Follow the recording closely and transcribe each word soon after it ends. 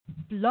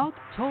Blog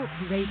Talk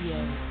Radio.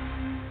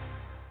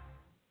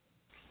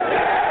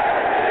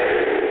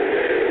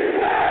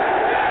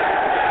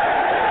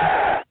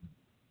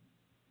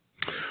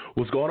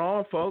 What's going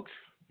on, folks?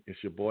 It's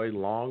your boy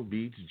Long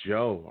Beach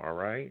Joe, all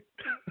right?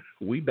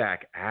 We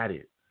back at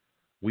it.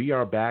 We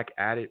are back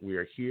at it. We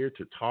are here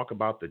to talk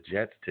about the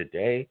Jets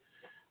today.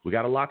 We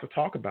got a lot to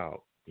talk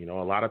about. You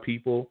know, a lot of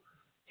people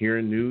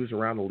hearing news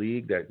around the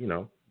league that, you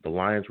know, the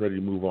Lions ready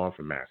to move on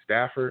from Matt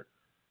Stafford.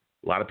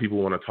 A lot of people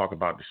want to talk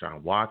about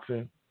Deshaun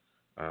Watson.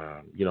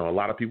 You know, a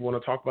lot of people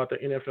want to talk about the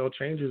NFL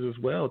changes as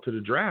well to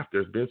the draft.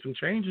 There's been some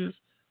changes.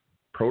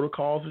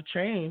 Protocols have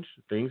changed.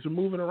 Things are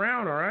moving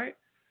around, all right?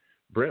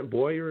 Brent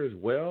Boyer as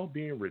well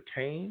being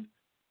retained.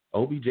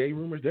 OBJ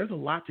rumors. There's a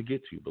lot to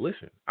get to. But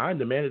listen, I'm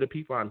the man of the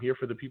people. I'm here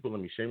for the people. Let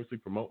me shamelessly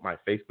promote my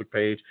Facebook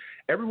page.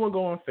 Everyone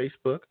go on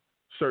Facebook.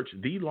 Search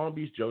The Long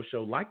Beach Joe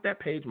Show. Like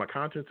that page. My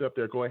content's up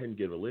there. Go ahead and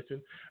give it a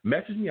listen.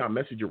 Message me. I'll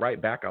message you right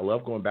back. I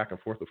love going back and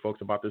forth with folks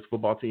about this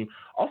football team.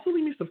 Also,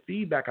 leave me some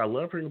feedback. I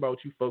love hearing about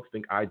what you folks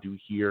think I do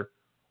here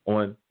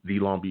on The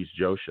Long Beach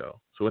Joe Show.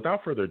 So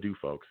without further ado,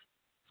 folks,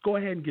 let's go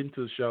ahead and get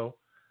into the show.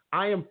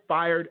 I am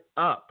fired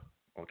up,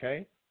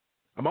 okay?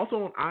 I'm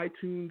also on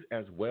iTunes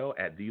as well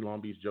at The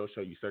Long Beach Joe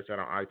Show. You search that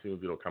on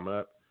iTunes, it'll come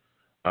up.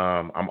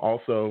 I'm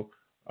also,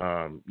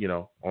 you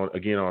know, on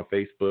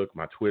Facebook.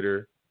 My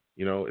Twitter,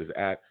 you know, is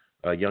at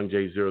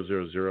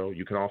YoungJ000.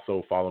 You can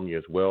also follow me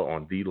as well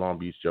on The Long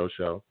Beach Joe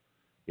Show.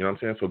 You know what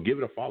I'm saying? So give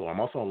it a follow.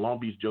 I'm also on Long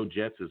Beach Joe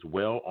Jets as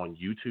well on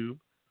YouTube.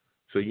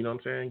 So, you know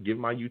what I'm saying? Give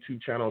my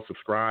YouTube channel a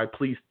subscribe.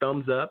 Please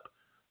thumbs up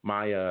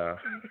my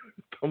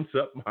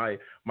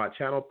my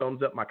channel,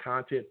 thumbs up my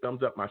content,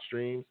 thumbs up my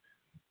streams.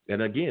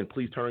 And again,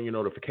 please turn on your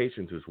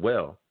notifications as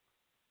well.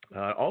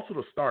 Also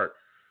to start,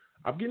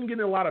 I'm getting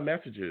a lot of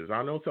messages.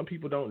 I know some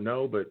people don't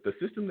know, but the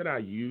system that I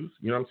use,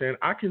 you know what I'm saying?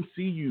 I can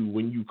see you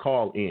when you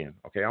call in.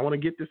 Okay, I want to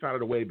get this out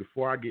of the way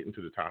before I get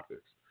into the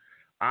topics.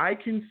 I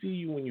can see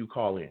you when you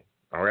call in.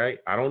 All right.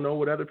 I don't know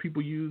what other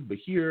people use, but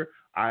here,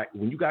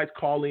 when you guys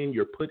call in,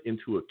 you're put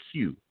into a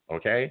queue.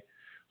 Okay.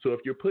 So if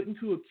you're put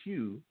into a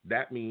queue,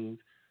 that means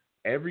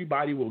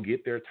everybody will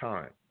get their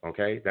time.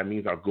 Okay. That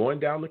means I'm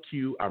going down the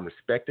queue. I'm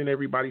respecting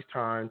everybody's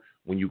time.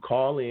 When you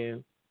call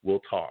in,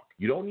 we'll talk.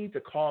 You don't need to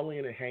call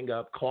in and hang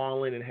up,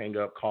 call in and hang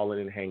up, call in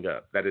and hang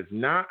up. That is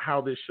not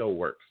how this show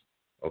works.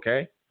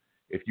 Okay.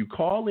 If you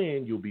call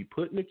in, you'll be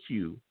put in a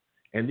queue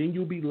and then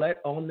you'll be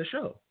let on the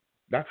show.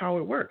 That's how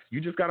it works. You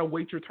just got to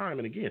wait your time.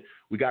 And again,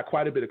 we got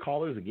quite a bit of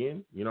callers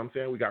again. You know what I'm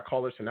saying? We got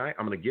callers tonight.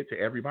 I'm going to get to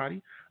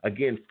everybody.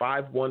 Again,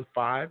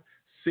 515-602-9639,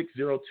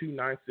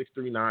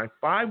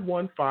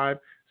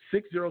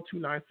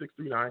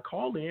 515-602-9639.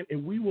 Call in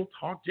and we will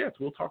talk Jets.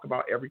 We'll talk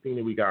about everything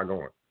that we got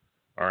going.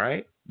 All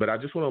right. But I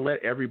just want to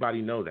let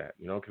everybody know that,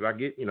 you know, because I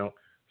get, you know,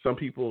 some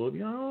people,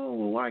 oh,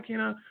 well, why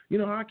can't I, you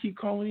know, I keep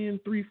calling in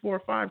 3,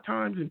 4, 5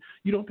 times and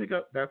you don't pick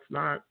up. That's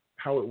not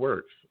how it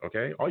works.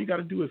 OK, all you got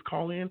to do is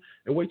call in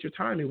and wait your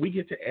time and we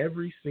get to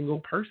every single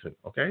person.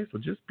 OK, so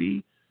just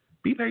be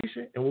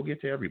patient and we'll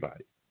get to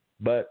everybody.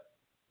 But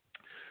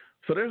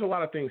so there's a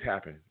lot of things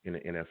happening in the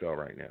NFL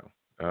right now.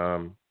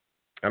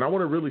 And I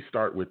want to really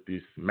start with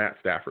this Matt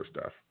Stafford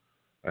stuff.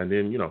 And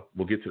then, you know,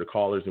 we'll get to the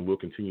callers and we'll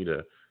continue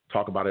to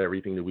talk about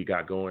everything that we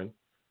got going.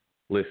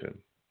 Listen,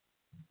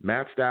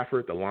 Matt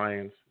Stafford, the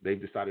Lions,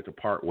 they've decided to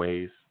part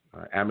ways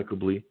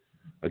amicably.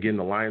 Again,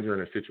 the Lions are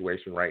in a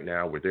situation right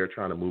now where they're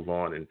trying to move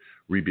on and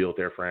rebuild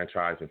their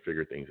franchise and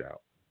figure things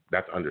out.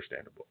 That's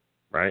understandable,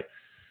 right?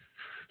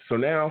 So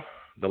now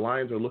the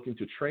Lions are looking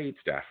to trade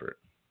Stafford.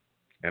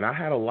 And I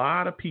had a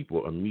lot of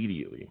people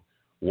immediately,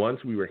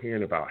 once we were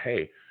hearing about,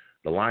 hey,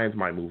 the Lions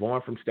might move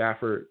on from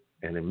Stafford,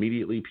 and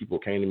immediately people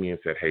came to me and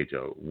said, hey,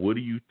 Joe, what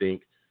do you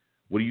think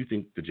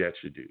the Jets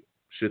should do?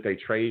 Should they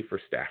trade for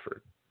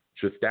Stafford?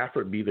 Should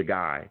Stafford be the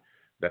guy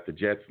that the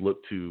Jets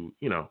look to,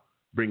 you know,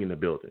 bring in the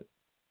building?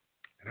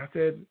 And I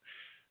said,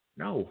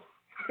 no.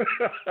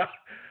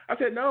 I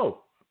said,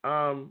 no.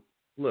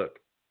 Look,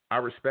 I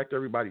respect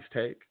everybody's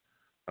take.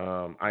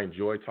 I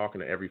enjoy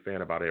talking to every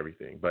fan about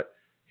everything. But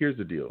here's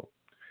the deal.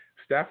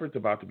 Stafford's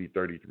about to be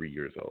 33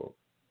 years old,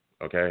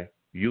 okay?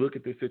 You look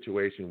at this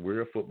situation,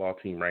 we're a football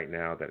team right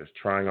now that is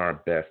trying our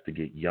best to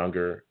get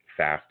younger,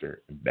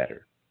 faster, and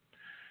better.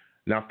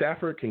 Now,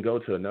 Stafford can go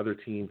to another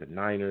team, the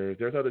Niners.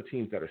 There's other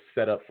teams that are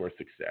set up for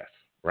success,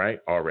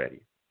 right,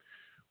 already.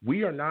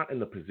 We are not in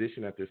the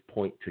position at this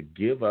point to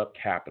give up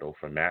capital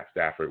for Matt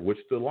Stafford, which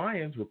the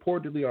Lions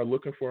reportedly are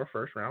looking for a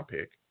first-round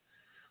pick.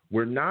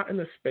 We're not in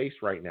the space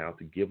right now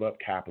to give up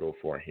capital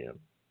for him,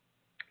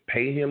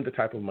 pay him the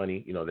type of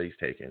money, you know, that he's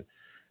taking,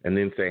 and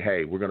then say,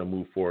 hey, we're going to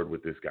move forward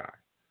with this guy.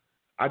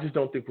 I just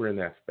don't think we're in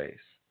that space.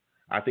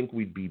 I think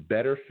we'd be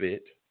better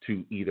fit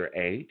to either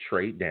A,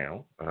 trade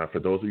down. For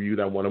those of you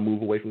that want to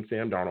move away from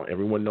Sam Darnold,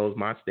 everyone knows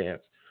my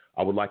stance.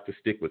 I would like to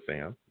stick with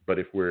Sam, but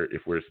if we're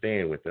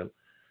staying with him,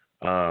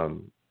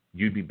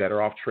 you'd be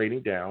better off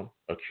trading down,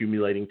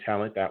 accumulating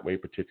talent that way,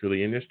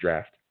 particularly in this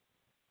draft.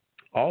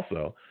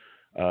 Also,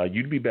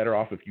 you'd be better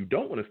off if you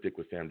don't want to stick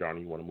with Sam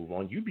Darnold, you want to move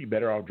on. You'd be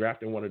better off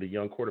drafting one of the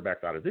young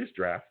quarterbacks out of this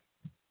draft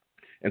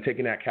and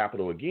taking that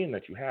capital again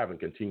that you have and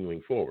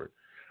continuing forward.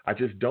 I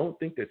just don't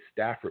think that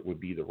Stafford would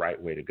be the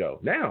right way to go.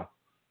 Now,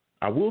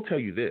 I will tell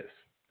you this.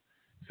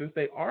 Since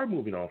they are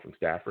moving on from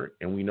Stafford,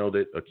 and we know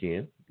that,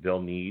 again,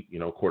 they'll need,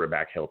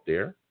 quarterback help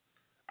there,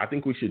 I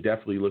think we should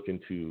definitely look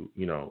into,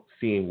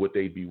 seeing what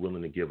they'd be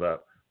willing to give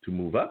up to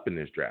move up in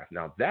this draft.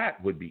 Now,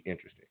 that would be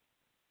interesting.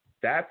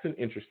 That's an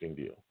interesting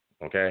deal,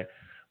 okay?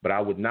 But I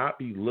would not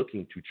be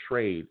looking to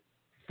trade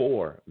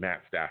for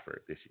Matt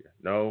Stafford this year.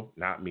 No,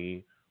 not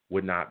me.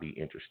 Would not be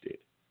interested.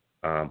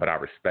 But I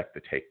respect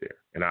the take there.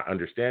 And I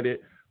understand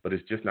it, but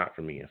it's just not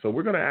for me. And so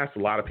we're going to ask a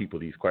lot of people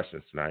these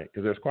questions tonight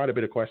because there's quite a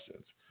bit of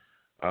questions.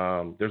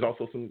 There's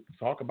also some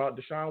talk about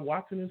Deshaun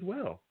Watson as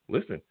well.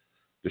 Listen,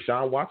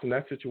 Deshaun Watson,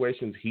 that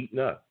situation's heating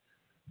up.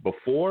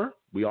 Before,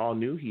 we all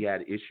knew he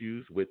had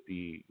issues with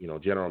the,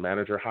 general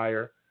manager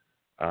hire.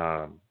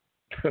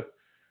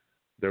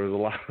 There was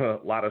a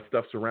lot of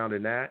stuff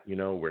surrounding that,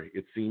 where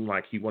it seemed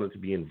like he wanted to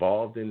be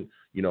involved in,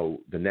 the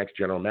next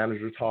general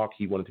manager talk.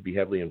 He wanted to be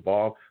heavily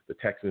involved. The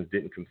Texans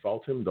didn't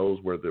consult him.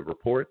 Those were the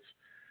reports.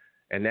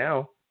 And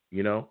now,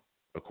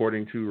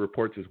 according to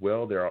reports as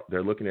well,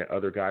 they're looking at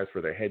other guys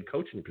for their head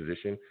coaching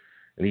position,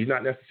 and he's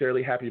not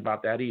necessarily happy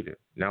about that either.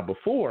 Now,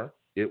 before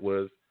it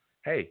was,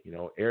 hey,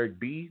 Eric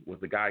B was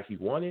the guy he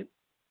wanted,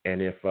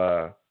 and if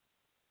the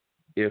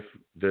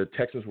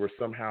Texans were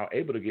somehow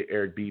able to get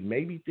Eric B,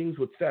 maybe things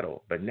would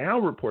settle. But now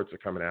reports are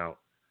coming out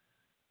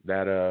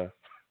that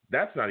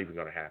that's not even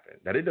going to happen.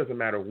 That it doesn't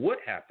matter what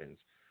happens.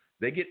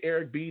 They get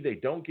Eric B, they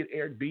don't get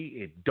Eric B,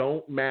 it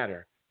don't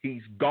matter.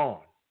 He's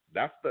gone.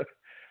 That's the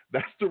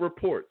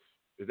reports.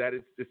 Is that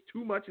it's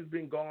too much has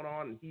been going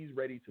on and he's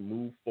ready to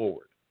move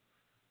forward.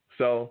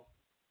 So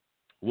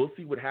we'll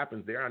see what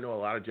happens there. I know a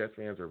lot of Jets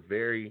fans are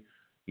very,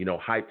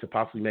 hyped to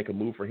possibly make a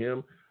move for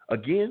him.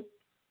 Again,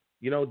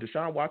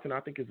 Deshaun Watson, I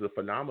think, is a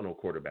phenomenal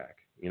quarterback.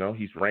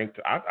 He's ranked,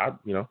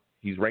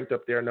 he's ranked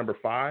up there number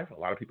 5. A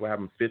lot of people have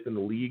him 5th in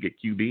the league at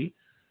QB.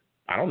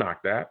 I don't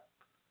knock that.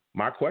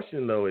 My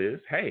question, though, is,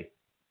 hey,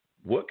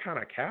 what kind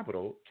of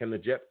capital can the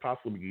Jets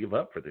possibly give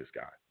up for this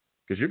guy?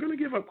 Because you're going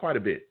to give up quite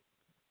a bit.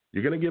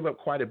 You're going to give up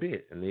quite a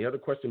bit. And the other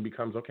question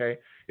becomes, okay,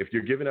 if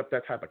you're giving up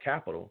that type of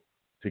capital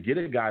to get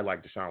a guy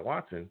like Deshaun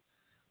Watson,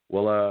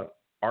 well,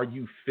 are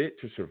you fit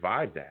to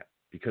survive that?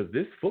 Because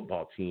this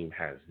football team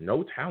has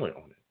no talent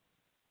on it.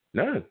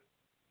 None.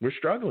 We're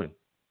struggling.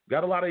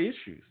 Got a lot of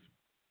issues.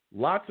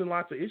 Lots and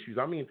lots of issues.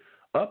 I mean,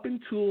 up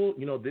until,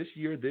 this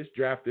year, this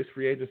draft, this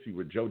free agency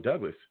with Joe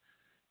Douglas,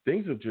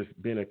 things have just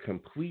been a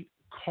complete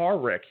car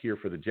wreck here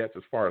for the Jets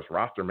as far as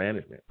roster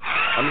management.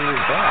 I mean,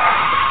 it's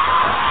bad.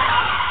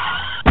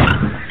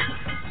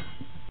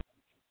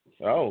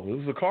 Oh, it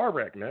was a car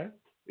wreck, man.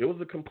 It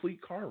was a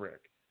complete car wreck.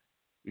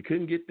 We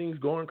couldn't get things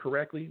going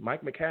correctly.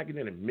 Mike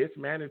McCagnon had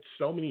mismanaged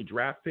so many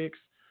draft picks,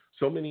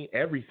 so many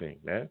everything,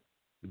 man.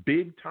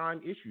 Big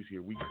time issues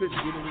here. We couldn't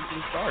get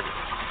anything started.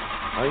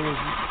 I mean,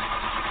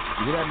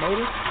 you hear that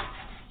motor?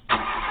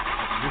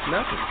 Just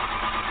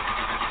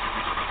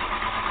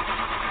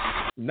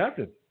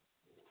nothing.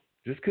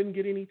 Just couldn't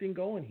get anything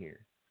going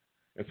here.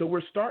 And so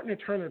we're starting to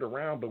turn it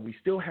around, but we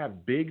still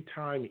have big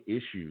time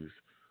issues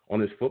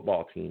on this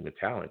football team with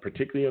talent,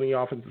 particularly on the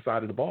offensive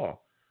side of the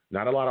ball.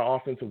 Not a lot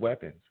of offensive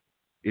weapons.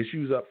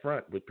 Issues up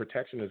front with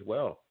protection as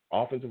well.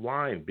 Offensive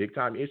line, big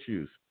time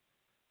issues.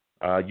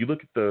 You look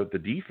at the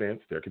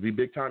defense, there could be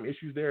big time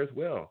issues there as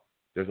well.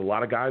 There's a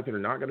lot of guys that are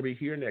not going to be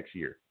here next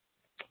year.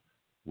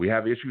 We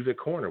have issues at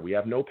corner. We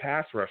have no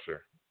pass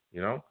rusher,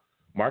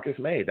 Marcus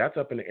May, that's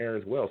up in the air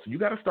as well. So you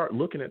got to start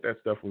looking at that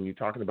stuff when you're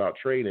talking about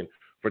trading.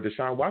 For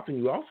Deshaun Watson,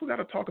 you also got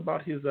to talk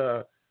about his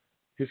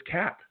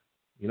cap,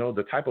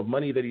 the type of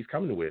money that he's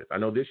coming with. I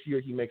know this year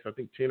he makes, I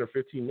think, 10 or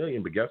 15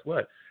 million, but guess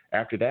what?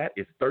 After that,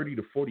 it's 30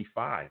 to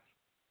 45.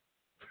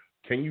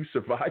 Can you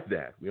survive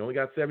that? We only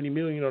got 70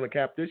 million on the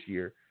cap this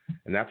year.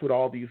 And that's what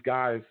all these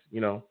guys,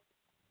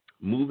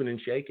 moving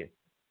and shaking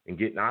and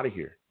getting out of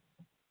here.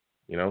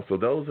 So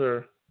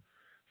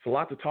it's a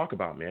lot to talk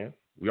about, man.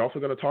 We're also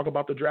going to talk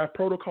about the draft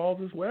protocols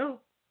as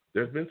well.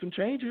 There's been some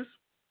changes.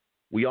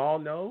 We all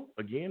know,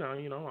 again, I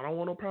don't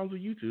want no problems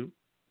with YouTube.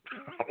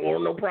 I don't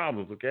want no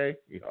problems, okay?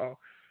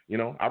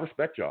 I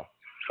respect y'all.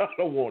 I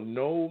don't want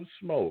no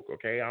smoke,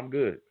 okay? I'm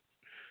good.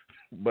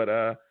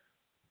 But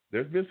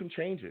there's been some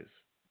changes.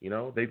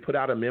 They put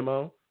out a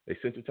memo. They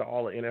sent it to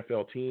all the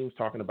NFL teams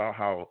talking about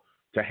how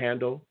to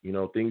handle,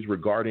 things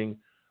regarding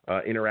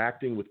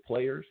interacting with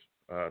players,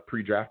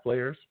 pre-draft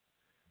players,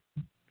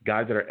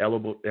 guys that are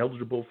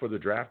eligible for the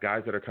draft,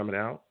 guys that are coming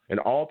out. And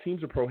all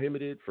teams are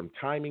prohibited from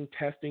timing,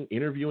 testing,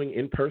 interviewing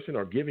in person,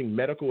 or giving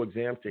medical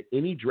exams to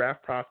any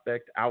draft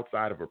prospect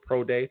outside of a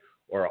pro day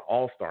or an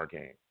all-star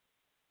game.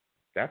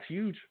 That's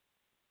huge.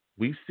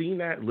 We've seen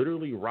that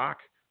literally rock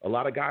a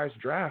lot of guys'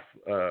 draft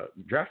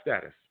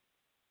status.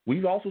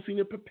 We've also seen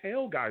it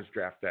propel guys'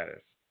 draft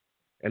status.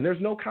 And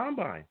there's no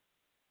combine.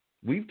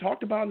 We've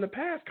talked about in the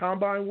past,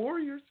 combine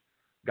warriors.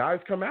 Guys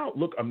come out,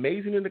 look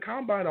amazing in the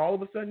combine. All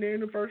of a sudden, they're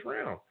in the first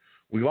round.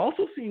 We've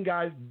also seen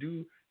guys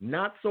do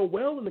not so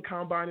well in the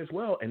combine as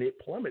well, and it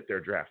plummet their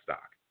draft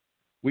stock.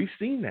 We've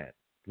seen that.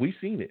 We've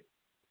seen it.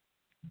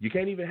 You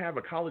can't even have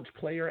a college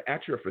player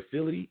at your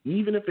facility,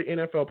 even if an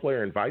NFL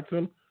player invites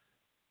them.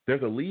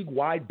 There's a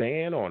league-wide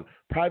ban on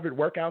private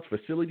workouts,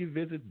 facility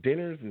visits,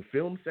 dinners, and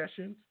film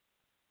sessions.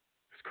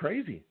 It's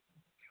crazy.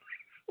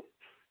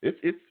 This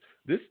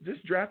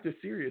draft is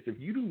serious. If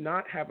you do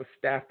not have a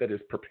staff that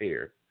is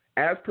prepared,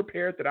 as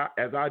prepared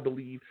as I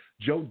believe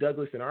Joe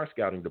Douglas and our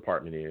scouting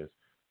department is,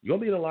 you're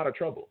going to be in a lot of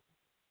trouble.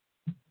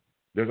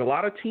 There's a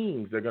lot of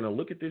teams that are going to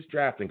look at this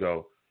draft and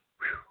go,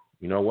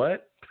 you know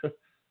what?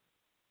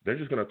 They're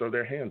just going to throw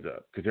their hands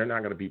up because they're not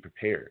going to be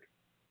prepared.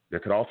 There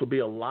could also be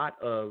a lot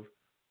of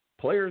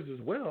players as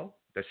well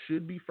that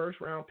should be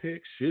first-round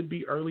picks, should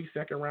be early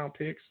second-round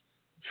picks,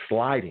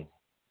 sliding.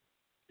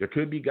 There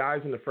could be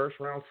guys in the first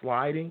round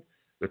sliding.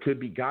 There could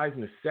be guys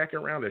in the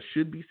second round that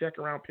should be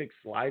second-round picks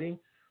sliding.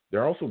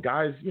 There are also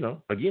guys,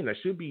 again, that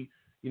should be,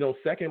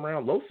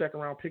 second-round, low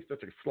second-round picks that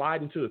could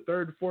slide into the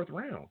third and fourth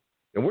round.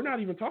 And we're not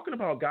even talking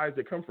about guys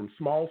that come from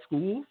small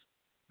schools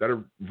that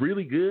are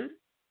really good.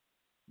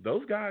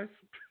 Those guys,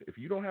 if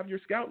you don't have your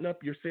scouting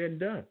up, you're said and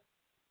done.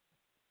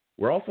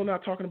 We're also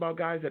not talking about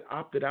guys that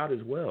opted out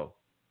as well.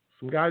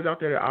 Some guys out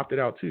there that opted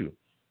out too.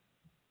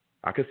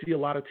 I could see a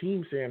lot of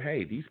teams saying,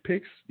 hey, these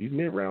picks, these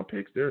mid-round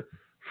picks, they're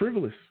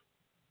frivolous.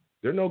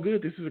 They're no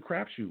good. This is a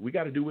crapshoot. We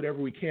got to do whatever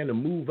we can to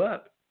move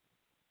up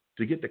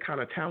to get the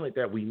kind of talent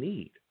that we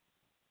need.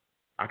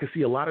 I could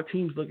see a lot of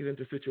teams looking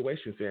into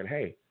situations saying,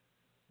 hey,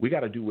 we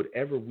got to do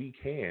whatever we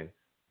can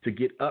to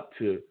get up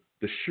to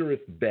the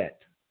surest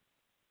bet.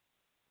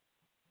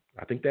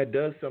 I think that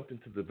does something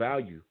to the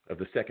value of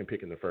the second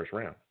pick in the first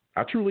round.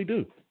 I truly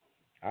do.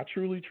 I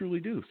truly, truly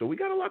do. So we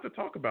got a lot to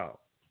talk about.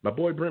 My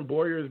boy Brent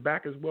Boyer is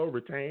back as well,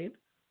 retained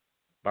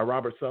by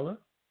Robert Saleh.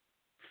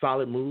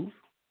 Solid move.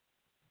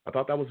 I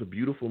thought that was a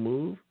beautiful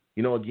move.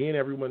 Again,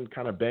 everyone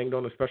kind of banged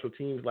on the special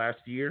teams last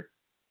year.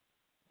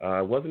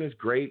 It wasn't as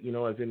great,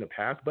 as in the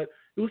past, but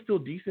it was still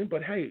decent.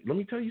 But, hey, let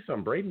me tell you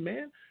something. Braden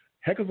Mann,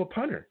 heck of a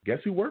punter. Guess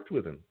who worked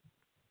with him?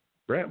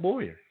 Brent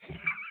Boyer.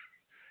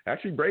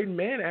 Actually, Braden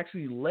Mann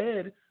actually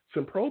led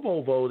some Pro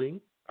Bowl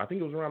voting. I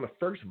think it was around the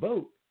first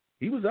vote.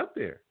 He was up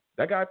there.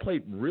 That guy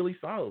played really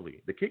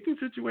solidly. The kicking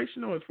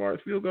situation, though, as far as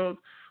field goes,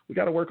 we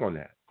got to work on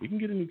that. We can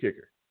get a new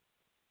kicker.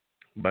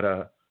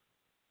 But,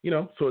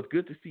 so it's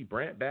good to see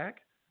Brant back.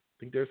 I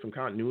think there's some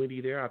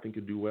continuity there. I think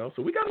he'll do well.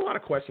 So we got a lot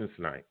of questions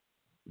tonight.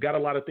 We got a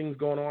lot of things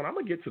going on. I'm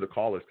going to get to the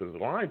callers because the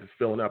lines is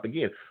filling up.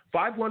 Again,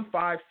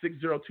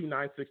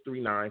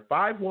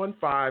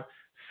 515-602-9639,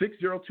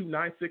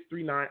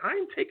 515-602-9639. I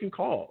am taking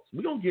calls.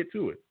 We're going to get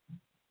to it.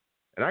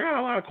 And I got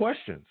a lot of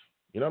questions.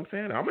 You know what I'm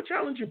saying? I'm going to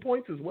challenge your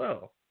points as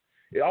well.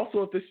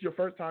 Also, if this is your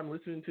first time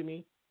listening to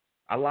me,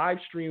 I live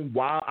stream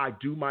while I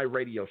do my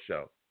radio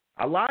show.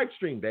 I live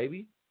stream,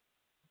 baby.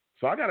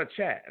 So I got a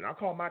chat, and I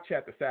call my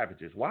chat the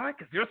Savages. Why?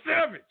 Because they're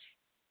savage.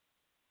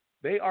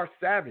 They are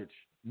savage.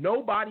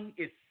 Nobody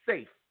is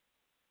safe.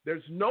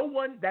 There's no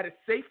one that is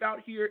safe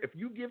out here. If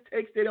you give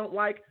takes they don't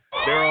like,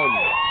 they're on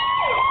you.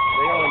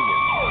 They're on you.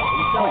 Let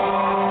me tell you.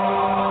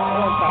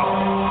 They're on top of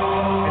it.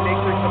 And they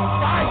bring the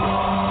fire.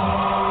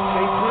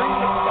 They bring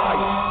the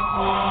fire.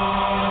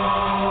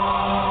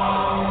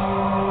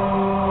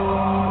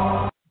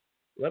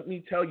 Let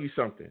me tell you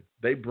something.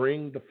 They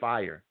bring the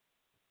fire.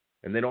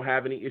 And they don't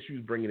have any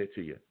issues bringing it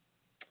to you.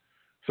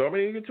 So I'm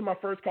going to get to my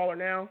first caller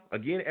now.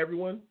 Again,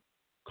 everyone,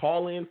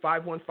 call in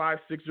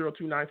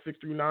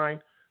 515-602-9639.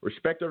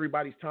 Respect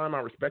everybody's time. I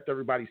respect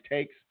everybody's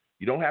takes.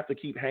 You don't have to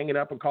keep hanging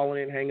up and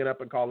calling in, hanging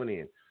up and calling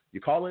in. You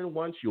call in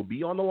once, you'll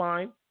be on the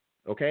line,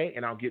 okay?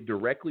 And I'll get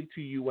directly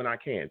to you when I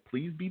can.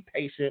 Please be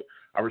patient.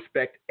 I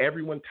respect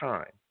everyone's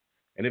time.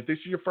 And if this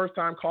is your first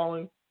time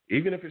calling,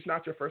 even if it's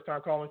not your first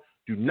time calling,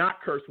 do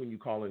not curse when you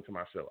call into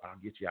my show. I'll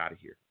get you out of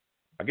here.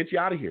 I'll get you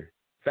out of here.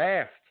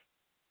 Fast.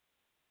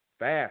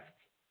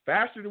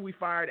 Faster than we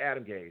fired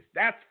Adam Gase.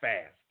 That's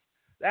fast.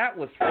 That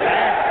was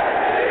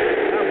fast.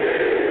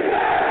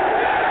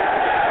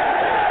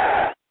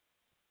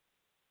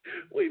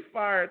 We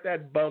fired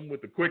that bum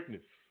with the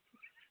quickness.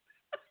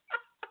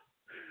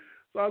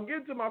 So I'll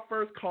get to my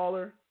first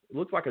caller. It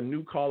looks like a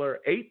new caller.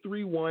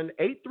 831.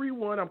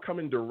 831, I'm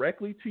coming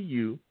directly to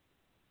you.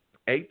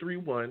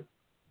 831.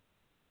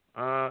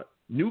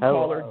 New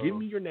caller, give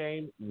me your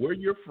name, where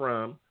you're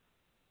from.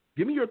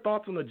 Give me your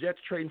thoughts on the Jets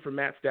trading for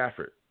Matt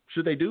Stafford.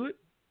 Should they do it?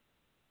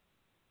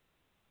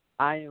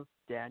 I am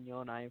Daniel,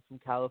 and I am from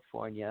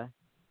California.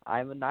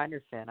 I'm a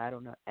Niners fan. I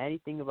don't know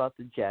anything about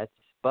the Jets,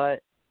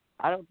 but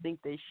I don't think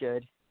they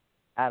should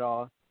at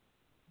all.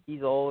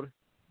 He's old.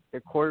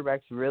 Their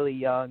quarterback's really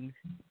young.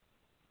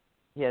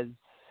 He has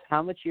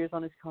how much years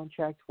on his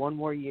contract? One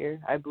more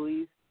year, I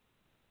believe.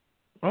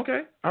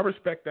 Okay, I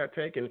respect that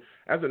take. And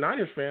as a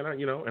Niners fan,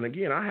 and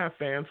again, I have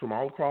fans from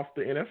all across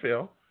the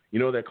NFL,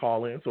 that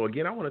call in. So,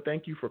 again, I want to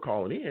thank you for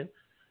calling in.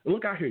 And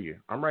look, I hear you.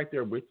 I'm right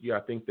there with you. I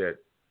think that,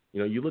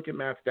 you look at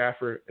Matt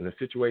Stafford and the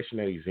situation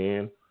that he's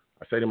in,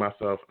 I say to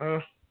myself,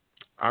 I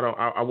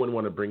wouldn't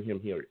want to bring him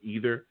here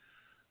either.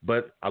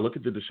 But I look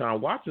at the Deshaun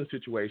Watson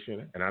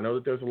situation, and I know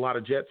that there's a lot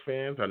of Jets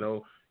fans. I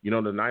know,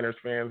 the Niners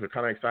fans are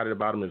kind of excited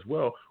about him as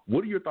well.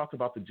 What are your thoughts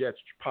about the Jets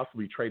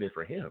possibly trading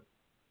for him?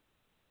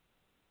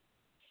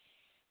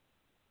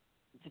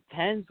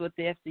 Depends what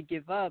they have to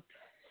give up.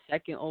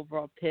 Second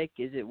overall pick,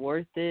 is it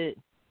worth it?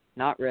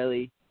 Not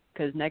really,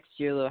 because next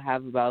year they'll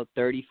have about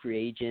 30 free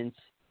agents.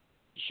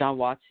 Deshaun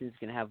Watson's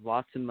going to have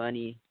lots of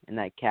money in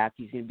that cap.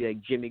 He's going to be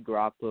like Jimmy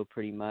Garoppolo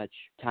pretty much,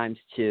 times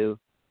 2.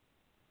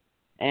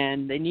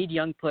 And they need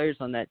young players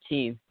on that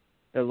team.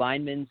 Their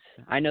linemen,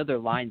 I know their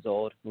line's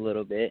old a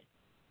little bit.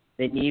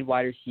 They need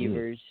wide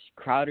receivers.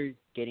 Crowder's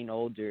getting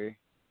older.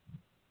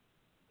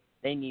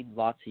 They need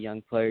lots of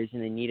young players,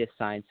 and they need to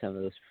sign some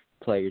of those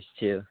players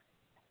too.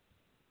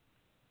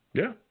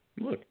 Yeah,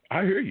 look,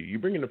 I hear you. You're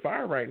bringing the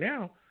fire right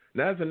now.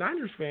 Now, as a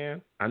Niners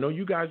fan, I know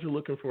you guys are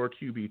looking for a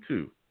QB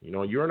too. You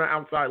know, you're on the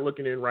outside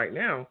looking in right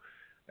now,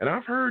 and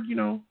I've heard, you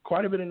know,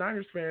 quite a bit of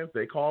Niners fans,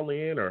 they call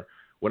in, or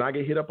when I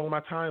get hit up on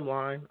my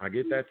timeline, I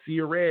get that sea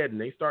of red, and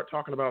they start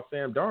talking about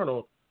Sam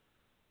Darnold.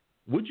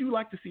 Would you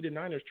like to see the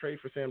Niners trade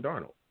for Sam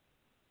Darnold?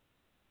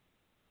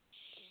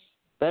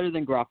 Better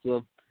than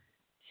Garoppolo.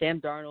 Sam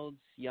Darnold's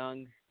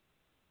young.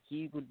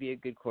 He would be a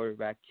good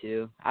quarterback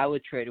too. I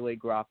would trade away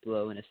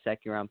Garoppolo and a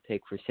second-round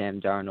pick for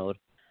Sam Darnold.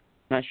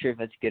 Not sure if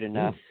that's good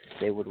enough.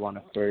 They would want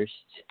a first.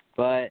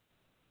 But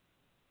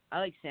I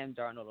like Sam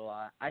Darnold a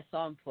lot. I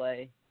saw him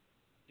play.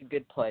 He's a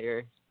good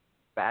player.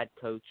 Bad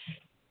coach.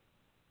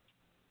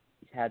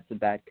 He's had some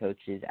bad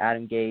coaches.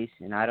 Adam Gase,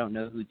 and I don't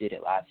know who did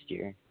it last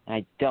year.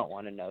 I don't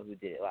want to know who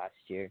did it last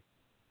year.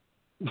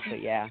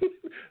 But yeah.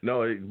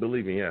 No,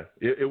 believe me, yeah.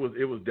 It was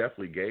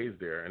definitely Gase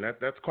there, and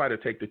that's quite a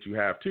take that you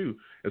have too.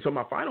 And so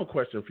my final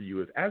question for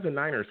you is, as a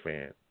Niners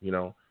fan, you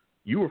know,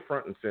 you were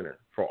front and center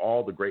for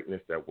all the greatness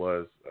that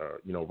was,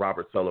 you know,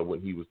 Robert Saleh when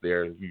he was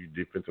there, and you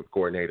defensive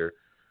coordinator.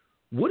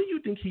 What do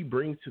you think he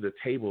brings to the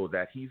table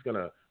that he's going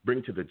to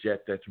bring to the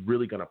Jets that's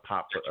really going to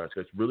pop for us,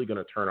 that's really going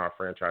to turn our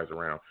franchise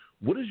around?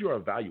 What is your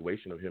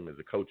evaluation of him as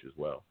a coach as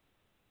well?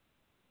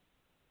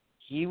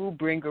 He will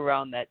bring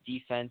around that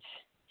defense.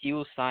 He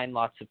will sign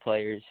lots of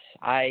players.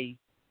 I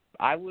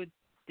would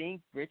think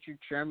Richard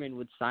Sherman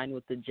would sign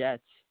with the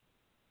Jets.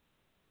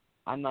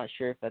 I'm not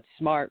sure if that's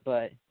smart,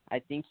 but I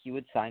think he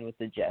would sign with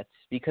the Jets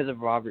because of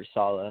Robert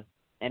Saleh.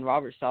 And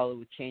Robert Saleh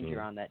would change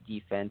around that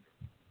defense.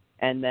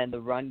 And then the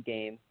run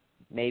game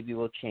maybe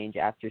will change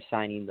after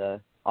signing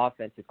the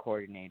offensive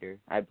coordinator,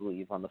 I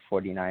believe, on the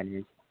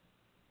 49ers.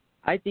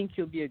 I think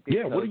he'll be a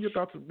good coach. What are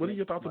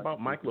your thoughts about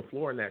Mike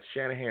LaFleur and that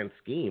Shanahan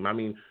scheme? I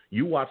mean,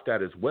 you watched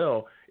that as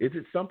well. Is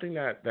it something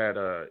that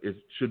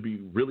should be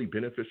really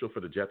beneficial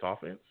for the Jets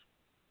offense?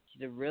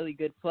 He's a really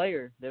good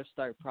player. They'll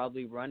start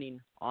probably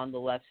running on the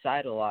left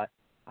side a lot,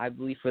 I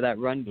believe, for that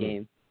run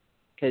game,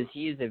 because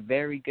he is a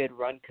very good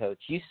run coach.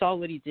 You saw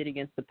what he did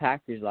against the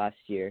Packers last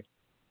year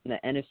in the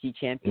NFC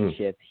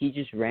Championship. He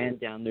just ran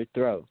down their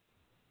throat.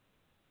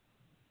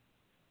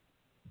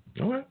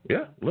 All right.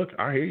 Yeah. Look,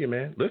 I hear you,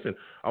 man. Listen,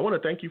 I want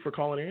to thank you for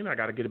calling in. I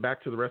got to get it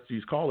back to the rest of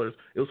these callers.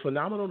 It was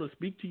phenomenal to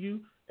speak to you,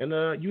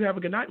 and you have a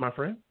good night, my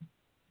friend.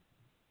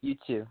 You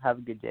too. Have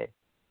a good day.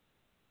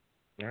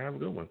 Yeah, have a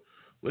good one.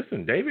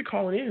 Listen, David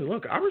calling in.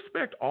 Look, I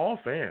respect all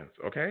fans,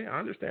 okay? I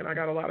understand I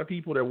got a lot of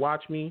people that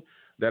watch me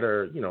that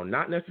are, you know,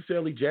 not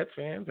necessarily Jets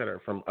fans, that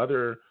are from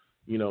other,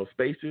 you know,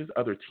 spaces,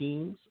 other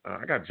teams.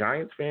 I got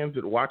Giants fans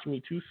that watch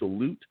me too.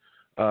 Salute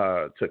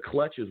to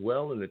Clutch as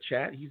well in the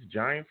chat. He's a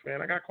Giants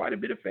fan. I got quite a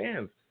bit of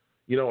fans,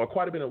 you know, or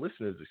quite a bit of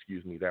listeners,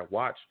 that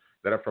watch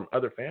that are from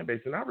other fan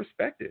bases, and I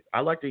respect it. I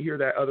like to hear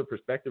that other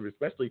perspective,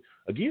 especially,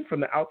 again, from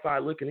the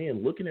outside looking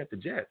in, looking at the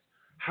Jets.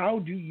 How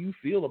do you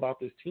feel about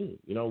this team?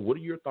 You know, what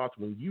are your thoughts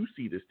when you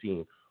see this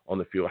team on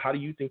the field? How do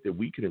you think that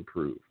we could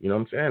improve? You know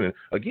what I'm saying? And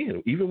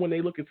again, even when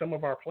they look at some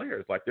of our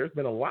players, like there's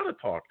been a lot of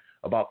talk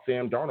about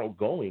Sam Darnold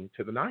going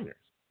to the Niners.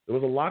 There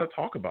was a lot of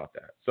talk about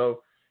that.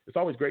 So it's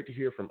always great to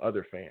hear from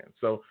other fans.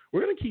 So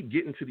we're going to keep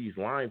getting to these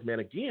lines, man.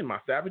 Again, my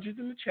savages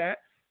in the chat,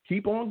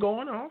 keep on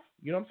going off.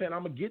 You know what I'm saying?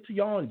 I'm going to get to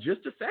y'all in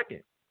just a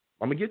second.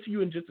 I'm going to get to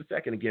you in just a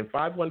second. Again,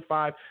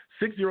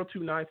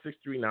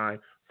 515-602-9639,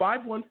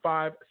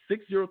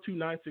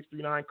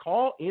 515-602-9639.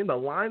 Call in. The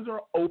lines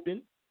are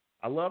open.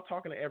 I love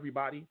talking to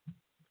everybody. I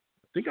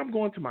think I'm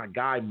going to my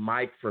guy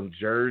Mike from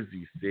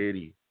Jersey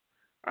City.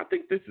 I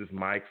think this is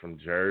Mike from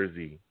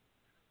Jersey.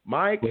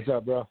 Mike, what's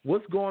up, bro?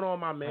 What's going on,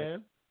 my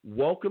man?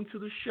 Welcome to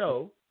the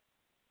show.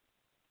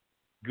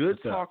 Good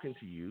What's talking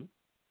to you.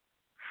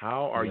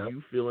 How are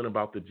you feeling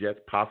about the Jets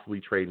possibly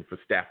trading for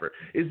Stafford?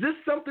 Is this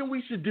something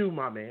we should do,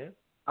 my man?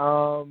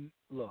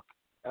 Look,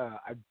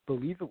 I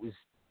believe it was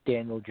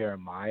Daniel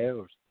Jeremiah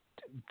or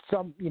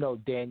some, you know,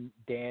 Dan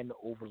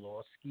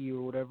Overlowski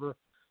or whatever.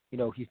 You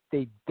know,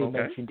 they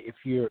mentioned if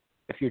you're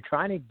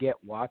trying to get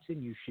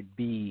Watson, you should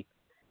be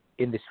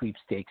in the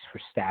sweepstakes for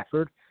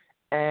Stafford.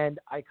 And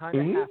I kind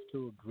of have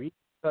to agree,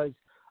 because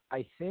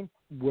I think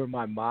where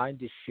my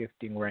mind is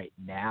shifting right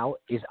now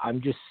is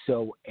I'm just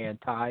so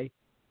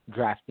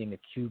anti-drafting a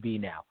QB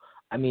now.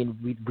 I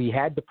mean, we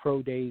had the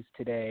pro days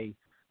today.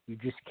 You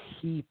just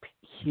keep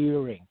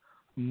hearing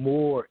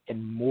more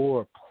and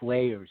more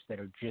players that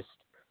are just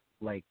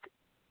like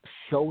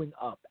showing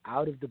up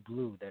out of the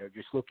blue, that are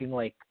just looking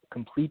like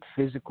complete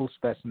physical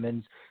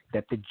specimens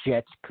that the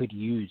Jets could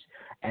use.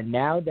 And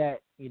now that,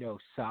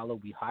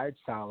 we hired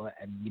Saleh,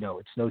 and,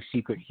 it's no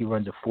secret he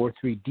runs a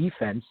 4-3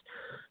 defense.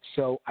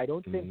 So I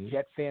don't think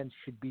Jet fans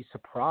should be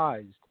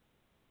surprised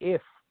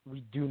if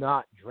we do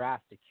not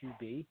draft a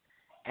QB.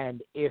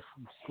 And if,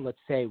 let's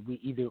say, we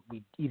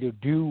either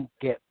do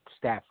get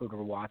Stafford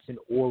or Watson,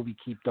 or we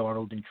keep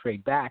Darnold and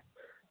trade back,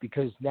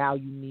 because now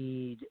you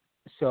need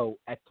 – so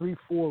at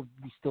 3-4,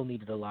 we still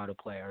needed a lot of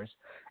players.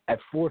 At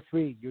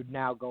 4-3, you're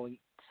now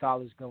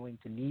Saleh's going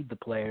to need the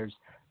players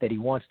that he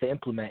wants to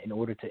implement in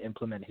order to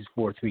implement his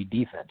 4-3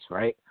 defense,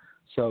 right?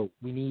 So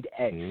we need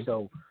edge. Mm-hmm.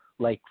 So,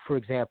 like, for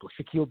example,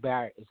 Shaquille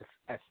Barrett is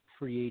a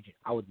free agent.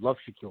 I would love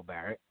Shaquille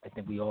Barrett. I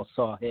think we all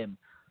saw him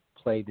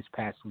play this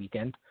past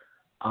weekend.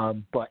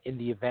 But in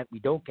the event we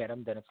don't get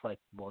him, then it's like,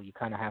 well, you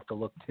kind of have to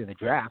look to the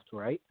draft,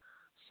 right?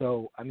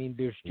 So, I mean,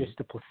 there's just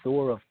a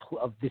plethora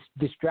of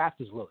this draft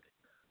is loaded.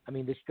 I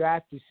mean, this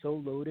draft is so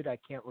loaded, I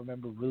can't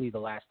remember really the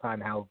last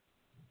time how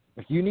 –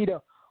 if you need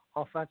a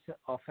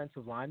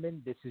offensive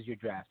lineman, this is your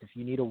draft. If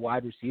you need a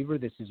wide receiver,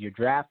 this is your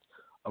draft.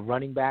 A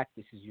running back,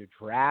 this is your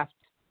draft,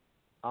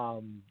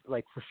 for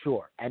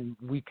sure. And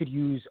we could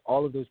use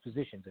all of those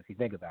positions if you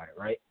think about it,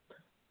 right?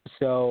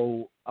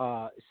 So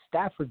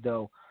Stafford,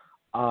 though,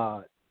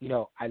 I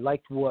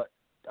liked what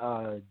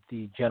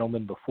the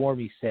gentleman before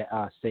me said.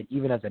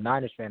 Even as a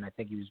Niners fan, I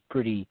think he was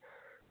pretty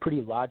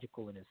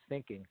logical in his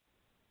thinking.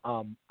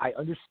 I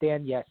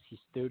understand, yes, he's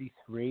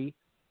 33,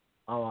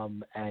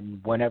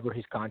 and whenever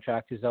his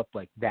contract is up,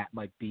 like, that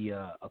might be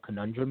a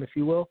conundrum, if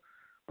you will.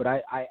 But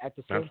I at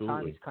the same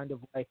time, it's kind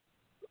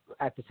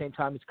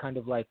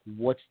of like,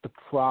 what's the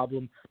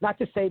problem? Not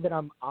to say that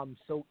I'm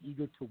so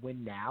eager to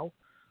win now,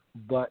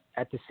 but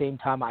at the same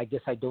time, I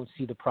guess I don't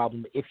see the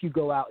problem if you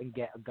go out and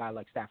get a guy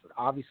like Stafford.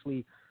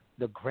 Obviously,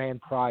 the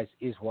grand prize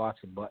is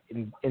Watson, but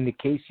in the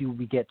case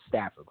we get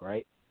Stafford,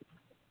 right,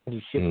 and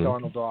you ship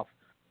Darnold off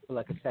for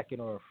like a second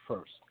or a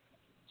first.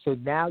 So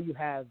now you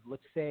have,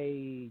 let's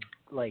say,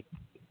 like,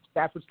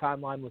 Stafford's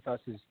timeline with us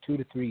is 2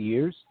 to 3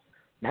 years.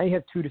 Now you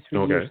have 2 to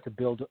 3 years to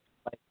build,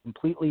 like,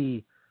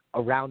 completely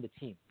around the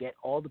team. Get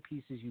all the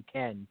pieces you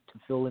can to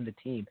fill in the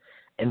team,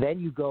 and then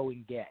you go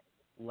and get,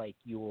 like,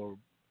 you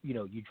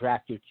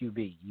draft your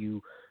QB.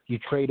 You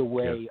trade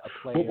away a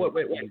player.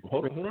 Wait.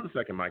 Hold on a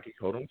second, Mikey.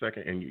 Hold on a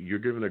second. And you're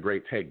giving a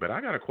great take, but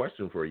I got a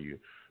question for you,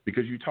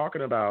 because you're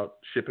talking about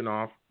shipping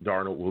off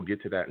Darnold. We'll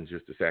get to that in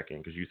just a second,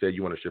 because you said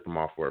you want to ship him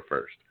off for a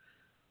first.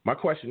 My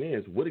question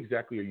is, what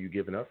exactly are you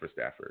giving up for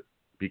Stafford?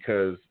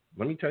 Because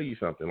let me tell you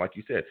something. Like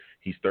you said,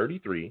 he's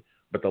 33,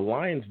 but the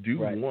Lions do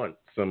want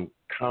some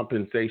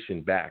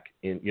compensation back,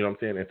 and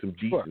some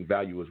decent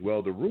value as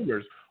well. The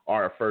rumors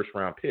are a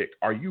first-round pick.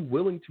 Are you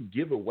willing to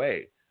give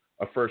away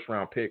a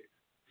first-round pick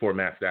for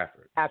Matt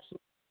Stafford?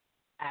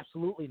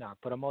 Absolutely not.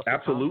 But I'm also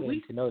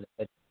confident to know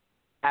that.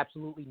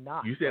 Absolutely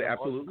not. You said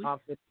absolutely?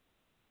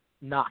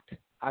 Not.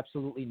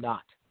 Absolutely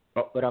not.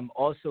 Oh. But I'm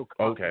also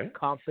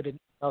confident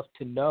enough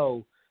to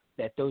know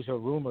that those are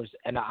rumors,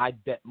 and I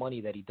bet money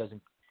that he doesn't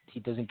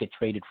get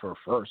traded for a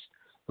first.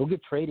 He'll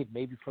get traded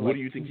maybe for what do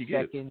you think he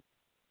gets?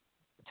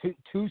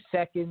 2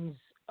 seconds,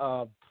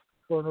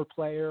 corner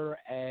player,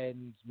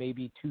 and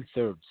maybe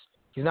 2/3.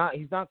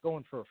 He's not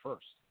going for a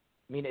first.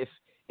 I mean, if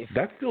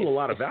that's still a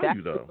lot of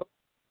value, though.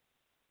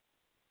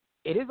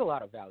 It is a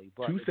lot of value,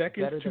 but 2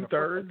 seconds,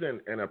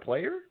 2/3, and a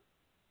player.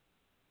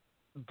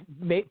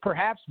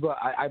 Perhaps, but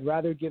I'd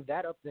rather give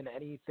that up than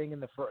anything in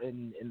the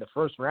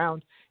first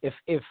round.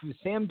 If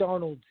Sam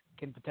Darnold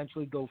can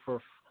potentially go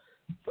for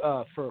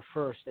a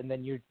first, and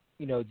then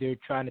they're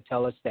trying to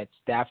tell us that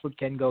Stafford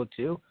can go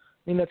too. I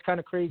mean, that's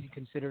kind of crazy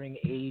considering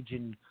age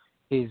and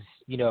his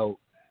the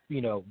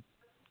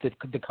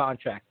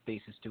contract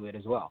basis to it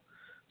as well.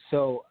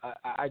 So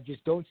I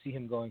just don't see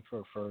him going for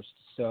a first.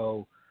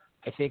 So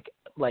I think,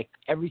 like,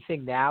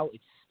 everything now,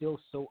 it's still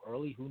so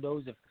early. Who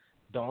knows if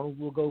Darnold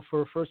will go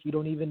for a first? We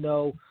don't even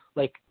know.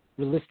 Like,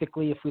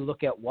 realistically, if we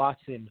look at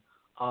Watson,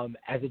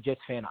 as a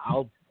Jets fan,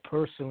 I'll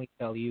personally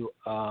tell you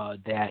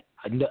that,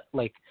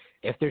 like,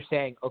 if they're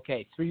saying,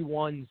 okay, 3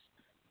 1s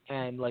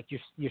and, like,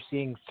 you're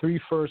seeing 3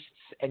 firsts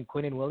and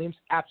Quinnen Williams,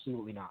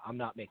 absolutely not. I'm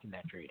not making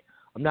that trade.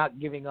 I'm not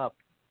giving up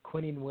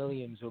Quinnen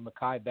Williams or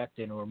Mekhi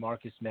Becton or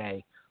Marcus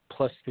May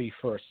plus 3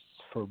 firsts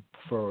for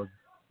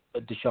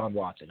Deshaun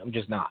Watson. I'm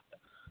just not.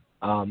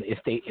 If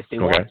they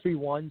want 3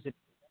 1s, and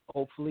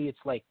hopefully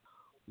it's like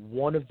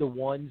one of the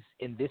ones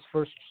in this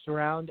first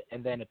round,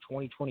 and then a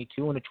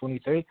 2022 and a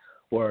 23,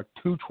 or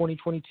 2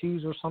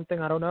 2022s or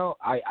something. I don't know.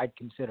 I'd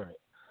consider it.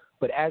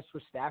 But as for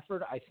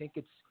Stafford, I think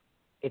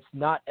it's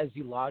not as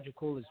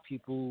illogical as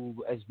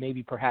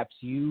maybe perhaps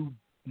you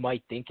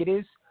might think it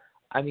is.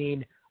 I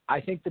mean,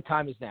 I think the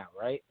time is now,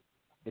 right?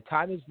 The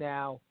time is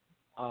now.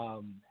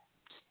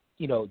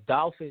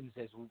 Dolphins,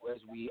 as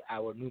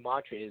our new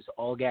mantra is,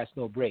 all gas,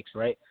 no brakes,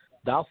 right?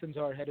 Dolphins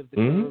are ahead of the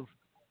curve.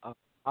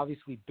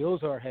 Obviously,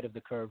 Bills are ahead of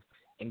the curve.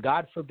 And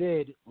God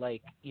forbid,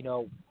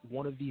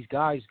 one of these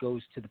guys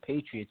goes to the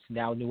Patriots.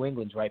 Now New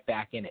England's right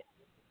back in it.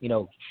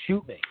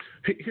 shoot me.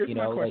 Here's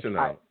my question,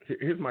 though.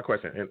 Here's my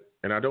question,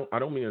 and I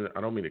don't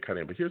mean to cut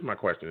in, but here's my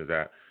question: is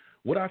that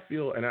what I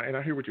feel, and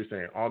I hear what you're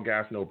saying, all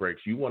gas, no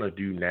brakes. You want to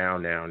do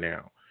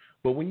now.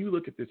 But when you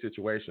look at this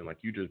situation, like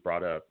you just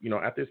brought up,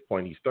 at this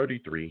point he's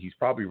 33. He's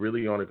probably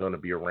really only going to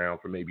be around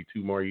for maybe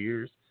 2 more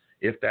years,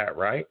 if that,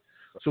 right?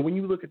 So when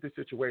you look at this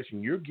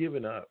situation, you're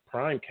giving up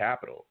prime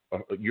capital.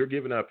 You're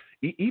giving up,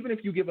 even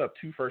if you give up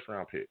 2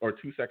 first-round picks or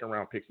 2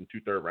 second-round picks and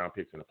 2 third-round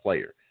picks in a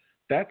player,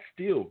 that's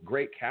still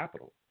great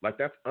capital. Like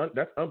that's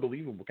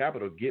unbelievable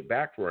capital to get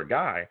back for a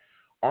guy.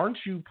 Aren't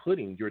you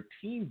putting your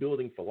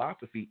team-building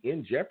philosophy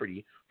in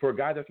jeopardy for a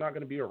guy that's not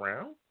going to be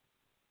around?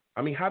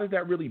 I mean, how does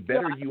that really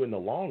better you in the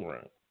long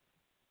run?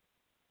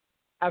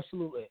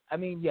 Absolutely. I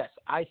mean, yes,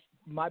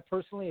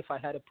 personally, if I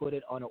had to put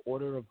it on an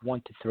order of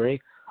 1 to 3,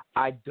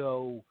 I'd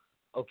go,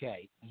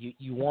 okay,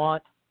 you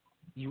want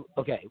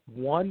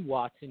 1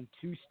 Watson,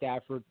 2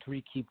 Stafford,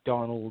 3 keep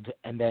Darnold,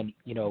 and then,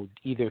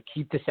 either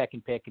keep the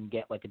second pick and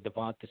get like a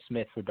Devonta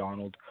Smith for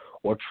Darnold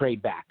or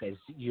trade back, as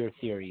your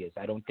theory is.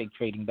 I don't think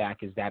trading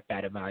back is that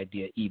bad of an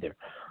idea either,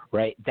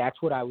 right?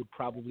 That's what I would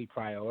probably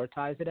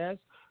prioritize it as.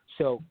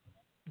 So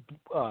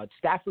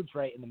Stafford's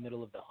right in the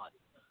middle of the hunt.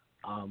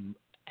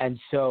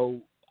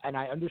 And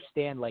I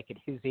understand, like, at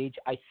his age,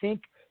 I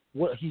think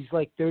he's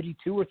like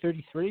 32 or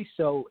 33,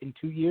 so in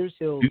 2 years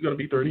he's going to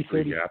be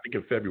 33. Yeah, I think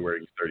in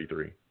February he's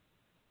 33.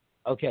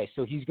 Okay,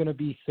 so he's going to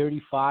be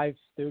 35,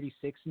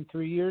 36 in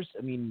 3 years.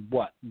 I mean,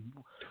 what?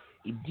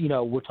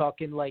 We're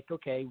talking like,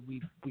 okay,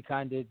 we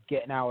kind of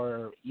getting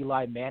our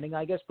Eli Manning,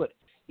 I guess, but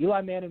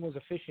Eli Manning was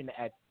efficient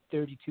at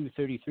 32,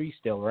 33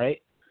 still,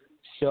 right?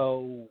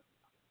 So,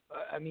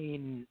 I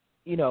mean,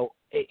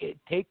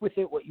 take with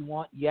it what you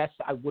want. Yes,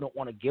 I wouldn't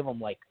want to give him,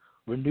 like,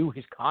 renew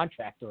his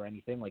contract or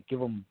anything, like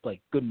give him like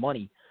good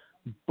money,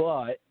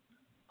 but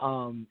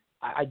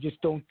I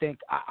just don't think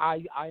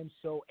I am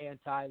so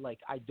anti, like,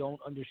 I don't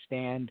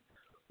understand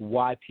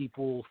why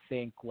people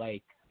think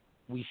like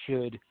we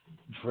should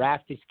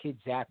draft this kid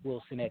Zach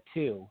Wilson at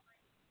 2,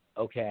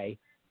 okay,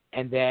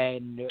 and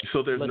then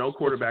so there's no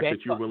quarterback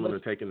that you're willing to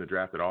take in the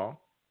draft at all.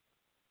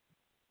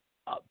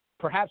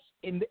 Perhaps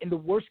in the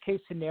worst case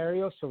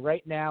scenario. So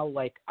right now,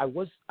 like I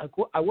was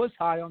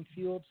high on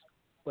Fields.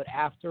 But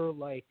after,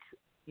 like,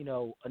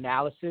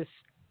 analysis,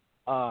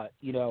 and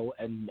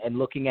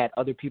looking at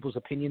other people's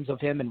opinions of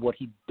him and what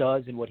he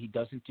does and what he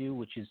doesn't do,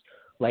 which is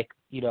like,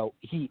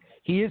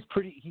 he's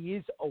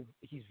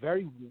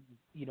very,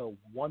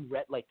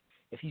 like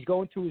if he's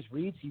going through his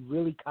reads, he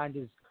really kind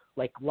of is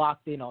like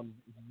locked in on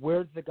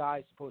where the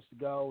guy's supposed to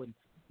go and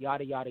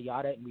yada, yada,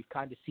 yada. And we've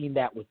kind of seen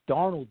that with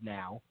Darnold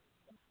now.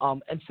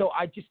 And so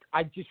I just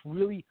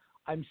really,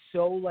 I'm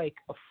so like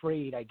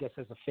afraid, I guess,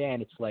 as a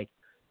fan. It's like,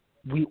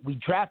 we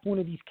draft one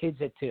of these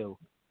kids at 2,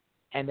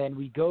 and then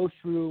we go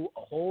through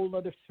a whole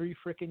other 3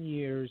 freaking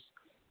years,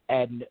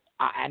 and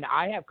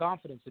I have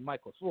confidence in Mike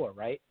LaFleur,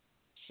 right?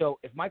 So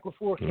if Mike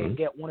LaFleur can't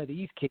get one of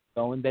these kids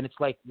going, then it's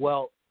like,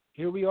 well,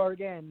 here we are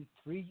again,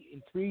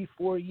 3-4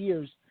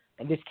 years,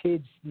 and this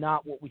kid's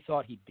not what we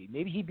thought he'd be.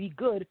 Maybe he'd be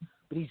good,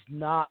 but he's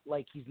not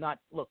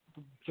look,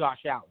 Josh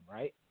Allen,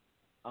 right?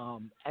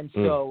 And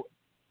so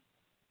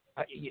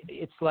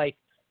it's like,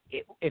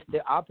 if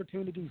the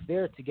opportunity's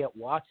there to get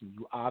Watson,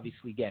 you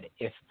obviously get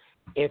it.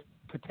 If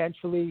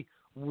potentially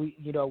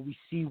we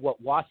see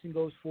what Watson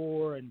goes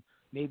for, and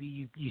maybe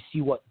you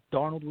see what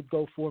Darnold would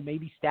go for,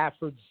 maybe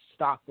Stafford's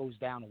stock goes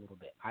down a little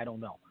bit. I don't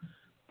know,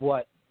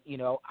 but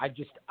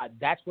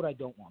that's what I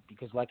don't want,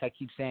 because like I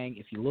keep saying,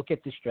 if you look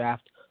at this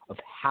draft of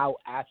how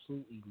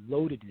absolutely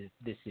loaded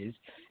this is,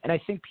 and I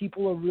think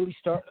people are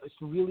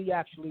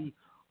actually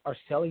are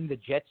selling the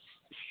Jets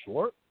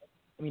short.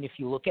 I mean, if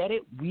you look at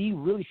it, we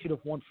really should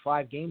have won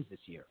 5 games this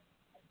year.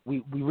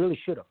 We really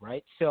should have,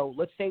 right? So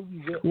let's say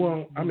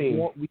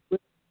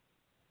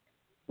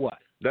what?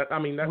 That's a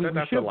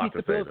lot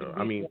to say, though.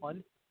 I mean,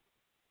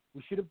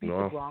 we should have beat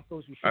the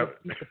Broncos. We should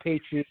have beat the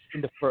Patriots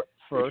in the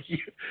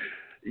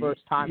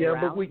first time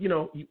around. But but we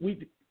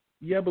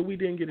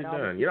didn't get it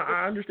done.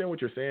 I understand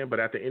what you're saying, but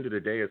at the end of the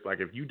day, it's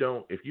like if you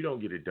don't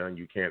get it done,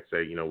 you can't say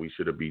we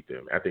should have beat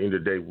them. At the end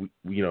of the day,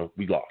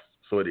 we lost.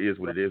 So it is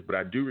what it is, but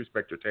I do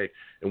respect your take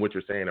and what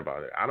you're saying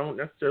about it. I don't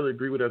necessarily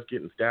agree with us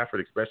getting Stafford,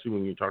 especially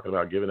when you're talking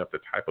about giving up the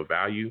type of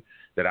value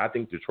that I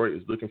think Detroit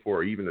is looking for,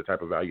 or even the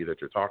type of value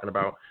that you're talking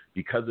about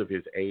because of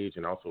his age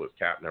and also his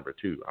cap number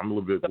 2. I'm a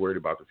little bit worried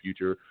about the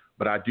future,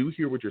 but I do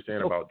hear what you're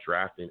saying about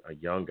drafting a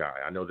young guy.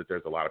 I know that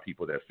there's a lot of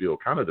people that feel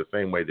kind of the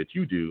same way that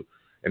you do,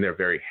 and they're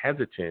very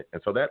hesitant.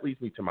 And so that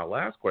leads me to my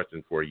last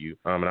question for you,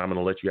 and I'm going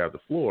to let you have the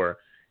floor,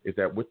 is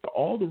that with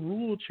all the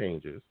rule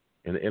changes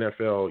in the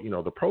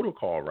NFL, the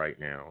protocol right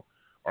now,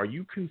 are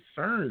you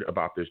concerned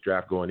about this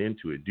draft going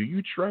into it? Do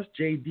you trust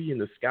JD and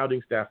the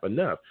scouting staff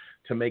enough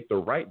to make the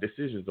right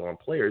decisions on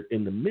players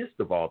in the midst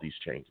of all these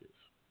changes?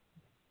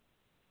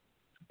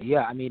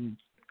 Yeah, I mean,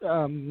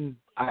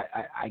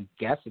 I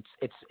guess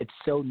it's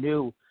so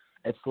new.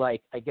 It's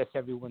like, I guess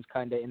everyone's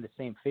kind of in the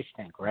same fish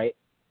tank, right?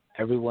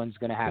 Everyone's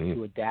going to have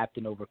to adapt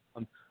and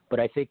overcome. But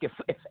I think if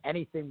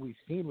anything we've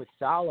seen with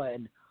Salah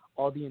and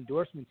all the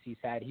endorsements he's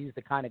had, he's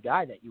the kind of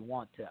guy that you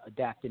want to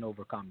adapt and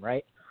overcome,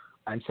 right?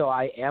 And so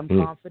I am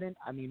confident.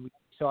 I mean, we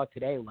saw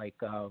today, like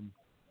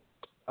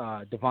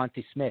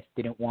Devontae Smith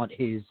didn't want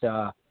his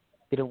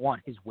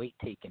weight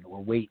taken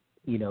or weight,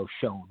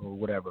 shown or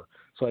whatever.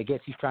 So I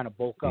guess he's trying to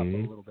bulk up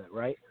a little bit,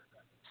 right?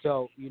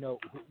 So,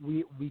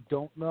 we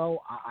don't know.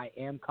 I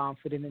am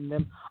confident in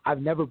them.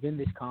 I've never been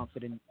this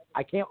confident.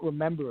 I can't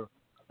remember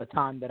a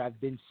time that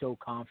I've been so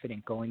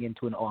confident going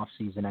into an off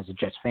season as a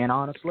Jets fan,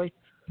 honestly.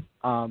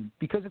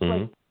 Because it's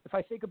like, if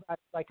I think about it,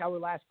 like our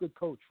last good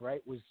coach,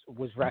 right, was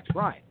Rex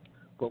Ryan.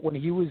 But when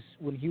he was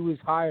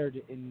hired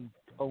in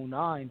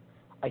 2009,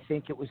 I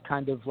think it was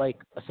kind of like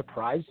a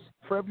surprise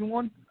for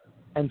everyone.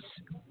 And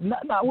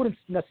I wouldn't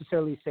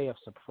necessarily say a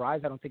surprise.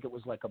 I don't think it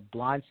was like a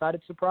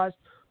blindsided surprise,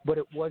 but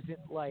it wasn't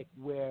like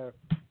where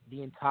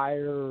the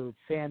entire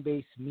fan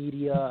base,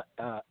 media,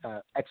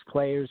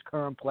 ex-players,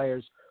 current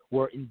players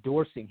were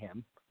endorsing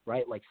him,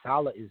 right, like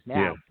Saleh is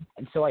now. Yeah.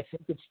 And so I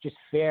think it's just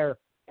fair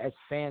as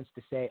fans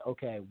to say,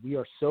 okay, we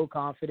are so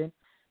confident,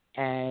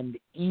 and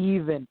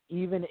even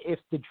if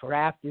the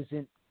draft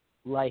isn't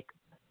like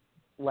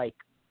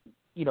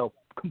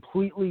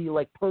completely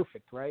like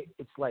perfect, right?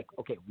 It's like,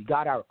 okay, we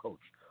got our coach.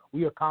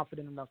 We are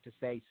confident enough to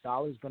say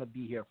Saleh is going to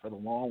be here for the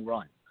long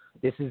run.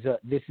 This is a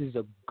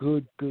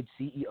good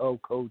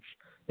CEO coach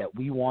that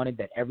we wanted,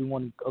 that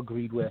everyone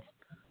agreed with,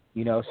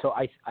 So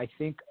I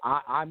think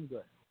I'm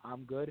good.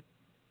 I'm good.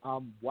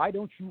 Why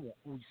don't you?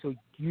 So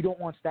you don't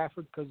want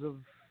Stafford because of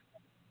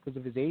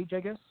his age, I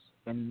guess,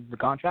 and the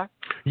contract?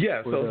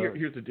 Yeah, so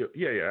here's the deal.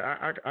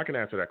 Yeah, I can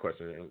answer that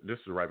question. And this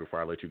is right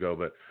before I let you go.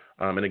 But,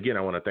 and again,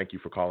 I want to thank you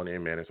for calling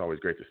in, man. It's always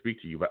great to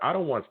speak to you. But I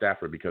don't want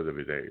Stafford because of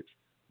his age.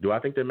 Do I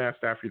think that Matt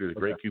Stafford is a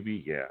great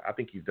QB? Yeah, I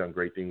think he's done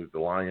great things with the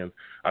Lions.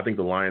 I think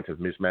the Lions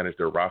have mismanaged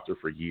their roster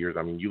for years.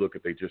 I mean, you look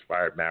at, they just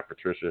fired Matt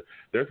Patricia.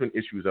 There's been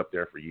issues up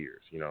there for years.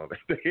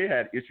 They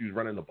had issues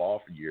running the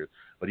ball for years,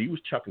 but he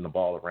was chucking the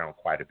ball around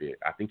quite a bit.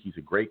 I think he's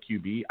a great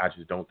QB. I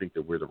just don't think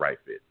that we're the right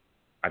fit.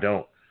 I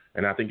don't.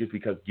 And I think it's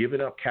because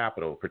giving up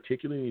capital,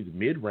 particularly in these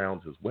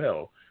mid-rounds as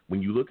well,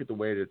 when you look at the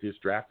way that this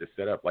draft is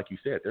set up, like you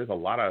said, there's a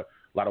lot of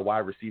wide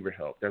receiver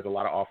help. There's a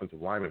lot of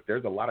offensive linemen.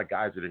 There's a lot of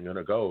guys that are going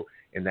to go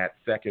in that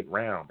second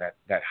round,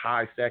 that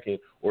high second,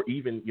 or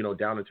even,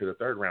 down into the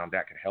third round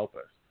that can help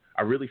us.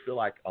 I really feel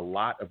like a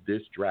lot of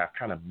this draft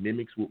kind of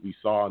mimics what we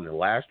saw in the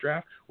last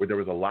draft, where there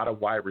was a lot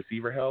of wide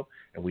receiver help,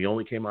 and we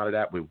only came out of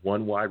that with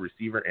one wide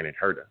receiver, and it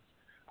hurt us.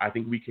 I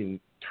think we can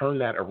turn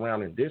that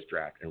around in this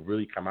draft and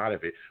really come out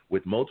of it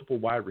with multiple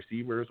wide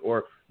receivers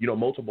or,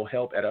 multiple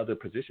help at other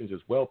positions as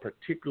well,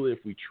 particularly if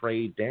we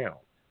trade down.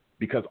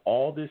 Because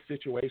all this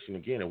situation,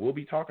 again, and we'll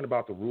be talking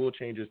about the rule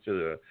changes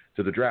to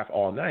the draft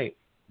all night,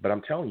 but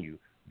I'm telling you,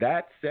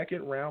 that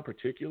second round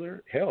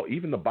particular, hell,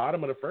 even the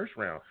bottom of the first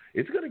round,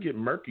 it's going to get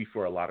murky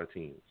for a lot of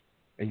teams.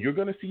 And you're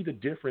going to see the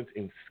difference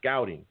in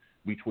scouting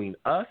between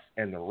us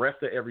and the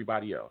rest of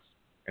everybody else.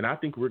 And I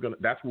think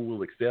that's where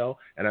we'll excel,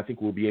 and I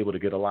think we'll be able to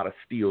get a lot of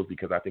steals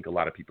because I think a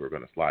lot of people are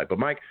going to slide. But,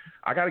 Mike,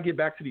 I got to get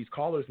back to these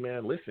callers,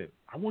 man. Listen,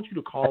 I want you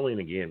to call in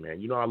again,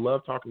 man. I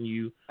love talking to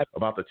you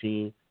about the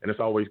team, and it's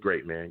always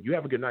great, man. You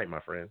have a good night, my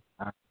friend.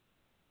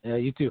 Yeah,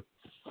 you too.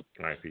 All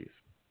right, peace.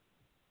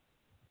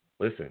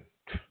 Listen,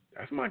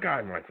 that's my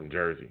guy, Mike, from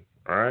Jersey,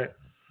 all right?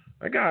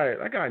 That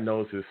guy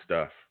knows his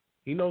stuff.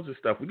 He knows his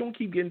stuff. We're going to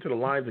keep getting to the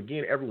lines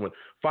again, everyone.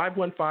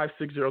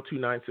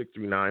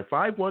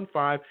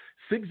 515-602-9639.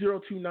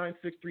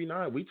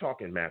 515-602-9639. We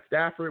talking Matt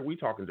Stafford. We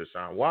talking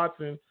Deshaun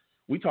Watson.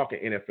 We talking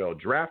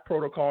NFL draft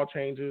protocol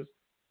changes.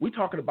 We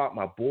talking about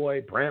my boy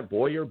Brant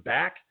Boyer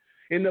back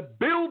in the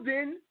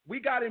building.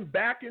 We got him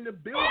back in the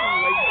building,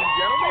 ladies and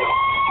gentlemen.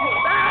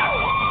 He's back.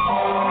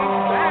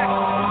 He's back.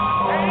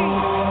 Hey.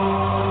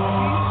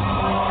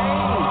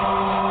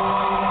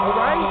 All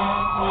right?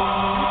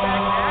 He's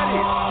back at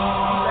it.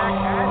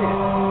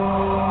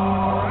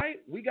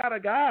 We got a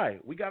guy.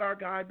 We got our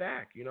guy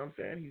back. You know what I'm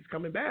saying? He's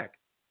coming back.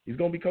 He's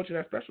going to be coaching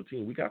that special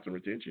team. We got some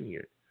retention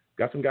here.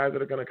 Got some guys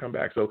that are going to come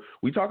back. So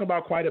we talk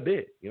about quite a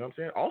bit. You know what I'm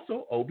saying?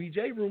 Also,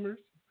 OBJ rumors.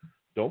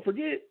 Don't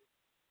forget,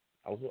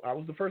 I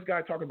was the first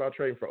guy talking about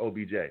trading for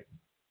OBJ.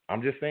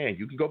 I'm just saying,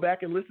 you can go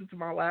back and listen to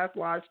my last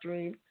live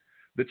stream.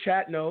 The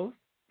chat knows.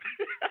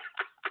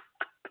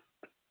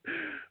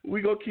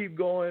 We going to keep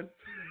going.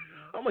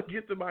 I'm going to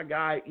get to my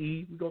guy,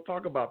 E. We're going to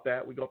talk about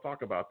that.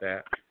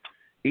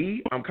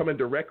 E, I'm coming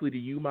directly to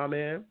you, my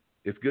man.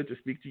 It's good to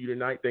speak to you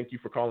tonight. Thank you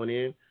for calling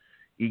in.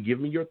 E, give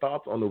me your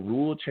thoughts on the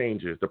rule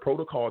changes, the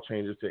protocol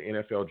changes to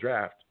NFL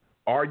draft.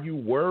 Are you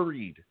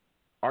worried?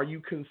 Are you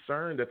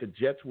concerned that the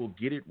Jets will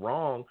get it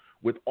wrong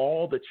with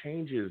all the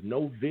changes,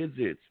 no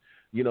visits,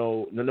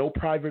 no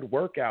private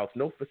workouts,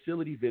 no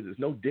facility visits,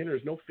 no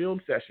dinners, no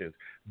film sessions?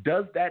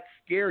 Does that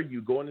scare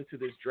you going into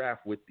this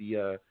draft with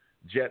the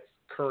Jets'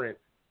 current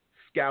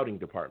scouting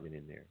department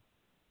in there?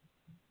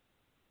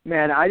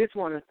 Man, I just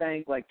want to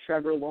thank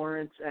Trevor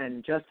Lawrence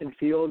and Justin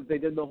Fields. They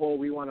did the whole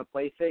 "we want to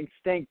play" thing.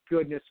 Thank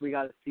goodness we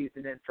got a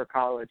season in for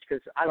college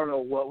because I don't know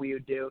what we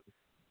would do.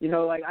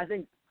 I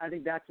think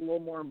that's a little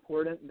more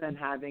important than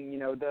having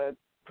the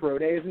pro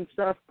days and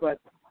stuff.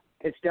 But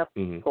it's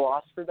definitely a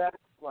loss for them.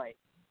 Like,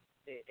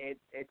 it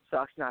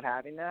sucks not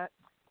having that.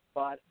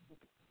 But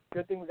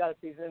good thing we got a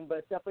season, but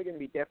it's definitely going to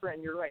be different.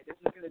 And you're right. This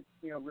is going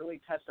to, really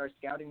test our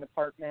scouting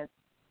department,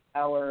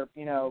 our,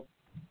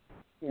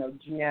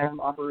 GM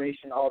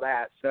operation, all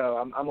that. So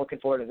I'm looking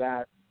forward to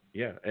that.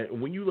 Yeah,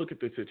 and when you look at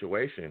the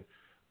situation,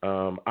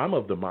 I'm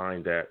of the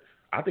mind that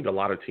I think a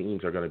lot of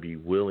teams are going to be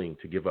willing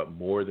to give up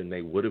more than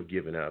they would have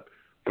given up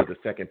for the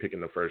second pick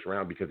in the first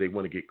round because they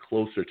want to get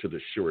closer to the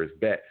surest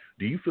bet.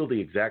 Do you feel the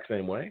exact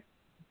same way?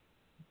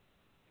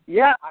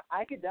 Yeah,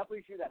 I could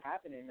definitely see that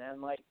happening,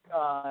 man. Like,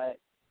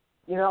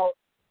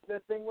 the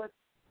thing with,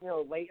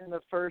 late in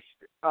the first,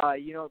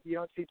 you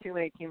don't see too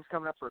many teams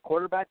coming up for a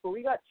quarterback, but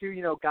we got two,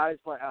 guys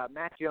like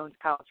Matt Jones,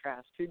 Kyle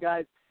Trask, two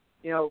guys,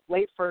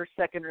 late first,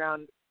 second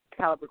round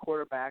caliber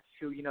quarterbacks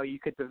who, you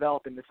could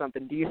develop into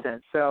something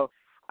decent. So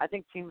I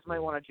think teams might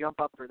want to jump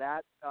up for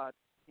that.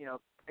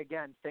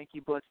 Again, thank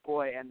you, Blitz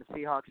Boy and the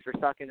Seahawks for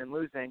sucking and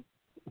losing.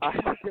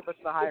 Give us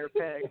the higher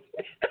pick.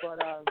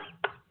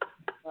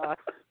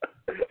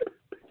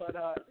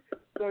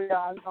 So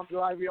yeah, I'm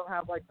glad we don't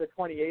have like the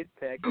 28th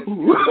pick.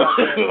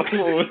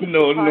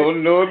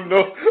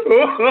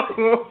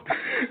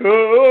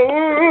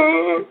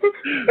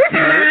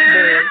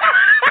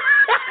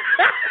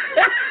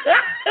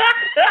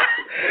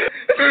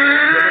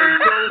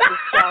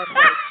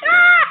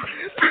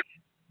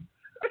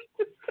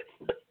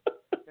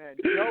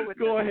 No.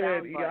 Go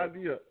ahead,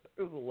 idea.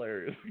 It was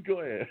hilarious. Go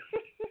ahead.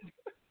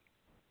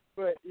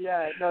 But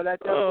yeah, no, that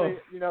definitely,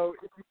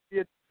 if you see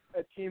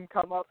a team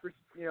come up for,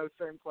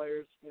 certain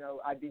players,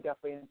 I'd be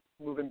definitely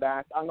moving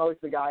back. I'm always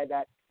the guy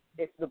that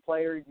if the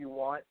player you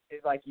want,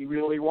 you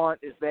really want,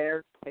 is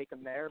there, take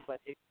them there. But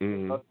if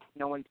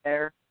no one's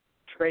there,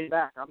 trade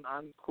back.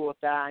 I'm cool with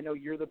that. I know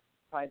you're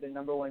probably the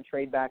number one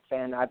trade back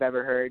fan I've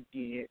ever heard.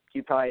 You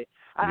probably.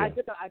 I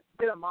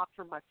did a mock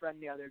for my friend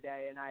the other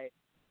day, and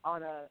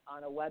on a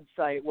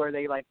website where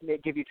they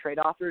give you trade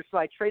offers. So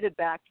I traded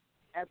back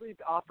every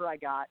offer I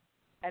got.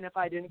 And if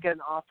I didn't get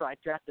an offer, I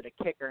drafted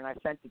a kicker, and I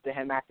sent it to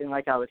him acting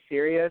like I was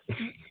serious.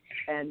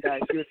 And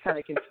he was kind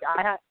of confused.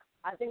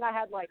 I think I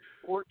had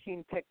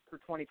 14 picks for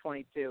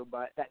 2022,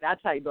 but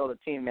that's how you build a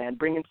team, man.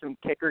 Bring in some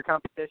kicker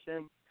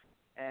competition.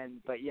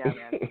 But yeah,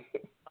 man.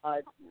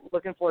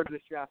 Looking forward to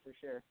this draft for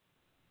sure.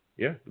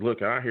 Yeah,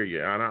 look, I hear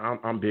you. And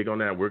I'm big on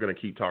that. We're going to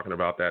keep talking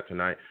about that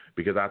tonight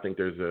because I think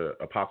there's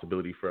a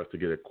possibility for us to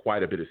get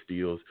quite a bit of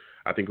steals.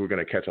 I think we're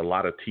going to catch a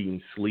lot of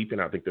teams sleeping.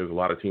 I think there's a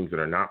lot of teams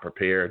that are not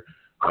prepared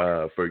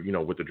for,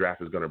 what the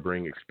draft is going to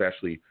bring,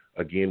 especially,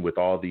 again, with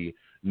all the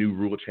new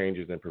rule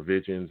changes and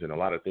provisions and a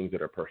lot of things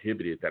that are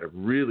prohibited that have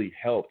really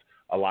helped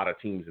a lot of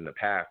teams in the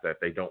past that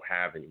they don't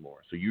have anymore.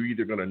 So you're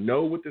either going to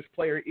know what this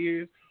player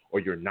is or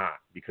you're not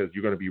because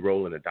you're going to be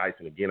rolling the dice.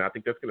 And, again, I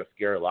think that's going to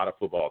scare a lot of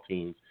football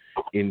teams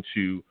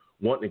into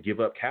wanting to give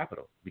up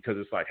capital because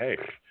it's like, hey,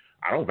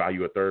 I don't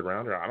value a third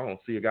rounder. I don't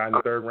see a guy in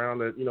the third round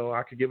that,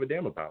 I could give a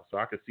damn about. So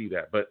I could see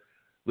that. But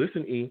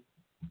listen, E,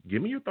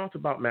 give me your thoughts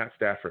about Matt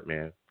Stafford,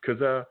 man, because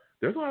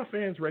there's a lot of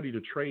fans ready to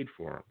trade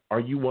for him.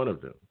 Are you one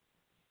of them?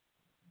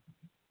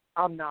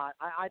 I'm not.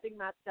 I think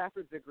Matt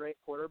Stafford's a great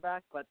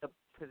quarterback, but the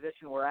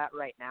position we're at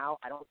right now,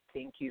 I don't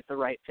think he's the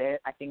right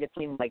fit. I think a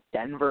team like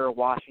Denver,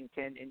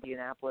 Washington,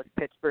 Indianapolis,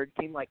 Pittsburgh,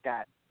 team like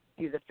that,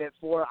 he's a fit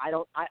for. I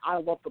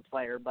love the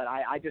player, but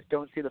I just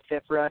don't see the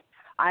fit for us.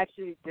 I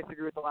actually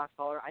disagree with the last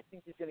caller. I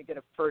think he's going to get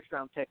a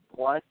first-round pick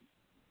plus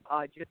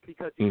just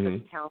because he's such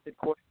a talented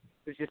quarterback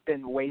who's just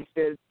been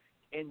wasted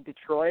in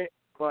Detroit.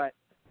 But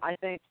I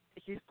think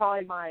he's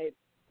probably my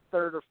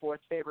third or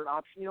fourth favorite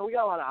option. We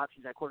got a lot of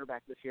options at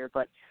quarterback this year,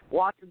 but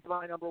Watson's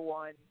my number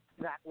one.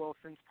 Zach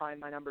Wilson's probably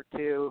my number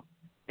two.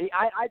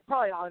 I'd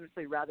probably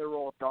honestly rather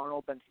roll with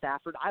Darnold than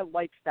Stafford. I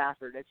like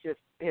Stafford. It's just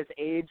his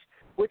age,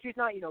 which he's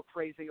not,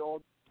 crazy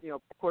old.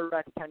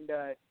 Quarterbacks tend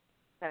to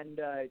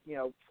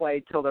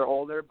play till they're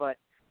older, but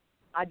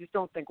I just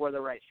don't think we're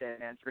the right fit,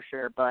 man, for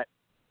sure. But,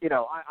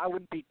 I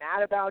wouldn't be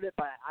mad about it,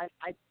 but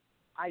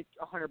I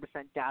 100%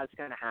 doubt it's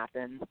going to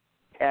happen.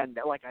 And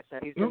like I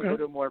said, he's a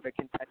little more of a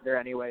contender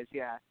anyways,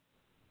 yeah.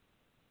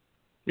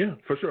 Yeah,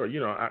 for sure.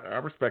 I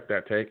respect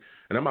that take.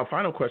 And then my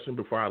final question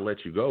before I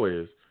let you go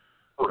is,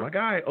 my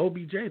guy,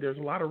 OBJ, there's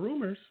a lot of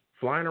rumors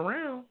flying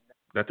around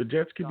that the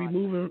Jets could be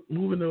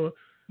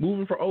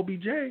moving for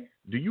OBJ.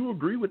 Do you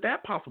agree with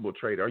that possible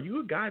trade? Are you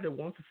a guy that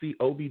wants to see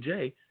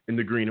OBJ in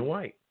the green and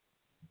white?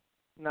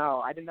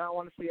 No, I do not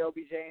want to see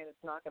OBJ, and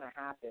it's not going to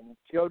happen.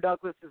 Joe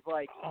Douglas is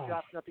he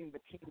drops nothing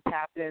but team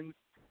captains.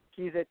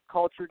 He's a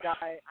culture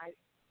guy.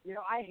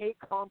 I hate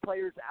calling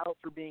players out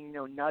for being,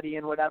 nutty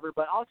and whatever,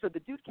 but also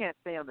the dude can't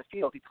stay on the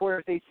field. He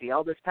tore his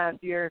ACL this past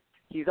year.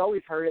 He's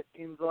always hurt, it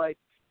seems like.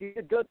 He's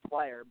a good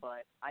player,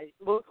 but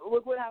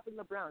look what happened to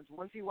the Browns.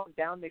 Once he went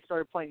down, they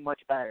started playing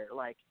much better.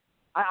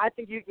 I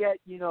think you get,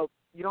 you don't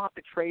have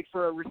to trade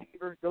for a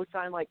receiver. Go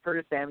sign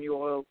Curtis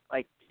Samuel.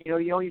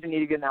 You don't even need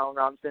to get an Allen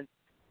Robinson.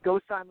 Go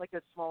sign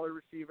a smaller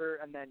receiver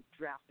and then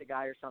draft a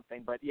guy or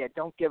something. But yeah,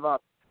 don't give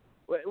up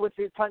what's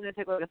he planning to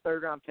take like a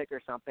third-round pick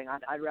or something?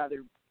 I'd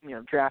rather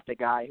draft a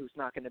guy who's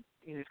going to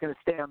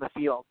stay on the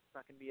field. It's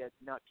not going to be a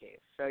nutcase.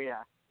 So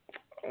yeah.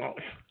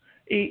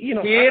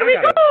 Here we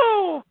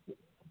go.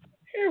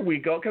 Here we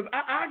go, because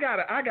I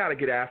gotta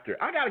get after it.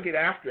 I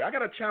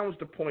gotta challenge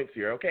the points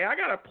here, okay? I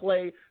gotta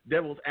play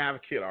devil's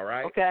advocate, all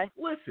right? Okay.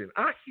 Listen,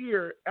 I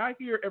hear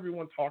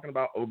everyone talking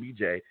about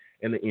OBJ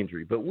and the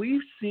injury, but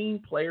we've seen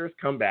players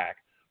come back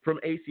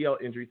from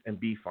ACL injuries and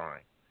be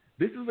fine.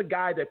 This is a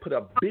guy that put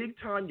up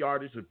big-time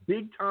yardage with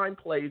big-time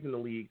plays in the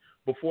league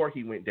before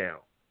he went down.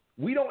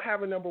 We don't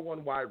have a number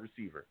one wide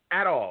receiver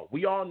at all.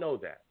 We all know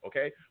that,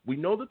 okay? We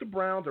know that the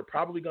Browns are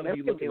probably going to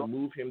be looking to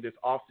move him this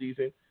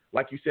offseason.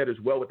 Like you said as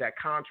well, with that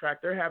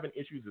contract, they're having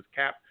issues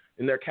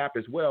in their cap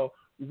as well.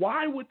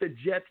 Why would the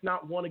Jets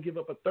not want to give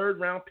up a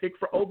third-round pick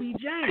for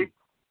OBJ?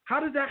 How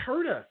does that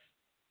hurt us?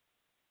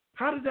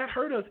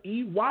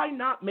 E? Why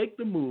not make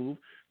the move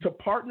to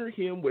partner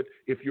him with,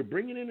 if you're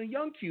bringing in a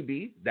young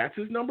QB, that's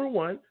his number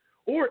one,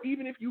 or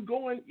even if you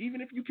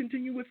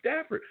continue with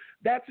Stafford,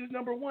 that's his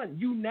number one.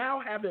 You now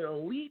have an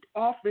elite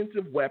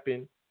offensive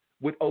weapon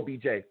with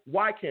OBJ.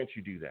 Why can't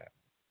you do that?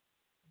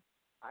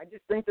 I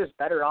just think there's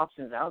better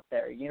options out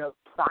there.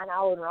 Sign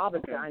Allen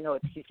Robinson. I know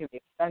he's going to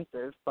be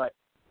expensive, but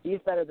he's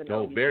better than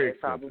OBJ. Very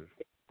expensive. Probably.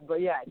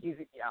 But yeah,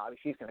 obviously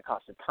he's going to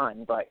cost a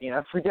ton. But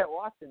forget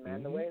Watson,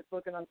 man. The way it's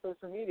looking on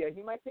social media,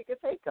 he might take a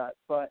pay cut.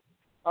 But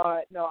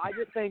no, I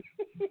just think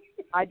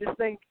I don't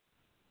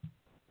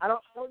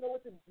know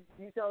what the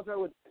details are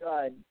with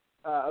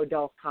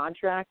Odell's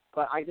contract,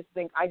 but I just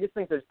think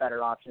there's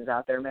better options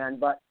out there, man.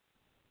 But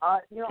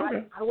I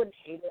wouldn't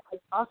hate it.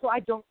 I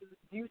don't.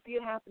 Do you see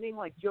it happening?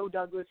 Like Joe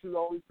Douglas, who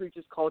always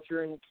preaches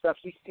culture and stuff,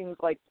 he seems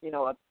like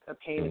a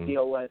pain to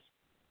deal with.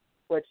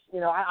 Which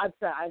I've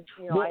said, I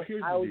always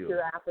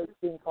hear athletes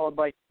being called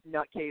like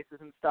nutcases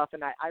and stuff,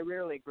 and I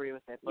rarely agree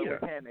with it. But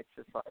with him, it's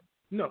just like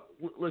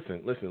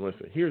listen.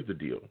 Here's the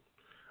deal.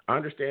 I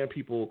understand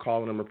people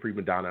calling him a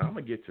prima donna. I'm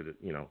gonna get to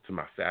to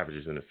my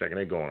savages in a second.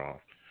 They're going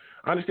off.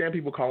 I understand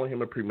people calling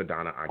him a prima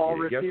donna. I get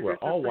it. Guess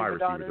what? All wide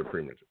receivers are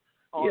prima donnas.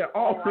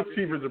 All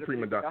receivers are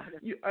prima donnas.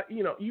 You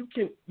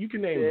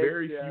can name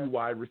very few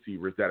wide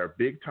receivers that are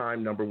big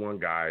time number one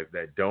guys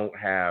that don't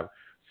have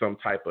some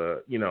type of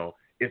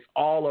it's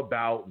all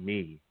about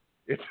me.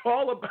 It's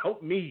all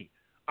about me.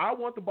 I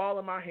want the ball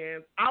in my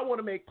hands. I want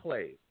to make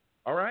plays.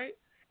 All right.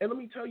 And let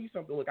me tell you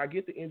something. Look, I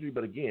get the injury,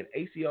 but again,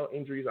 ACL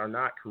injuries are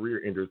not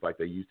career injuries like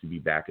they used to be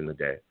back in the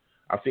day.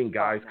 I've seen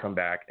guys come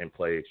back and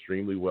play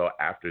extremely well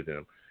after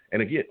them.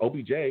 And again,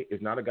 OBJ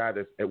is not a guy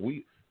there's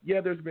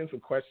been some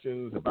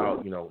questions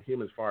about,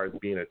 him as far as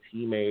being a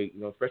teammate,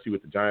 especially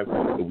with the Giants,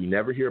 but we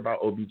never hear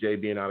about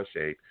OBJ being out of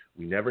shape.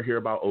 We never hear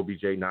about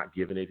OBJ not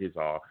giving it his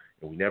all,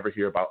 and we never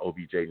hear about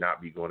OBJ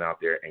not be going out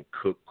there and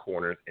cook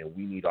corners, and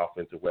we need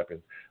offensive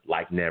weapons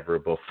like never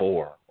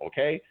before,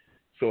 okay?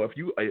 So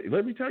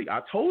let me tell you,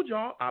 I told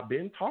y'all, I've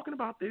been talking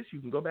about this. You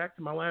can go back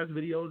to my last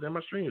videos and my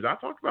streams. I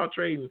talked about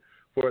trading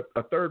for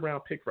a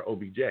third-round pick for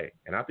OBJ,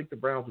 and I think the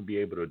Browns would be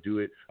able to do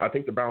it. I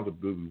think the Browns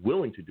would be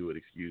willing to do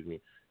it,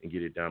 and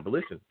get it done. But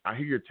listen, I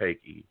hear your take,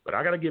 E. But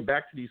I got to get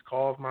back to these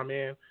calls, my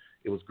man.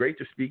 It was great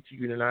to speak to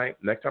you tonight.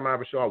 Next time I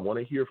have a show, I want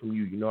to hear from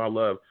you. I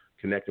love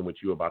connecting with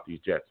you about these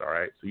Jets, all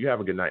right? So you have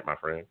a good night, my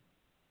friend.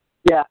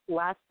 Yeah,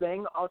 last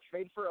thing, I'll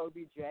trade for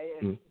OBJ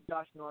if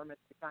Josh Norman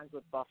signs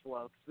with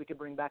Buffalo, because we could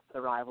bring back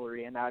the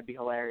rivalry, and that would be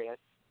hilarious.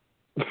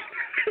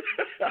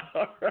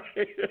 All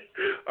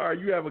right,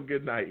 you have a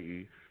good night,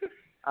 E.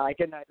 All right,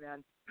 good night,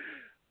 man.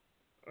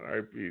 All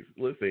right, peace.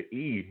 Listen,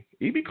 E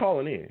be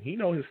calling in. He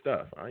knows his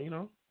stuff.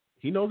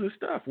 He knows his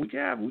stuff. We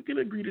can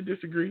agree to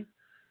disagree,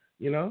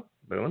 But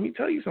let me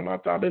tell you something.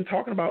 I've been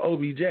talking about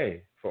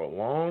OBJ for a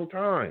long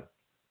time.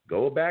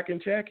 Go back and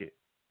check it.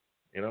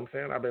 You know what I'm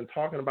saying? I've been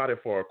talking about it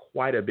for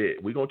quite a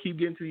bit. We're going to keep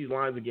getting to these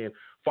lines again.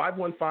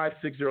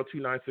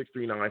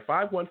 515-602-9639.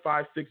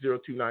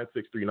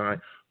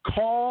 515-602-9639.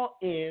 Call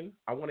in.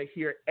 I want to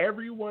hear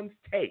everyone's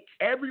take.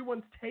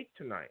 Everyone's take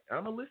tonight.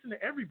 I'm going to listen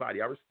to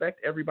everybody. I respect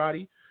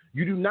everybody.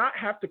 You do not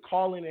have to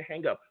call in and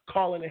hang up.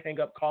 Call in and hang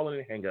up. Call in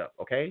and hang up,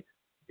 okay?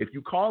 If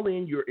you call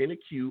in, you're in a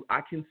queue.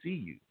 I can see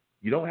you.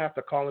 You don't have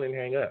to call in and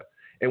hang up.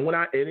 And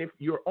if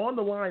you're on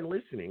the line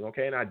listening,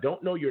 okay, and I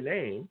don't know your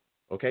name,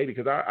 okay,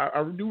 because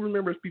I do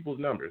remember people's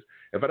numbers.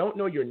 If I don't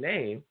know your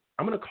name,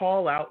 I'm going to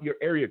call out your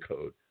area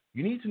code.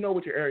 You need to know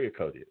what your area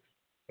code is,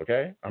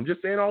 okay? I'm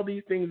just saying all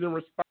these things in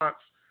response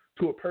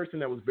to a person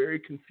that was very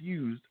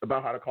confused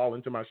about how to call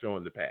into my show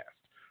in the past.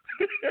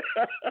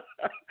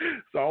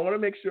 So I want to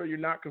make sure you're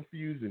not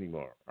confused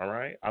anymore, all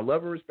right? I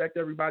love and respect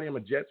everybody. I'm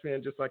a Jets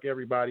fan just like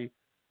everybody.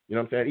 You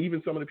know what I'm saying?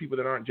 Even some of the people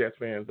that aren't Jets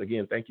fans,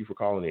 again, thank you for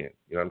calling in.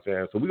 You know what I'm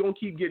saying? So we're going to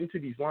keep getting to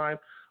these lines.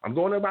 I'm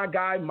going to my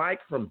guy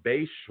Mike from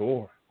Bay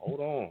Shore. Hold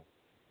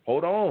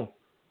on.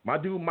 My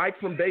dude Mike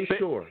from Bay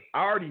Shore.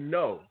 I already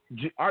know.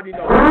 Can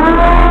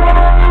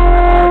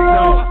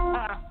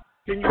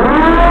you?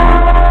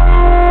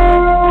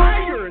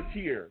 Fire is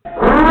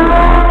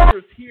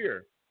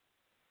here.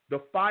 The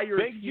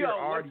fire is here. I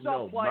already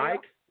know.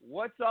 Mike,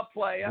 What's up,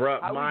 player?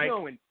 Bruh, how Mike, we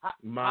doing? How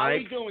Mike,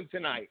 we doing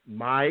tonight?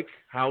 Mike,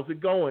 how's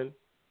it going?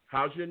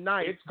 How's your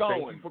night? It's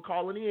going. Thank you for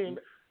calling in.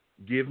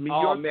 Give me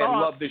Oh, your man,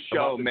 thoughts love the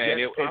show, about the man.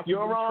 Jets If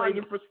you're on,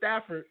 trading for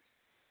Stafford.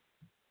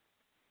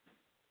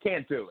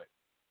 Can't do it.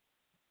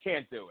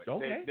 Can't do it.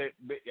 Okay. They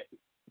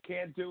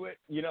can't do it.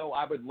 You know,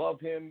 I would love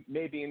him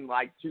maybe in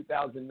like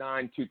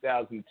 2009,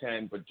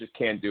 2010, but just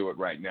can't do it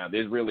right now.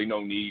 There's really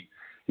no need.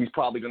 He's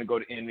probably going to go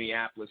to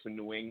Indianapolis and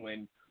New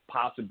England,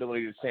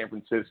 possibility to San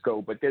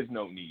Francisco, but there's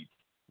no need.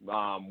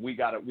 We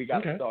got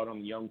to start on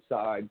the young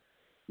side.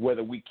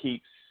 Whether we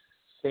keep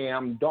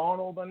Sam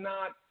Darnold or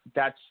not,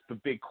 that's the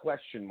big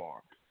question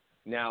mark.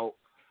 Now,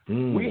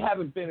 we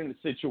haven't been in a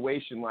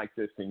situation like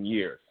this in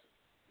years.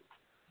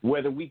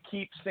 Whether we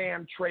keep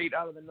Sam, trade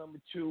out of the number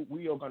 2,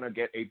 we are going to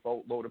get a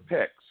boatload of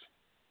picks.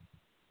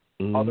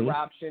 Other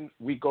option,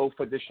 we go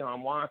for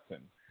Deshaun Watson.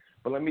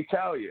 But let me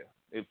tell you,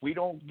 if we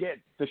don't get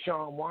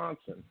Deshaun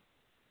Watson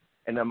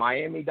and the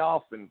Miami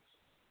Dolphins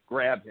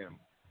grab him,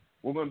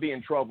 we're going to be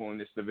in trouble in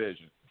this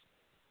division.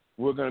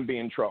 We're going to be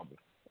in trouble.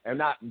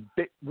 And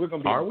we're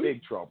going to be in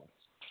big trouble.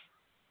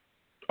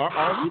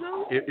 Are we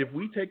though? If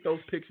we take those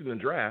picks in the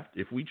draft,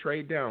 if we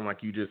trade down,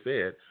 like you just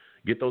said,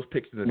 get those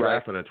picks in the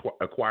draft and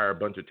acquire a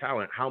bunch of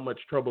talent, how much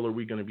trouble are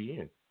we going to be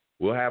in?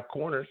 We'll have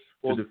corners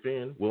to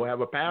defend. We'll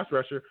have a pass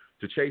rusher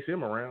to chase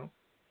him around.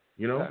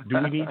 You know, do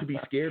we need to be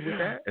scared with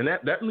that? And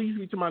that leads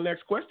me to my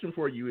next question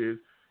for you is,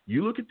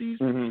 you look at these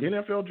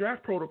NFL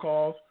draft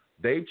protocols,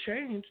 they've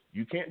changed.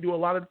 You can't do a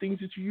lot of the things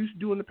that you used to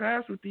do in the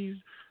past with these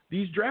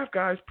draft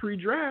guys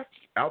pre-draft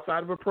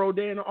outside of a pro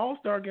day and an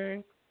all-star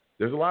game.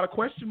 There's a lot of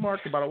question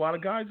marks about a lot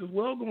of guys as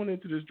well going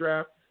into this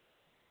draft.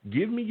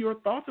 Give me your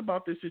thoughts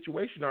about this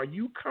situation. Are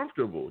you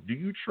comfortable? Do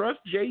you trust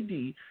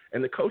JD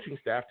and the coaching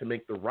staff to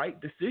make the right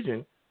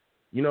decision,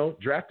 you know,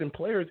 drafting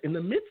players in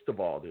the midst of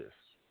all this?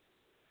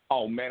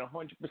 Oh, man,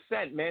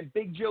 100%, man.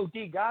 Big Joe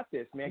D got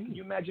this, man. Can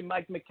you imagine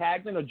Mike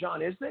McCagnon or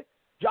John Isnick?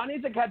 John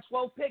Isnick had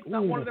 12 picks.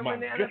 Not one of them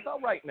in the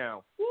NFL right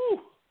now.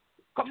 Woo.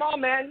 Come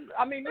on, man.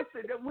 I mean,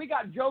 listen, we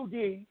got Joe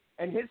D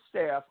and his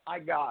staff. I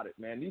got it,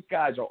 man. These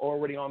guys are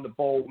already on the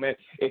bowl, man.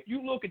 If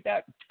you look at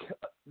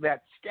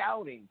that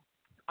scouting,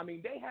 I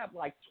mean, they have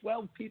like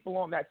 12 people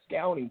on that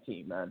scouting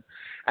team, man.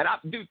 And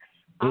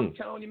I'm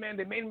telling you, man,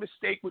 they made a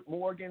mistake with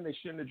Morgan. They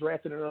shouldn't have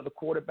drafted another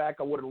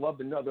quarterback. I would have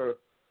loved another,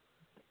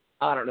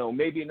 I don't know,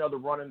 maybe another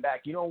running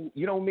back. You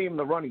know me in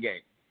the run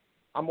game.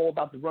 I'm all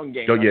about the run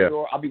game. Oh, yeah.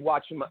 Sure I'll be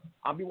watching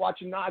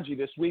Najee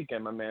this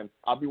weekend, my man.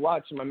 I'll be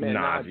watching my man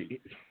Najee.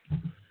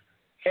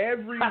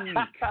 Every week,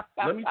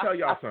 let me tell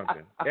y'all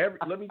something.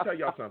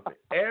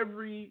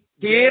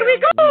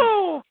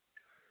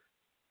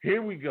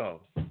 Here we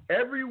go.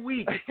 Every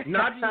week,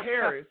 Najee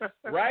Harris,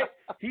 right?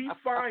 He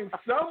finds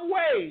some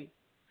way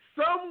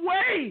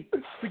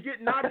to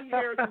get Najee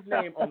Harris's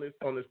name on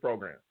this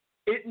program.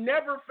 It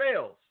never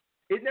fails.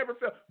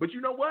 But you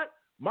know what,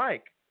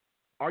 Mike?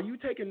 Are you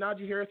taking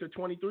Najee Harris at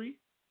 23?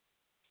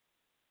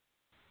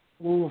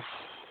 Oof.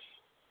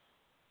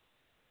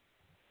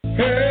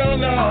 Hell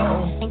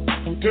no.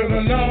 To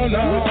the no,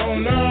 no,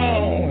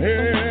 no.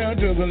 Hell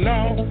to the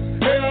no.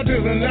 Hell to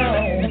the no.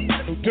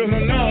 To the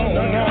no,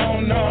 no,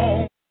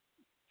 no.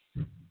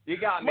 You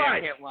got me.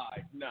 Mike. I can't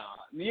lie. No,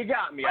 you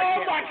got me. I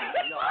can't lie.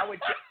 No, I would.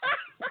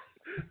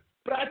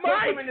 But I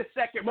take him in the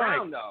second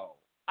round, though.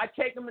 I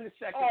take him in the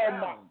second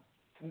round.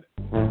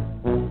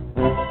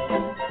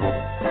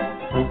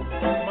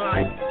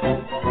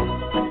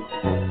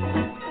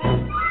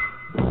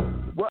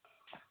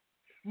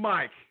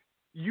 Mike,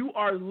 you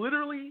are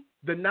literally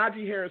the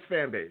Najee Harris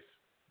fan base,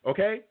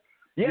 okay?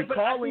 Yeah, you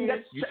call in,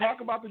 you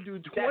talk about the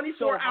dude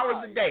 24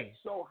 hours a day.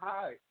 That's so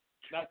high.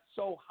 That's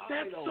so high.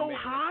 That's though, so man.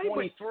 high.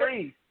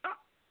 23.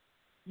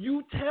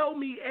 You tell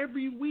me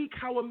every week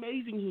how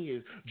amazing he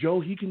is. Joe,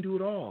 he can do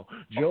it all.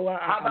 Joe,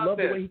 I love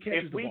the way he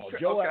catches the ball.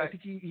 Joe, I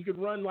think he could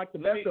run like the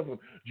best of them.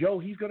 Joe,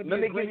 he's going to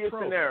be a great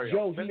pro.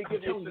 Joe, he's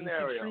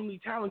extremely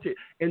talented.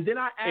 And then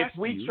I ask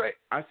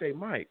I say,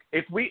 Mike,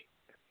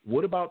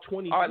 what about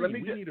 23? Right,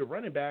 we need a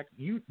running back.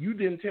 You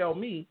didn't tell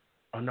me.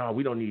 Oh no,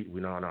 we don't need.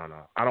 No.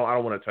 I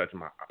don't want to touch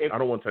I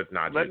don't want to touch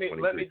Najee.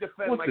 Let me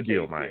defend What's my the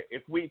deal, case Mike?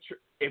 Here.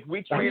 If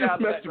we trade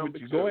out of that number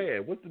 2, go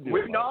ahead. What's the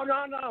deal? No.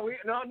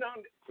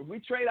 If we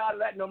trade out of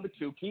that number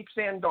 2, keep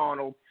Sam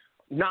Darnold,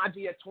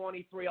 Najee at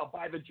 23. I'll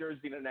buy the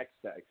jersey the next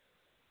day.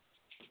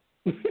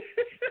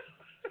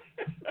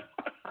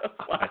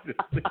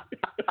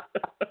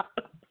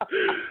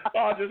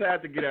 I just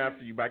had to get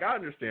after you, Mike. I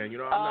understand.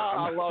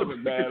 I love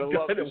it, man. I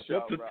love the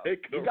show, bro.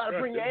 You got to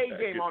bring your A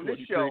game on this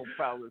show,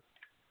 fellas.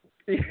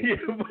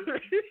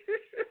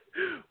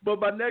 But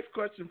my next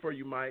question for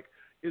you, Mike,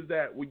 is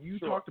that when you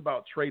talked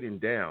about trading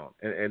down,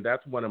 and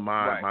that's one of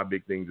my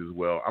big things as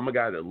well. I'm a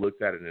guy that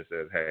looks at it and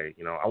says, hey,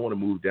 I want to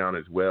move down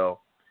as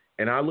well.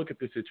 And I look at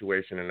the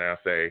situation and I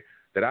say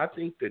that I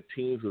think that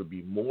teams would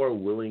be more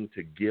willing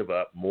to give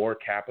up more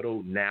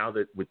capital now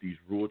that with these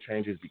rule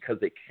changes, because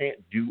they can't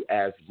do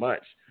as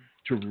much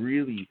to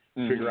really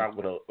figure out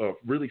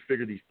really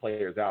figure these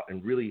players out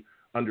and really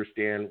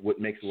understand what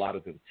makes a lot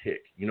of them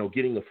tick. You know,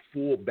 getting a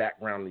full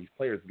background on these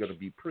players is going to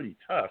be pretty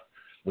tough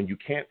when you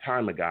can't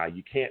time a guy,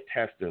 you can't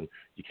test him,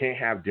 you can't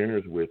have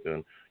dinners with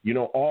him, you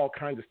know, all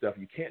kinds of stuff.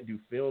 You can't do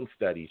film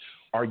study.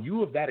 Are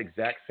you of that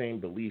exact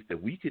same belief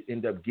that we could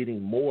end up getting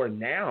more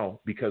now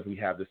because we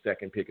have the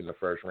second pick in the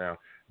first round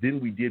than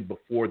we did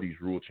before these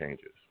rule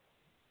changes?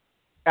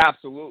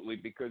 Absolutely,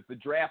 because the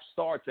draft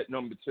starts at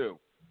number 2.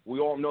 We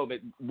all know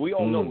that. We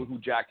all know who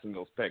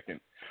Jacksonville's picking.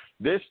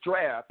 This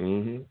draft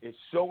is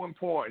so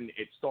important.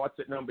 It starts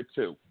at number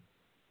 2.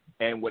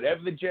 And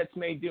whatever the Jets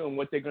may do and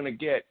what they're going to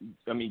get,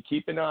 I mean,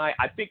 keep an eye.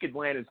 I think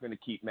Atlanta's going to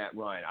keep Matt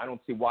Ryan. I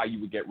don't see why you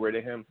would get rid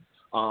of him.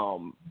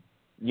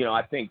 You know,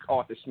 I think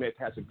Arthur Smith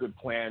has a good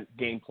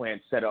game plan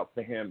set up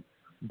for him.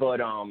 But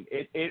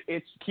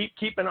it's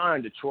keep an eye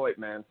on Detroit,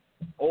 man.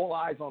 All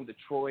eyes on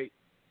Detroit.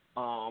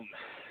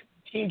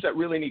 Teams that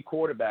really need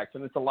quarterbacks,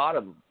 and it's a lot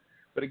of them.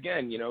 But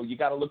again, you know, you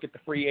got to look at the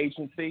free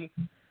agency.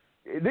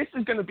 This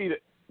is going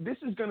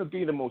to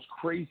be the most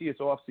craziest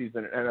offseason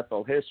in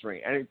NFL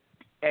history, and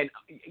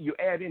you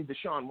add in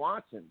Deshaun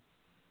Watson,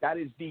 that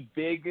is the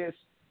biggest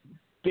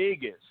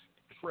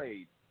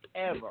trade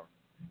ever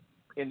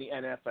in the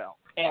NFL,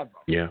 ever.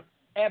 Yeah.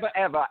 Ever.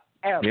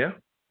 Yeah.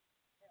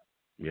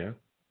 Yeah.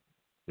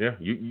 Yeah.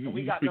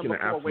 You speaking the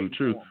absolute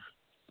truth.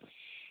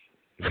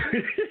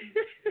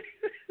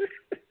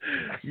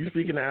 You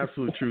speaking the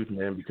absolute truth,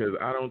 man, because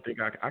I don't think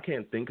I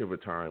can't think of a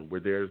time where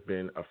there's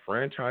been a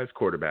franchise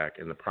quarterback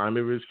in the prime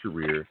of his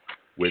career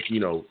with, you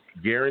know,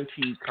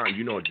 guaranteed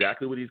you know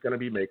exactly what he's going to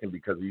be making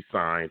because he's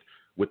signed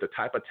with the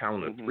type of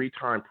talent, a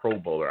 3-time Pro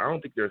Bowler. I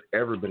don't think there's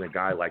ever been a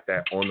guy like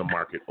that on the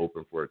market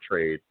open for a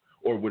trade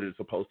or what is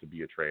supposed to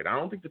be a trade. I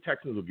don't think the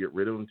Texans will get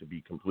rid of him, to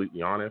be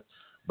completely honest.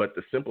 But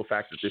the simple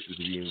fact that this is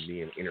even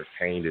being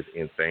entertained is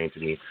insane to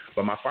me.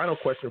 But my final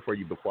question for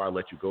you before I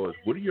let you go is,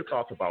 what are your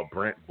thoughts about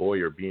Brent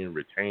Boyer being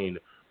retained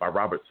by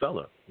Robert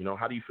Saleh? You know,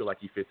 how do you feel like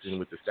he fits in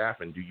with the staff,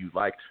 and do you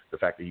like the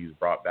fact that he's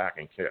brought back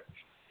and kept?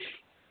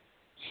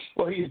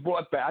 Well, he's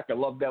brought back. I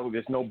love that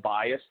there's no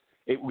bias.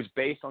 It was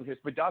based on his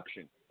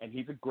production, and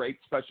he's a great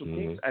special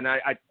teams, and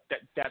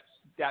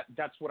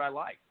that's what I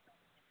like.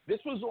 This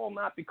was all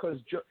not because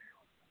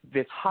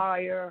this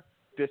hire.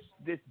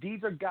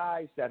 These are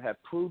guys that have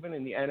proven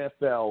in the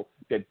NFL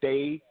that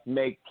they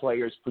make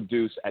players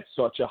produce at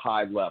such a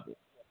high level.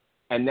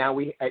 And now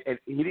he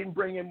didn't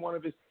bring in one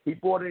of his. He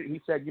brought it.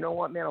 He said, "You know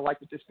what, man? I like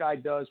what this guy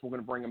does. We're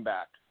going to bring him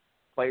back."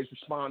 Players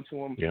respond to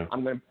him. Yeah.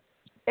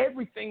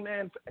 Everything,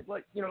 man.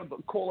 Like, you know, the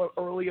caller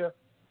earlier.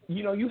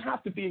 You know, you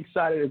have to be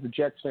excited as a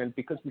Jets fan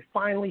because we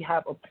finally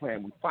have a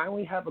plan. We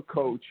finally have a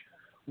coach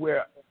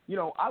where. You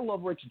know, I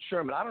love Richard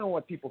Sherman. I don't know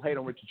what people hate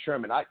on Richard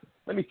Sherman.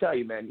 Let me tell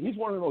you, man, he's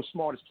one of those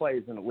smartest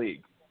players in the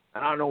league.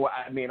 And I don't know what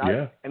I mean.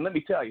 And let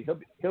me tell you,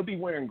 he'll be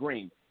wearing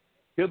green.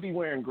 He'll be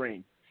wearing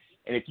green.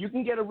 And if you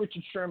can get a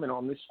Richard Sherman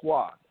on this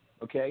squad,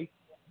 okay,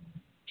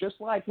 just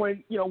like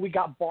when, you know, we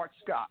got Bart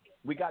Scott,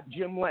 we got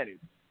Jim Leonard,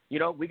 you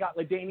know, we got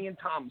LaDainian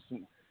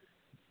Thompson.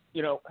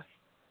 You know,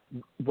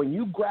 when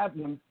you grab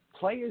them,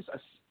 players are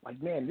like,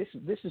 man, this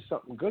is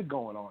something good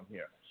going on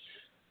here.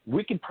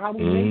 We could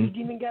probably maybe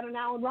even get an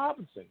Allen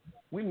Robinson.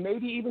 We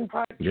maybe even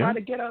try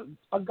to get a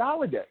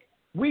Galladay.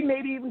 We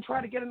maybe even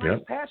try to get a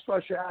nice pass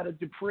rusher out of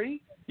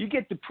Dupree. You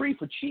get Dupree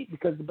for cheap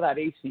because of that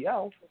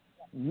ACL.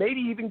 Maybe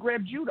even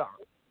grab Judon.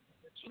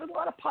 So there's a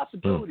lot of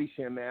possibilities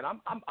here, man.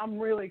 I'm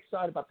really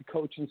excited about the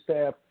coaching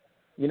staff,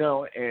 you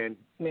know, and,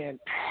 man,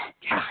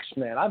 gosh,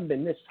 man, I've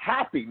been this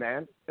happy,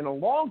 man, in a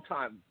long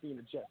time being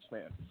a Jets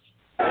fan.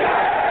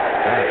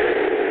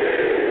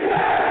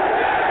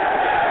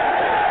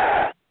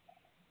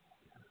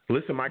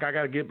 Listen, Mike, I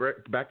got to get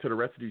back to the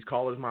rest of these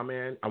callers, my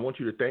man. I want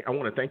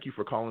to thank you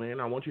for calling in.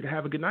 I want you to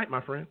have a good night,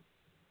 my friend.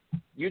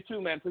 You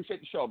too, man. Appreciate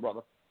the show, brother.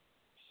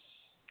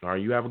 All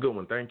right, you have a good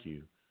one. Thank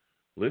you.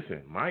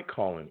 Listen, Mike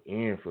calling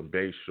in from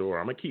Bay Shore.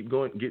 I'm going to keep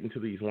getting to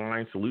these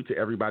lines. Salute to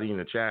everybody in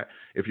the chat.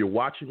 If you're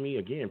watching me,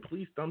 again,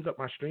 please thumbs up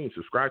my stream.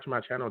 Subscribe to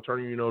my channel and turn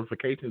on your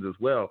notifications as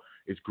well.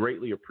 It's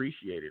greatly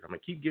appreciated. I'm going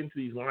to keep getting to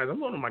these lines. I'm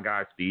going to my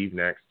guy Steve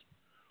next.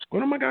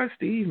 Going to my guy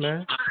Steve,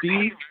 man.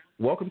 Steve,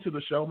 welcome to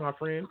the show, my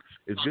friend.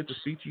 It's good to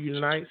speak to you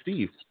tonight.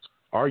 Steve,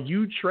 are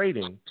you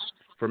trading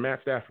for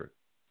Matt Stafford?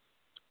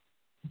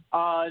 No,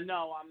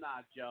 I'm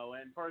not, Joe.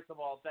 And first of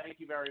all, thank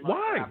you very much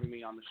for having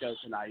me on the show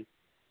tonight.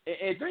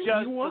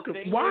 You're welcome.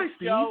 Why,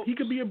 Steve? Joe, he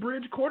could be a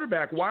bridge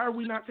quarterback. Why are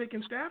we not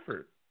taking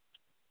Stafford?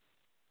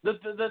 The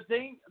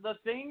thing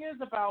is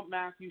about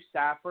Matthew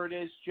Stafford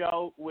is,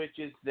 Joe, which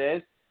is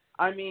this.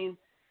 I mean,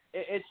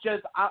 it's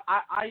just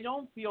I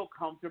don't feel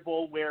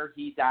comfortable where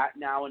he's at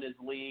now in his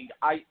league.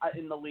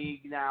 In the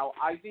league now,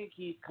 I think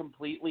he's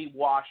completely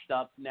washed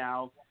up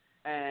now,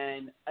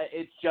 and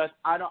it's just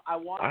I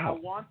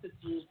want the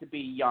team to be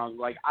young.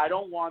 Like, I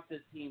don't want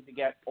this team to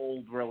get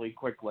old really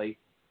quickly.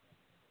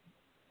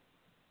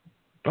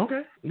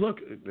 Okay, look,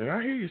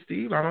 I hear you,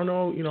 Steve. I don't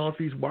know, if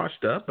he's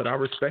washed up, but I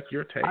respect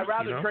your take. I'd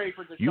rather trade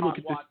for Deshaun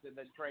Watson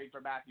than trade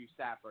for Matthew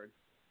Stafford.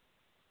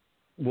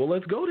 Well,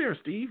 let's go there,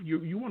 Steve.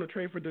 You want to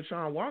trade for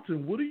Deshaun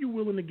Watson. What are you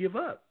willing to give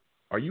up?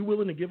 Are you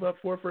willing to give up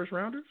 4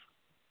 first-rounders?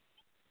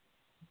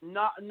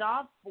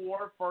 not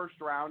 4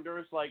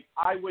 first-rounders. Like,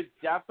 I would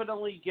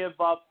definitely give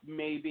up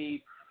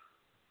maybe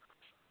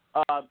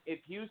if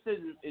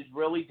Houston is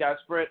really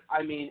desperate.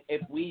 I mean,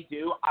 if we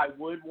do, I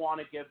would want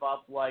to give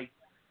up like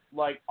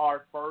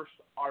our first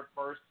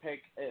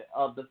pick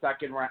of the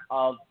second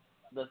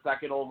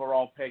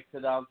overall pick to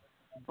them.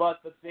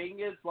 But the thing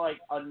is, like,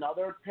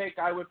 another pick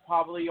I would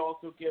probably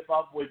also give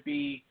up would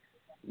be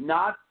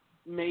not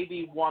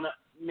maybe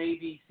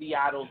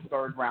Seattle's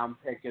 3rd round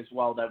pick as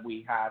well that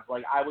we have.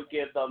 Like, I would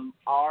give them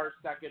our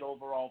 2nd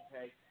overall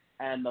pick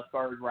and the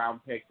 3rd round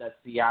pick that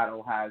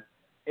Seattle has.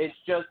 It's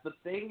just, the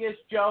thing is,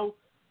 Joe,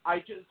 I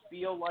just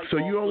feel like... So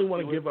you only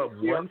want to give up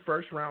 1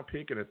 first round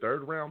pick and a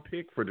 3rd round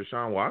pick for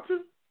Deshaun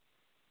Watson?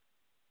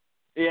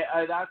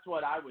 Yeah, that's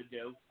what I would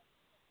do.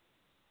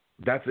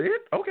 That's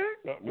it? Okay.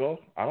 Well,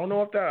 I don't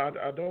know if that.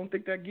 I don't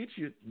think that gets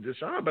you,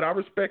 Deshaun. But I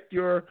respect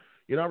your.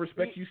 I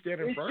respect you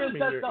standing firm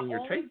in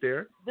your take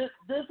there. This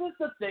is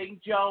the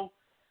thing, Joe,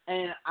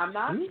 and I'm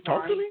not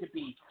trying to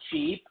be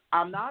cheap.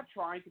 I'm not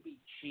trying to be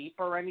cheap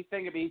or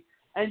anything. I mean,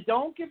 and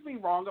don't get me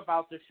wrong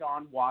about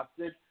Deshaun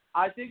Watson.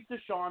 I think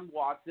Deshaun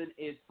Watson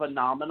is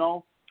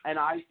phenomenal, and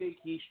I think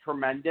he's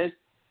tremendous.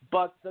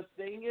 But the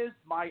thing is,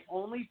 my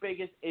only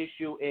biggest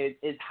issue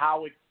is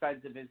how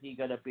expensive is he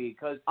going to be?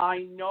 Because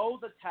I know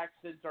the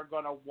Texans are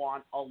going to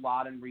want a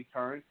lot in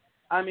return.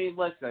 I mean,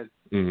 listen,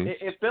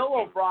 if Bill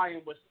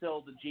O'Brien was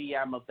still the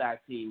GM of that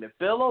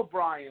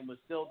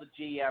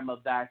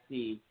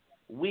team,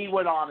 we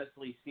would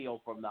honestly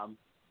steal from them.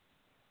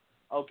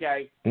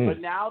 Okay?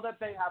 But now that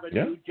they have a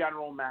new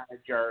general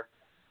manager,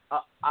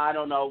 I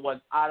don't know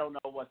what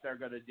they're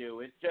going to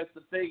do. It's just,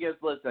 the thing is,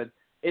 listen,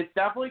 it's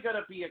definitely going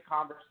to be a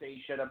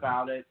conversation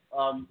about it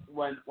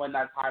when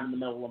that time in the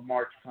middle of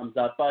March comes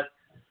up. But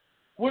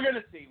we're going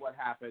to see what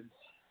happens.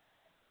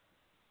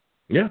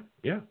 Yeah.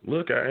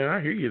 Look, and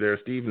I hear you there,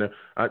 Steve. Now,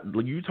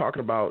 you talking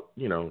about,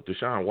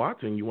 Deshaun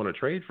Watson, you want to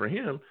trade for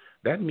him.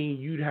 That means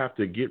you'd have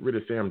to get rid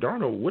of Sam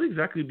Darnold. What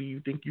exactly do you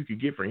think you could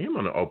get for him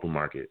on the open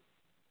market?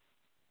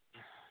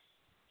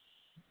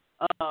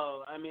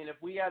 Oh, I mean, if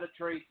we had to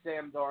trade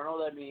Sam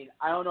Darnold, I mean,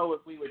 I don't know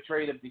if we would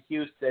trade him to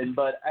Houston,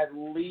 but at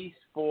least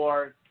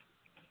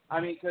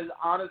because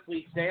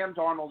honestly, Sam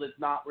Darnold is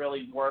not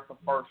really worth a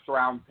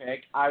first-round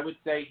pick. I would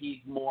say he's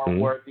more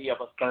worthy of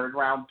a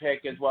third-round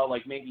pick as well,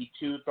 like maybe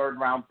 2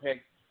 third-round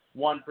picks,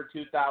 one for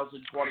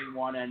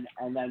 2021 and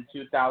then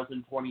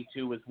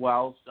 2022 as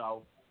well.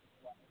 So.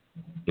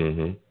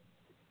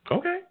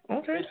 Okay.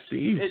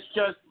 It's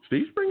just.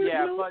 Steve's bringing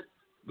it. But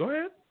go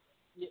ahead.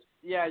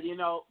 Yeah,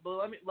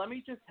 but let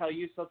me just tell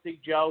you something,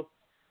 Joe.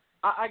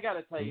 I got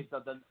to tell you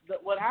something.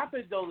 What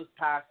happened, though, this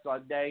past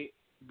Sunday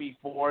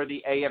before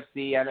the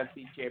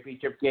AFC-NFC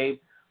championship game,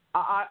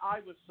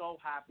 I was so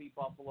happy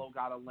Buffalo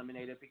got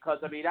eliminated because,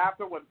 I mean,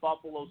 after when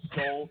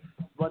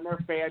their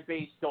fan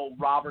base stole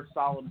Robert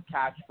Solomon's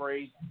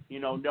catchphrase,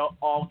 no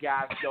all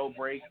gas, no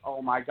brakes,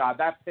 oh, my God,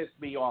 that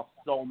pissed me off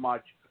so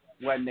much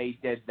when they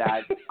did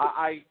that.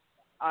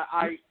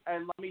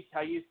 And let me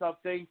tell you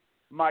something.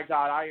 My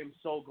God, I am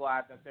so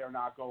glad that they're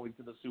not going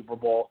to the Super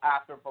Bowl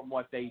from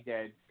what they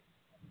did.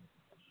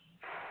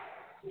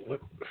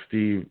 Look,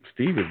 Steve is,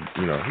 he's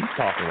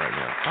talking right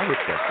now. I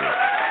respect this.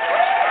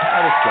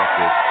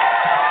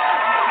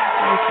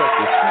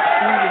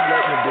 Steve is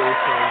letting the Bills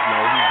fans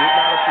know he did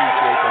not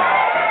appreciate the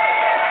answer.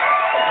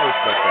 I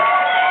respect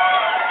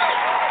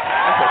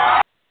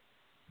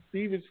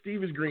that.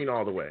 Steve is green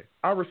all the way.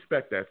 I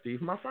respect that,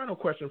 Steve. My final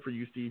question for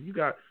you, Steve. You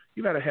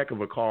had a heck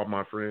of a call,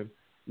 my friend.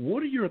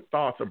 What are your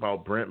thoughts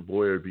about Brent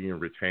Boyer being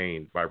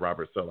retained by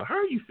Robert Saleh? How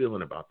are you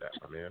feeling about that,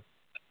 my man?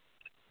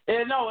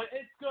 Yeah, no,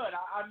 it's good.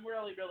 I'm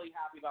really, really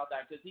happy about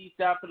that because he's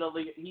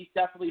definitely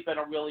been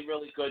a really,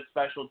 really good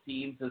special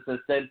teams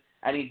assistant,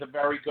 and he's a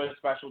very good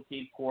special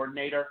teams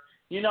coordinator.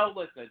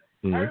 Listen,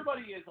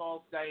 everybody is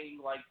all saying,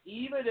 like,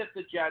 even if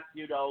the Jets,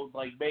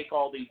 make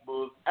all these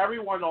moves,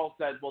 everyone all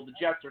says, well, the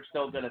Jets are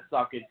still going to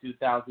suck in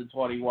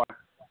 2021.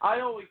 I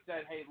always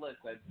said, hey,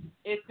 listen,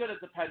 it's going to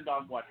depend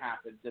on what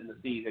happens in the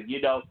season.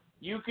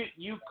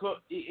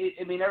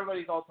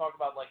 Everybody's all talking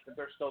about, like, that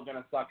they're still going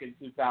to suck in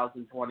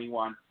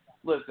 2021.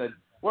 Listen,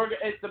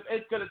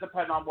 it's going to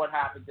depend on what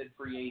happens in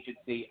free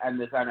agency and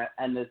this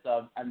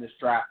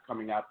draft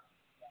coming up.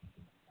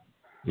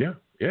 Yeah,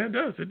 it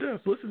does.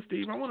 Listen,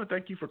 Steve, I want to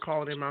thank you for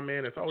calling in, my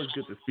man. It's always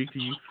good to speak to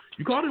you.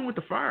 You called in with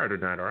the fire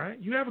tonight, all right?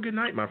 You have a good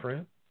night, my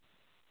friend.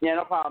 Yeah,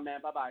 no problem,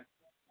 man. Bye-bye.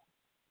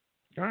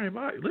 All right,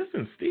 bye.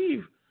 Listen,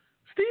 Steve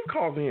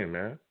calls in,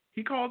 man.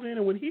 He calls in,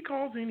 and when he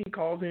calls in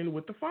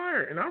with the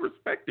fire, and I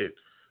respect it.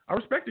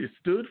 He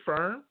stood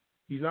firm.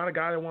 He's not a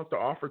guy that wants to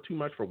offer too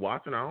much for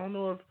Watson. I don't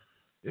know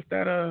if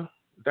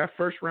that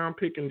first round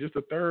pick and just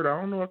a third, I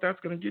don't know if that's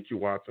going to get you,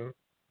 Watson.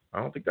 I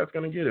don't think that's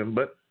going to get him,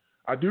 but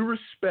I do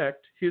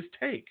respect his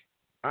take.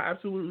 I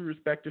absolutely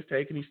respect his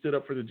take, and he stood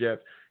up for the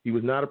Jets. He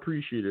was not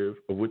appreciative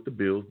of what the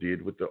Bills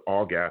did with the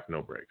all gas,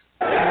 no brakes.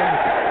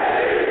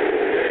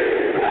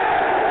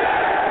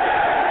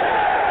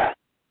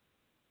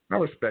 I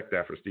respect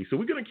that for Steve. So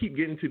we're going to keep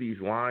getting to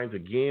these lines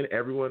again,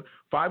 everyone.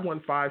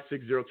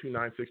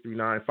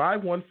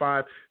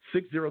 515-602-9639.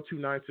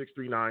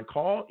 515-602-9639.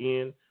 Call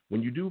in.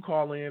 When you do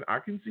call in, I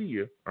can see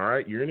you. All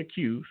right, you're in a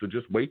queue, so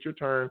just wait your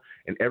turn,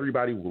 and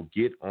everybody will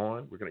get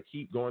on. We're going to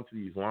keep going to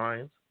these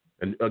lines.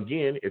 And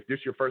again, if this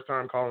is your first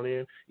time calling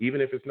in, even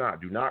if it's not,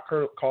 do not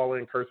call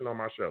in cursing on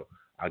my show.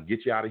 I'll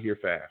get you out of here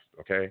fast,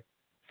 okay?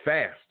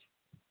 Fast.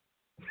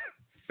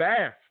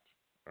 Fast.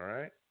 All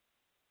right?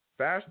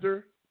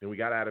 Faster than we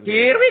got Adam.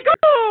 Here we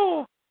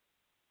go.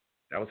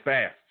 That was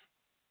fast.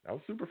 That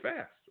was super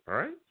fast, all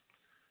right?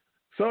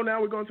 So now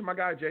we're going to my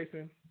guy,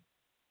 Jason.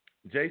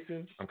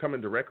 Jason, I'm coming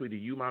directly to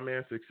you, my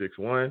man,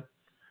 661.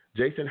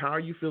 Jason, how are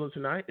you feeling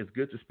tonight? It's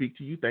good to speak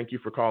to you. Thank you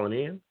for calling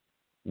in.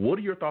 What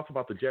are your thoughts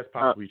about the Jets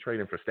possibly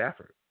trading for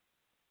Stafford?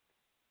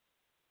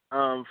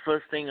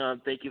 First thing,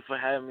 thank you for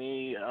having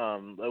me. I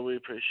really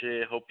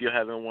appreciate it. Hope you're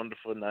having a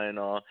wonderful night and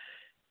all.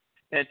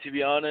 And to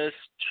be honest,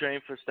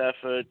 trading for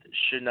Stafford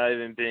should not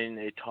even been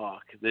a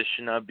talk. This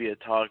should not be a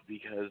talk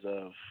because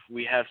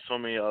we have so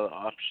many other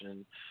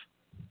options.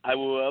 I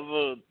will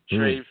ever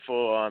trade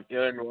for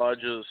Aaron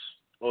Rodgers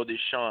or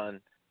Deshaun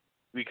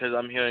because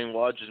I'm hearing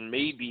Rodgers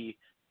may be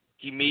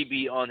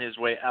on his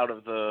way out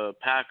of the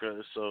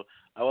Packers. So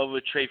I will ever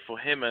trade for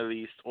him at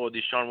least or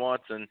Deshaun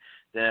Watson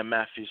than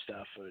Matthew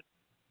Stafford.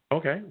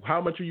 Okay.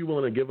 How much are you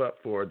willing to give up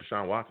for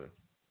Deshaun Watson?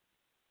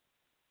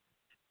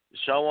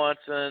 Deshaun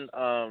Watson,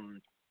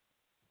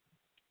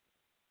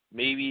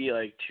 maybe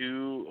like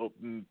 2.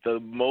 The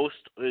most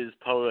is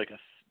probably like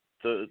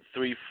the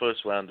 3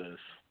 first rounders.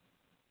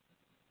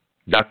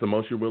 That's the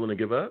most you're willing to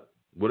give up?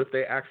 What if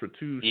they ask for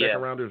 2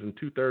 second rounders and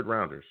 2 third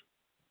rounders?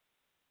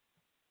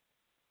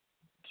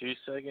 2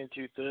 second,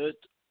 2 third.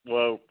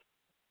 Well,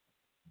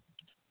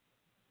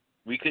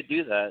 we could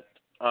do that.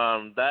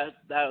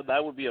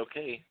 That would be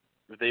okay.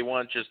 If they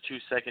want just 2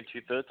 second,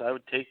 2 thirds, I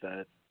would take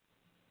that.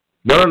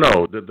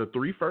 No. The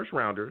 3 first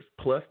rounders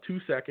plus 2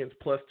 seconds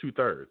plus 2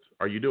 thirds.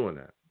 Are you doing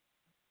that?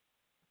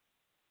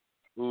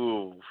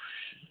 Ooh.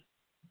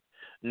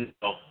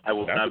 No, I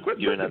will not be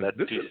doing that.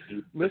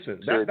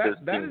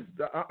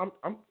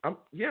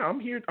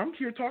 I'm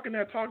here talking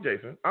that talk,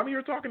 Jason. I'm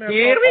here talking that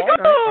Here talk. Here we go.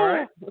 Night, all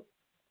right?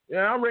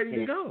 Yeah, I'm ready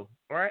to go.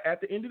 All right. At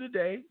the end of the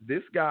day,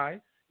 this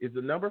guy is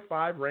the number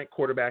 5 ranked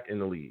quarterback in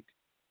the league.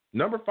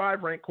 Number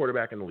 5 ranked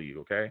quarterback in the league,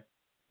 okay?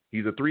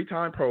 He's a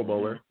 3-time Pro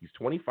Bowler. He's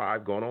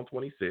 25, going on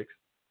 26.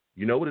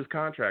 You know what his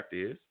contract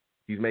is.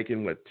 He's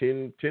making,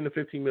 10 to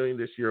 15 million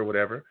this year or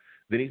whatever.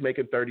 Then he's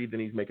making 30, then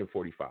he's making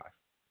 45.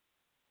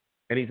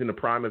 And he's in the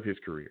prime of his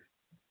career.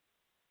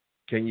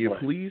 Can you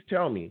please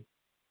tell me,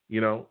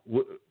 you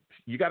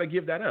got to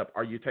give that up.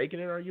 Are you taking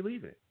it or are you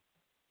leaving?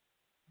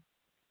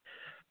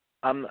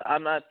 I'm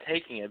not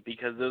taking it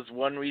because there's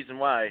one reason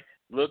why.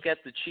 Look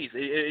at the Chiefs.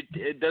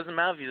 It doesn't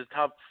matter if he's a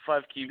top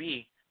 5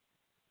 QB.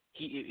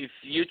 If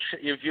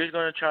you're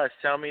going to try to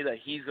sell me that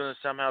he's going to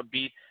somehow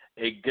beat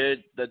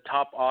the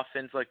top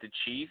offense like the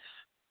Chiefs,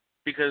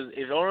 because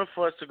in order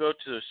for us to go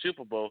to the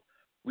Super Bowl,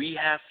 we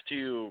have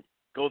to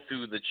go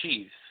through the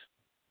Chiefs.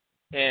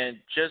 And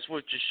just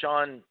with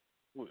Deshaun,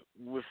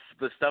 with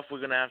the stuff we're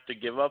going to have to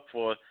give up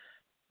for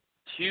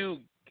to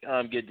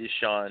get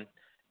Deshaun,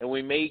 and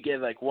we may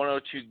get like 1 or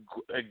 2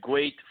 a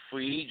great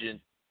free agent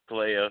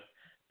player,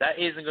 that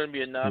isn't going to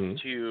be enough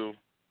to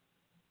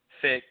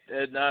fix,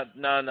 not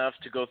enough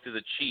to go through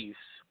the Chiefs.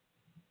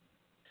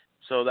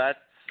 So that's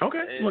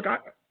okay. Look, I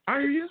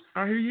hear you.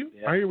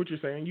 Yeah. I hear what you're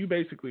saying. You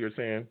basically are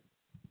saying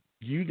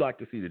you'd like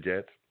to see the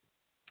Jets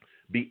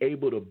be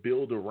able to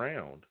build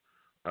around,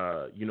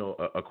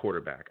 a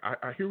quarterback.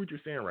 I hear what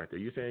you're saying right there.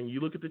 You're saying you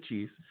look at the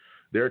Chiefs,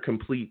 they're a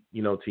complete,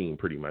 team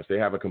pretty much. They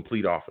have a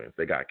complete offense.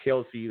 They got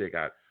Kelsey, they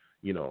got,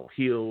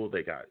 Hill,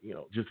 they got,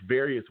 just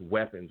various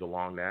weapons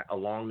along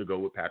to go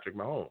with Patrick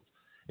Mahomes.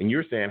 And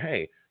you're saying,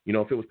 hey,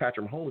 if it was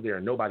Patrick Mahomes there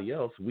and nobody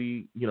else,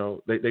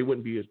 they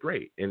wouldn't be as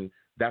great. And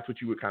that's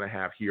what you would kind of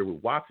have here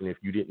with Watson if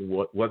you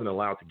wasn't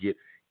allowed to get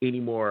any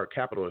more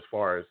capital as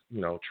far as,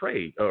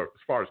 trade or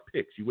as far as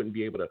picks. You wouldn't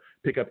be able to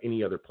pick up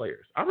any other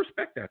players. I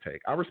respect that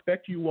take. I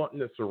respect you wanting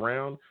to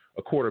surround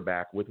a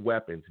quarterback with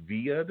weapons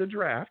via the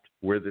draft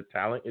where the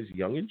talent is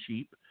young and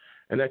cheap,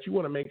 and that you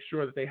want to make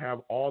sure that they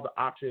have all the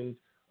options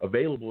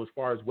available as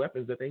far as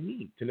weapons that they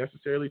need to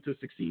necessarily to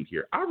succeed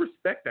here. I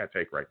respect that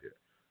take right there.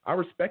 I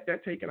respect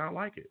that take, and I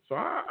like it. So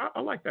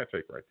I like that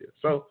take right there.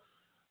 So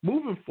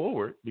moving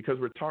forward, because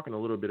we're talking a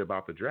little bit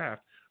about the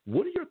draft,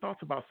 what are your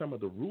thoughts about some of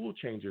the rule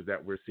changes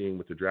that we're seeing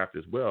with the draft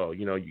as well?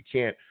 You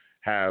can't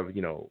have,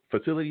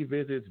 facility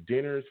visits,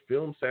 dinners,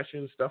 film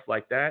sessions, stuff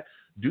like that.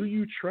 Do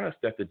you trust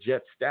that the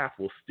Jets staff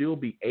will still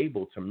be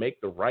able to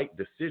make the right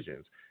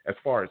decisions as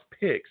far as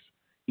picks,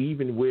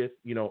 even with,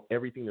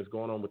 everything that's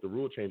going on with the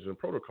rule changes and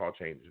protocol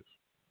changes?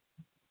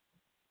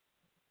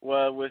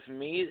 Well, with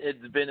me,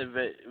 it's been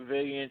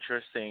very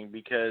interesting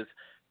because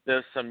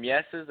there's some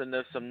yeses and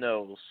there's some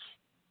nos.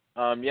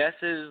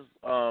 Yeses,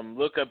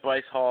 look at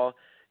Bryce Hall.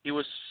 He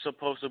was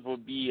supposed to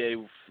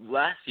be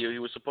last year, he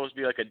was supposed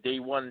to be like a day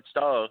 1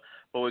 starter,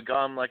 but we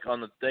got him like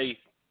on the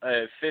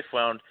 5th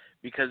round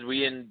because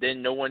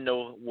then no one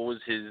know what was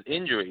his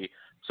injury.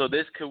 So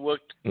this could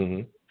work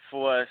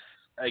for us.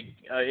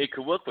 It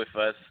could work with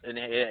us, and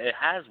it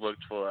has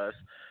worked for us.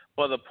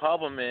 But the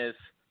problem is,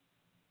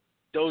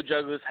 Joe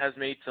Douglas has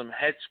made some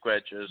head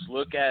scratchers.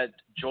 Look at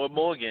Joe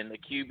Morgan, the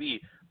QB.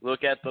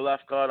 Look at the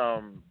left guard.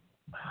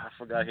 I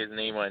forgot his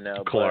name right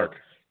now. Clark.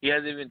 He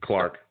hasn't even.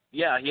 Clark.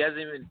 He hasn't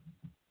even.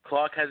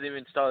 Clark hasn't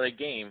even started a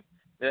game.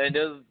 And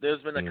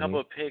there's been a couple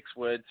of picks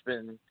where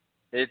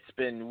it's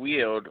been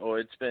weird, or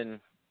it's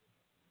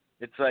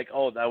like,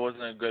 oh, that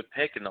wasn't a good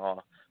pick and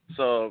all.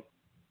 So,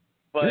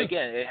 but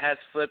again, it has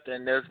flipped,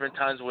 and there's been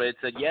times where it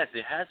said, yes,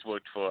 it has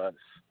worked for us.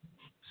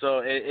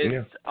 So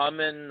I'm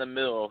in the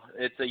middle.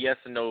 It's a yes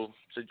and no.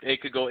 So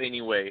it could go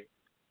any way.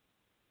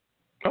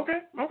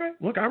 Okay.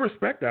 Look, I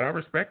respect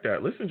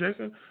that. Listen,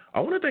 Jason, I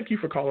want to thank you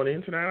for calling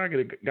in tonight. I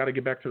got to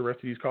get back to the rest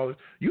of these callers.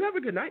 You have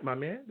a good night, my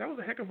man. That was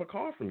a heck of a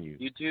call from you.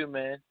 You too,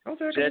 man. That was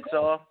a heck of a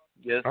call. All.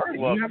 Yes, all right,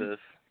 love this.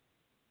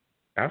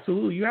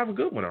 Absolutely. You have a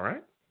good one, all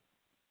right?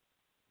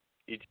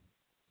 You too.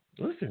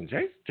 Listen,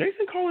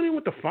 Jason calling in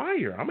with the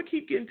fire. I'm going to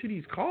keep getting to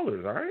these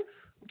callers, all right?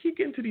 Keep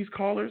getting to these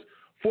callers.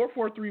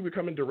 443, we're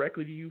coming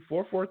directly to you.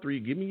 443,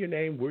 give me your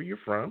name, where you're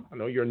from. I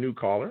know you're a new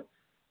caller.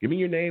 Give me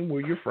your name,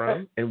 where you're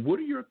from, and what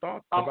are your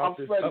thoughts about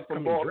this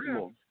upcoming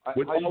draft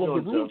with all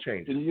of the rule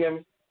changes? Can you hear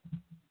me?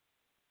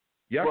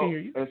 Yeah, I can hear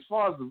you. As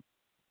far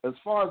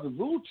as the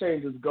rule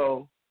changes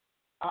go,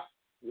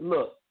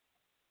 look,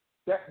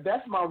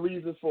 that's my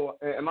reason for,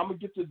 and I'm gonna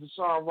get to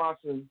Deshaun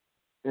Watson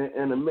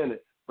in a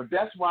minute. But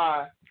that's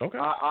why,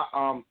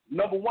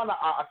 number one,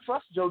 I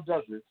trust Joe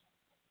Douglas.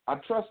 I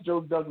trust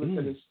Joe Douglas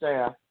and his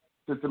staff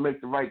to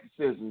make the right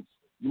decisions.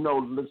 You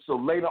know, so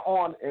later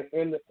on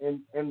in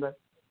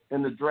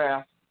the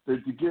draft, to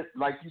get,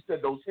 like you said,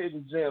 those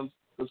hidden gems,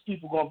 those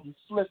people going to be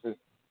slipping.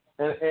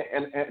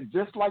 And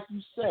just like you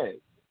said,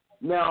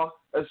 now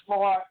as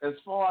far as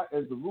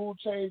the rule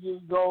changes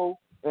go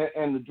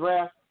and the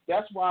draft,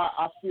 that's why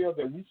I feel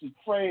that we should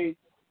trade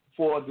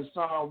for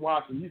Deshaun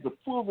Watson. He's a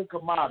proven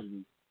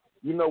commodity.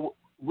 You know,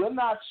 we're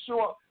not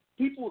sure.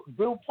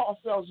 Bill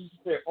Parcells used to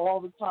say all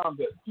the time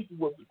that people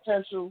with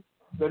potential,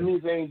 that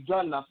means they ain't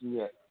done nothing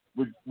yet.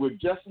 With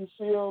Justin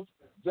Fields,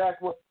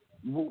 Zach,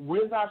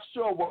 we're not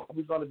sure what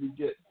we're going to be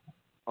getting.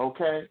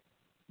 Okay,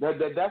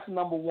 that's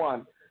number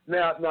one.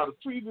 Now the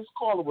previous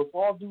caller, with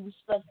all due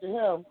respect to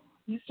him,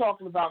 he's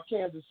talking about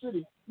Kansas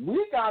City.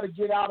 We got to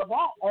get out of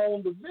our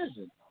own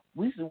division.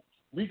 We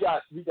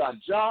got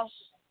Josh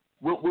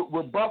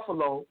with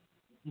Buffalo.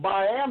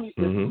 Miami,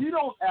 if we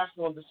don't act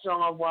on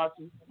Deshaun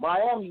Watson,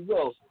 Miami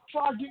will.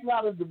 Try getting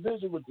out of the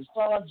division with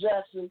Deshaun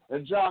Jackson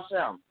and Josh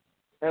Allen,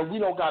 and we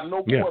don't got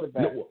no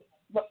quarterback.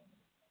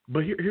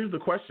 But here's the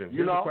question.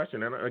 The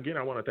question, and again,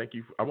 I want to thank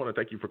you. I want to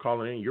thank you for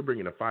calling in. You're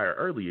bringing the fire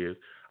early.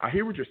 I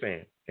hear what you're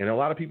saying, and a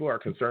lot of people are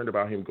concerned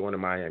about him going to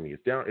Miami.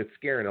 It's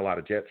scaring a lot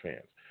of Jets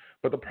fans.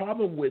 But the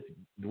problem with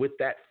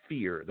that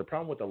fear, the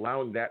problem with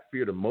allowing that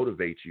fear to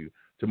motivate you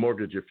to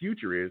mortgage your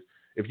future is,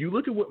 if you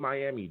look at what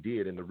Miami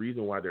did, and the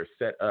reason why they're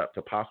set up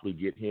to possibly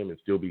get him and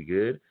still be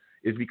good,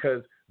 is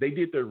because they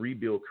did their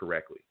rebuild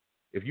correctly.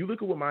 If you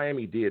look at what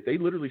Miami did, they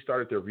literally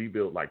started their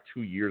rebuild like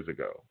 2 years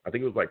ago. I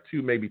think it was like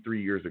 2, maybe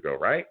 3 years ago,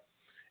 right?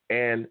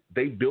 And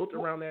they built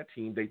around that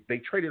team. They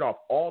traded off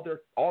all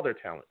their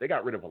talent. They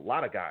got rid of a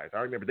lot of guys. I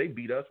remember they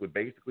beat us with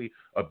basically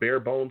a bare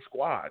bones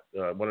squad.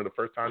 One of the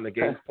first time the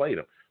games played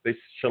them, they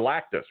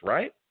shellacked us,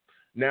 right?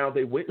 Now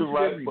they went into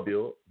their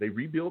rebuild. They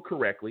rebuild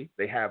correctly.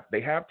 They have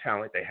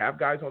talent. They have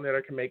guys on there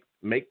that can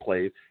make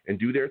plays and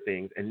do their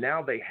things. And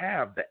now they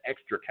have the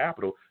extra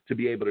capital to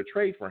be able to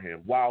trade for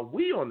him. While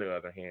we, on the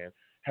other hand,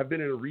 have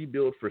been in a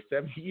rebuild for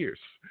 7 years.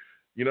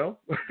 You know,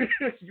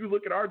 you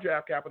look at our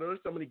draft capital. There's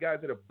so many guys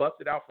that have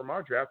busted out from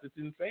our draft. It's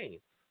insane.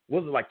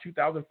 Was it like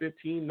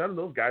 2015? None of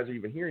those guys are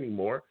even here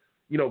anymore.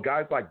 You know,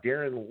 guys like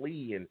Darren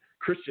Lee and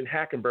Christian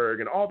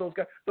Hackenberg and all those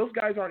guys. Those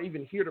guys aren't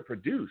even here to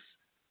produce.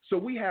 So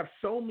we have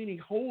so many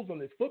holes on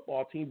this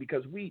football team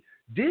because we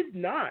did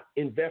not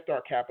invest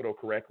our capital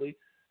correctly.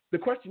 The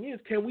question is,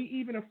 can we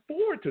even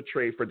afford to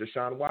trade for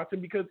Deshaun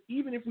Watson? Because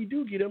even if we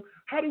do get him,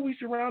 how do we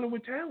surround him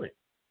with talent?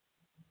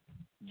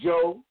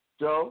 Joe,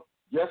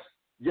 yes,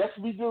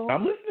 we do.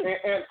 I'm listening.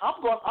 And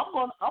I'm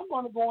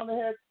going to go on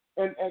ahead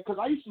and because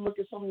I used to look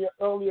at some of your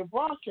earlier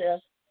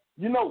broadcasts.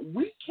 You know,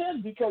 we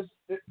can, because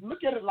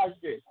look at it like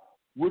this: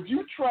 would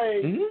you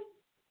trade?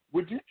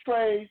 Would you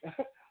trade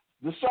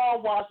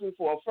Deshaun Watson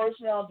for a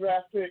first-round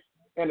draft pick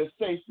and a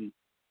safety?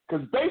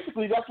 Because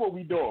basically that's what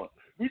we're doing.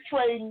 We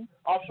trading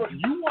our first.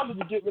 You wanted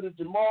to get rid of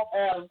Jamal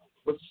Adams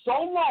for so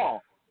long.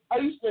 I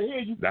used to hear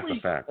you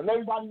preach, and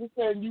everybody was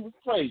saying you was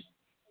crazy.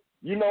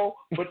 You know,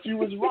 but you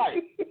was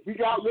right. We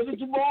got rid of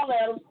Jamal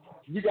Adams.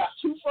 We got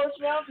 2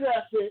 first-round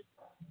draft picks.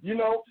 You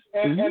know,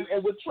 and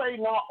we're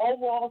trading our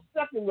overall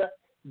second round.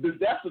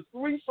 That's a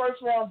 3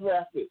 first-round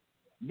draft picks.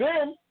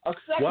 Then a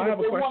second. Well, if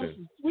they want us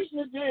to sweeten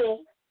the deal.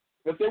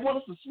 If they want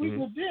us to sweeten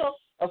the deal,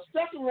 a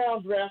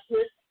second-round draft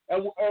pick,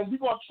 and we're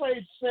going to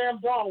trade Sam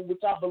Darnold,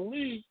 which I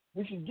believe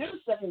we can get a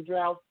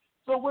second-round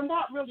So we're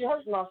not really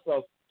hurting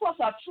ourselves. Plus,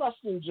 I trust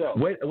in Joe.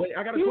 Wait,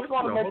 I got a question.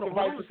 Hold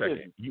on a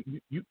second.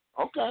 You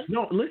okay?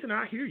 No, listen,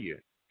 I hear you.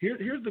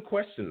 Here's the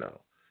question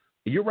though.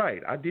 You're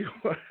right. I did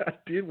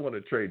want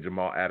to trade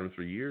Jamal Adams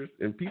for years,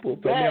 and people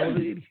told me I was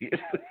an idiot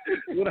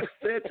when I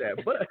said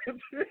that. But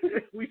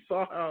we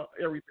saw how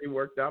everything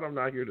worked out. I'm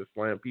not here to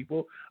slam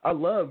people. I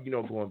love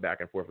going back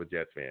and forth with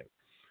Jets fans.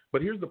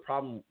 But here's the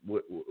problem.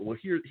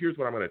 Here's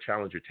what I'm going to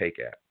challenge your take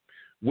at.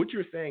 What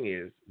you're saying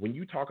is when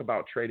you talk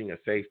about trading a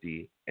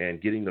safety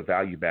and getting the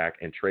value back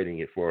and trading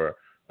it for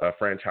a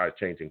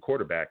franchise-changing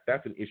quarterback,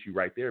 that's an issue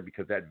right there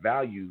because that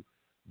value,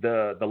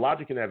 the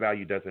logic in that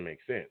value doesn't make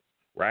sense,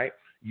 right?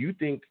 You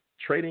think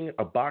trading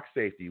a box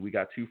safety, we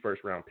got 2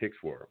 first-round picks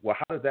for. Well,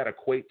 how does that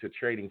equate to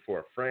trading for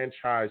a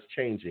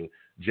franchise-changing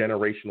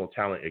generational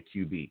talent at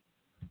QB?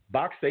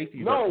 Box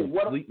safeties are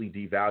completely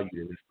devalued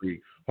in this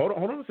league. Hold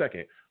on a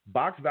second.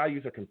 Box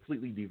values are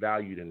completely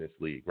devalued in this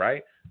league,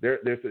 right?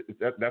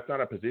 That's not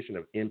a position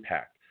of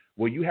impact.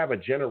 Well, you have a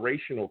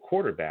generational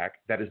quarterback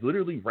that is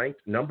literally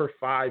ranked number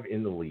 5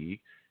 in the league.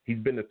 He's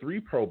been to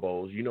 3 Pro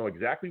Bowls. You know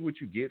exactly what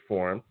you get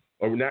for him.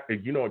 Or not,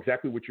 you know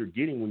exactly what you're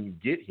getting when you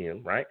get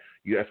him, right?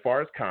 As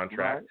far as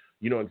contract,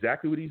 you know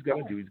exactly what he's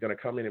going to do. He's going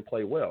to come in and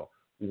play well.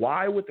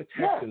 Why would the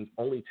Texans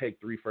only take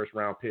 3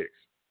 first-round picks?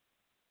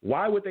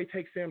 Why would they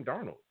take Sam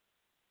Darnold?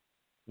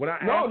 When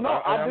I'm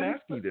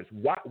asking you this,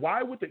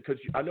 why would they? Because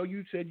I know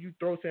you said you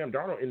throw Sam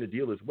Darnold in the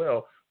deal as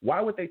well.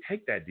 Why would they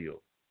take that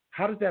deal?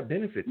 How does that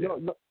benefit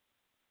them? No.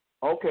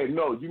 Okay,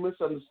 no, you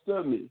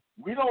misunderstood me.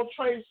 We don't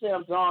trade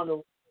Sam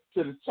Darnold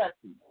to the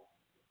Texans.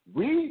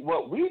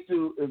 What we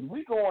do is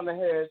we go on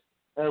ahead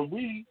and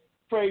we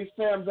trade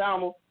Sam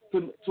Darnold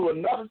to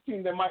another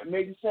team that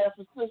maybe San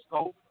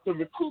Francisco to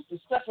recruit the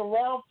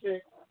second-round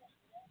pick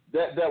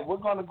that we're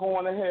going to go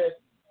on ahead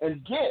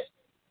and get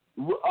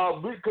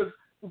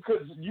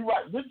because you're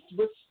right.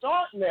 We're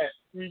starting at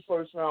 3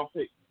 first-round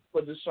picks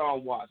for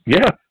Deshaun Watson.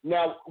 Yeah.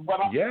 Now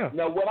what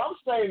I'm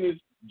saying is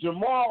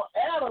Jamal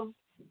Adams,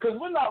 because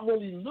we're not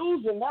really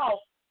losing out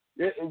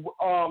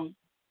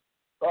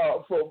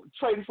for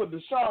trading for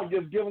Deshaun,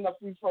 just giving up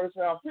 3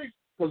 first-round picks,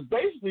 because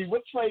basically we're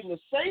trading a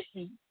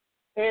safety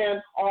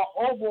and our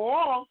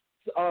overall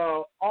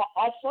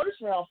our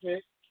first-round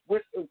pick,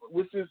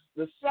 which is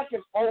the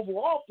second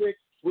overall pick,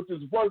 which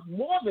is worth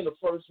more than a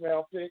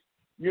first-round pick,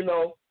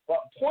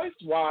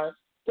 points-wise.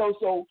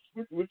 So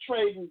we're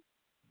trading.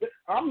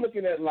 I'm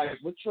looking at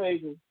we're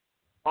trading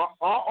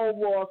our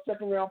overall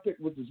second-round pick,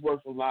 which is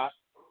worth a lot.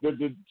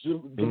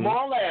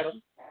 Jamal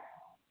Adams,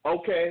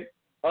 okay,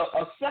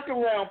 a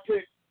second-round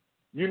pick,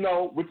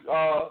 which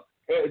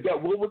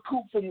that will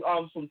recoup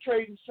from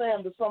trading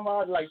Sam to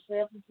somebody like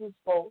San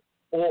Francisco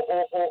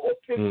or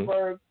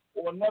Pittsburgh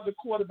or another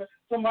quarterback,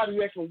 somebody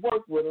that can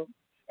work with him.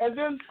 And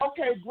then,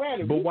 okay,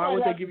 granted. But why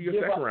would they give you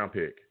a second-round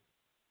pick?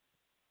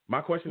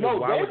 My question is,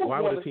 why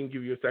would a team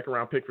give you a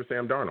second-round pick for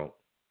Sam Darnold?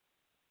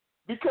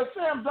 Because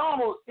Sam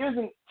Darnold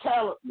isn't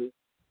talentless.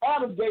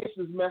 Adam Gase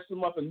has messed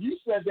him up, and you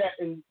said that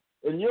in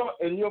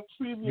your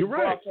previous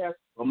broadcast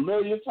a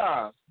million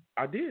times.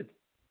 I did.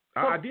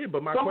 I did,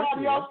 but my question is,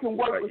 somebody else can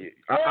work with.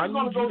 I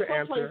need you to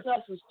answer.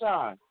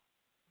 Time.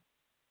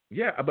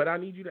 Yeah, but I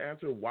need you to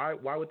answer why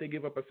would they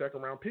give up a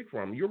second-round pick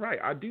for him? You're right.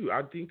 I do.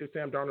 I think that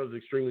Sam Darnold is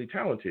extremely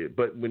talented.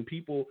 But when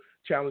people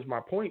challenge my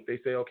point, they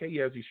say, okay,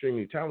 yes, he's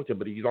extremely talented,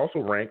 but he's also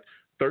ranked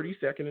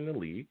 32nd in the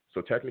league. So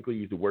technically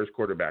he's the worst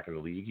quarterback in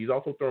the league. He's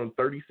also thrown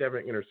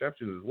 37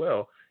 interceptions as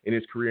well in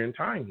his career in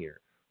time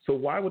here. So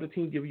why would a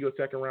team give you a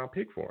second-round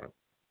pick for him?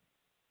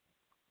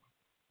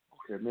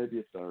 Okay, maybe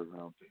a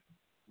third-round pick.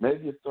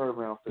 Maybe a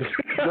third-round pick.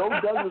 Joe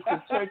Douglas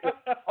can take it.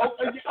 Oh,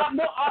 I'm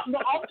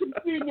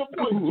conceding your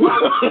point.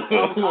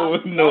 No.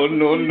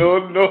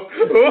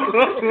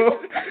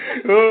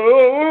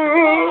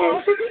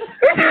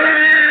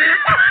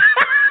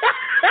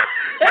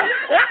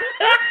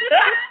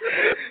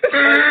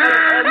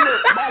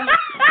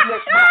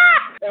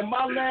 And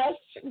my last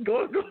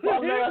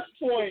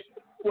point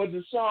for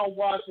Deshaun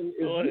Watson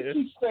is you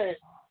keep saying,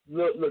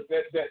 look,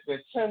 that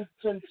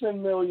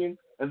 10 million,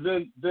 and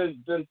then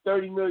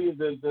 30 million,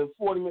 then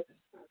 40 million.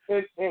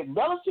 And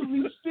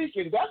relatively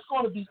speaking, that's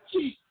going to be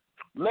cheap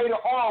later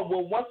on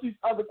once these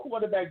other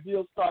quarterback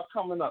deals start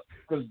coming up.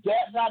 Because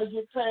Dak got to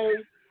get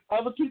paid.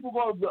 Other people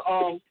going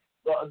to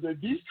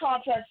these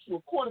contracts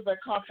for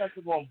quarterback contracts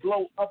are going to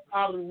blow up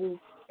out of the roof.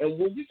 And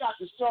when you got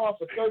Deshaun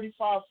for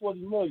 35, 40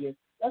 million,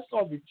 that's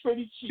going to be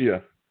pretty cheap.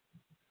 Yeah.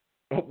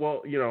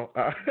 Well,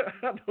 I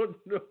don't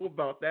know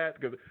about that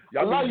because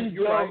I love you,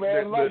 Joe,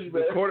 man.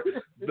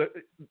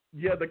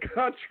 The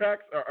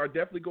contracts are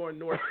definitely going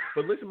north.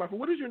 But listen, my friend,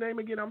 what is your name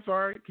again? I'm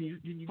sorry. Can you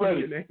give me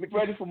your name again?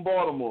 Freddie from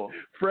Baltimore.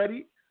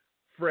 Freddie,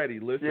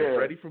 listen, yeah.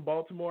 Freddie from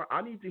Baltimore.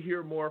 I need to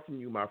hear more from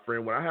you, my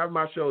friend. When I have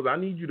my shows, I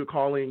need you to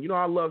call in.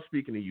 I love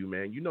speaking to you,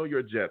 man. You're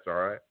a Jets, all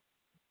right?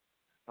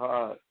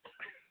 All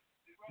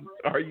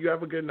right, you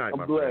have a good night,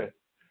 my friend.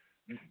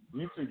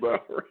 You too, bro.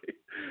 All right.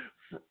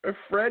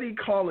 Freddie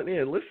calling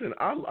in. Listen,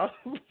 I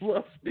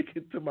love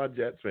speaking to my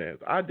Jets fans.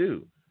 I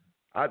do.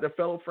 The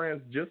fellow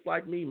friends just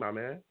like me, my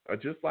man.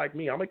 Just like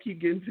me. I'm going to keep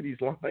getting to these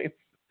lines.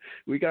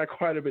 We got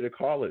quite a bit of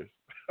callers.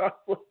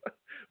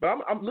 But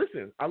I'm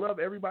listen, I love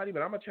everybody,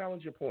 but I'm going to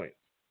challenge your point.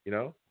 You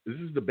know, this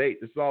is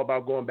debate. This is all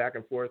about going back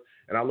and forth,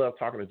 and I love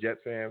talking to Jets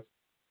fans.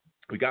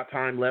 We got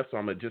time left, so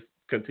I'm going to just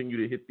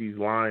continue to hit these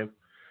lines.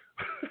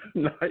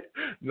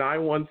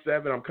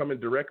 917, I'm coming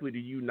directly to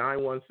you,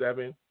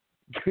 917.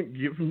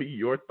 Give me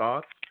your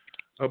thoughts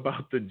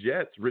about the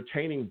Jets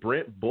retaining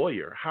Brent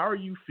Boyer. How are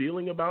you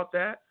feeling about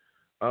that?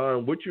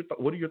 What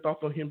are your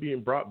thoughts on him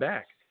being brought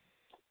back?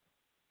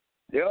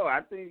 Yo, I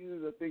think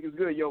it's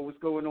good. Yo, what's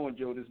going on,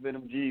 Joe? This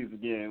Venom G's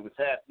again. What's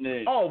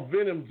happening? Oh,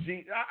 Venom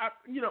G.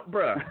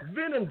 Bruh,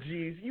 Venom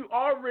G's. You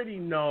already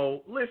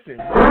know. Listen.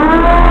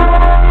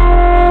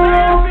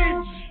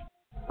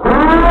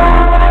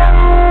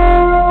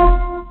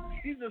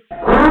 He's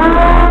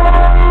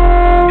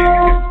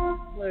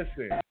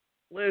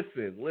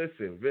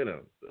Listen,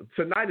 Venom.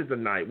 Tonight is the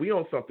night. We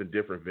on something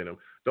different, Venom.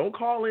 Don't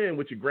call in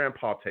with your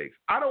grandpa takes.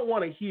 I don't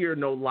want to hear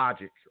no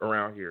logic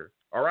around here.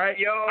 All right?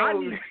 Yo. I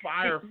need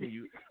fire from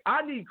you.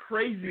 I need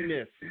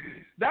craziness.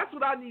 That's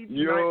what I need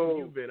tonight from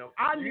you, Venom.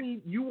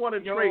 You want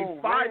to trade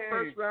 5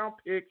 first-round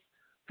picks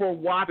for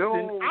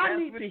Watson. I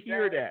need to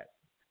hear that.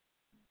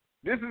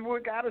 This is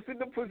what got us in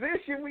the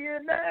position we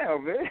in now,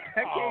 man.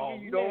 I can't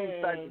give you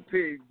those type of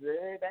picks,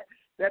 man.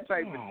 That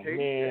type of pick,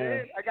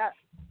 man.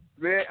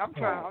 I'm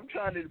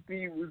trying to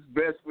see what's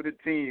best for the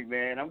team,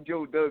 man. I'm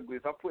Joe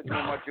Douglas. I'm putting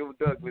on my Joe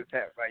Douglas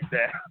hat right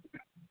now.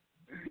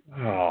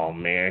 Oh,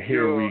 man,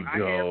 here we go. I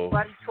hear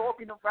everybody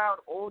talking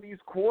about all these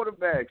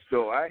quarterbacks,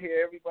 though. I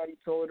hear everybody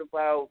talking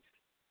about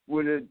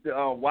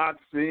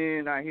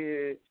Watson. I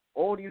hear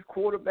all these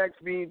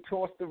quarterbacks being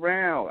tossed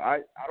around.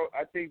 I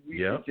think we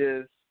should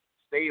just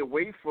stay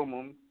away from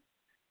them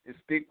and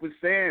stick with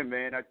Sam,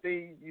 man. I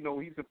think,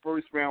 he's a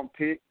first-round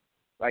pick.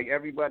 Like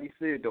everybody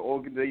said, the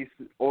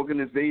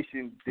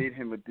organization did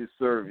him a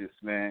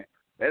disservice, man.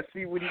 Let's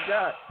see what he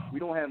got. We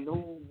don't have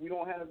no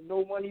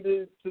money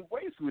to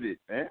waste with it,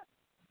 man.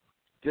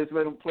 Just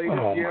let him play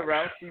this year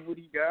out, see what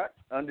he got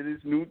under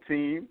this new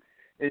team,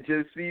 and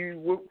just see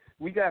what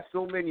we got.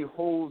 So many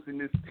holes in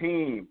this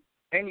team.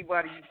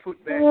 Anybody you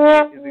put back in,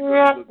 is it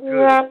going to look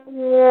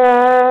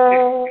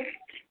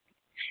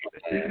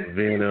good?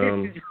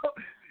 Venom.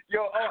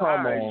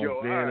 Come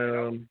on,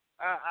 Venom.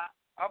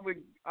 I'm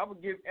gonna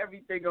give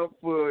everything up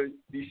for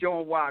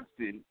Deshaun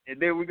Watson, and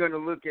then we're gonna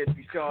look at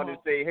Deshaun and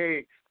say,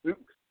 hey,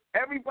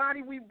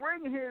 everybody we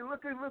bring here,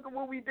 look at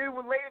what we did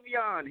with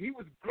Le'Veon. He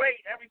was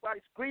great.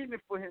 Everybody's screaming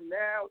for him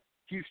now.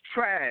 He's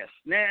trash.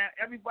 Now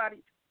everybody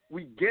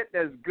we get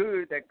that's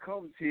good that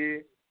comes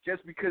here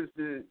just because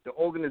the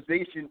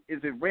organization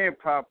isn't ran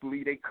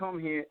properly. They come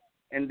here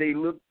and they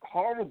look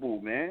horrible,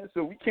 man.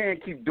 So we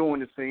can't keep doing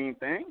the same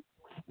thing.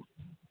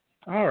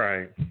 All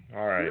right,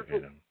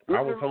 Venom. I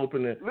was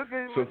hoping that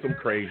some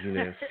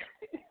craziness.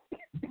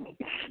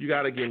 You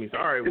got to give me.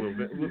 All right, well,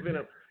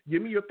 Venom,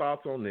 give me your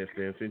thoughts on this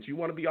then, since you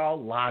want to be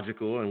all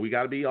logical, and we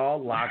got to be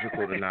all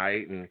logical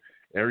tonight, and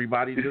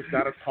everybody just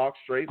got to talk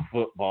straight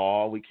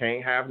football. We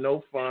can't have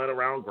no fun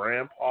around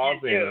Grandpa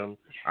Venom.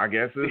 I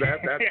guess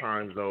that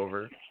time's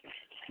over.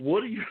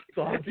 What are your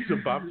thoughts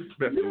about this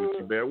messing with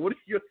you, man? What are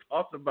your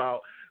thoughts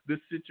about this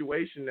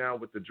situation now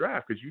with the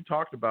draft? Because you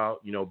talked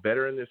about,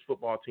 bettering this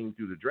football team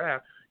through the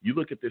draft. You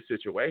look at this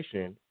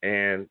situation,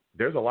 and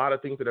there's a lot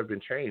of things that have been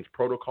changed.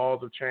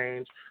 Protocols have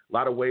changed. A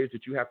lot of ways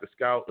that you have to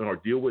scout or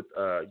deal with,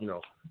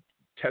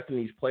 testing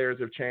these players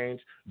have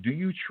changed. Do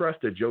you trust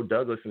that Joe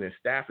Douglas and his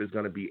staff is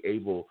going to be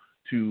able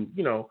to,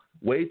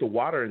 wade the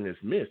water in this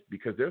mist?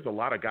 Because there's a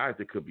lot of guys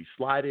that could be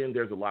sliding.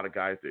 There's a lot of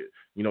guys that,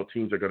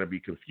 teams are going to be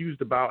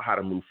confused about how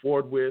to move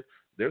forward with.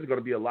 There's going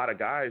to be a lot of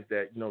guys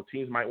that,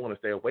 teams might want to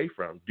stay away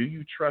from. Do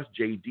you trust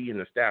JD and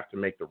the staff to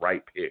make the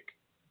right pick?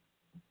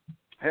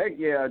 Heck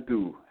yeah, I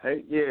do.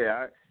 Heck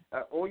yeah.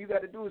 All you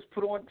got to do is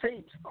put on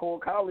tapes. Call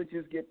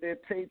colleges, get their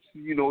tapes,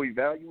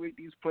 evaluate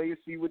these players,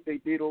 see what they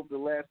did over the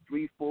last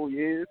 3-4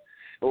 years,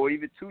 or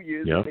even 2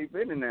 years if they've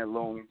been in that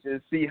long, and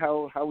just see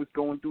how it's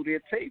going through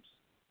their tapes.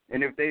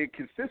 And if they're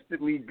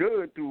consistently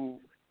good through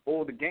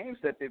all the games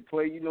that they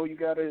play, you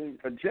got a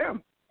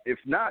gem. If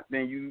not,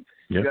 then you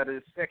got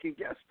to second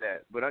guess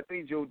that. But I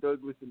think Joe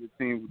Douglas and the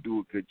team will do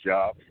a good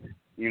job.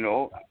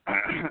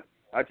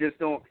 I just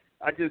don't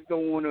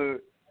want to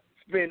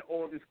spend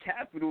all this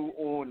capital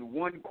on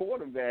one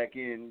quarterback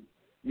and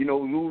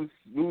lose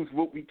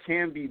what we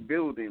can be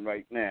building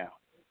right now.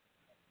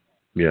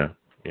 Yeah.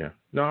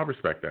 No, I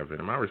respect that,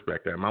 Venom. I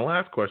respect that. My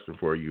last question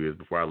for you is,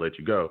 before I let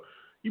you go,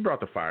 you brought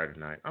the fire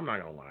tonight. I'm not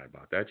gonna lie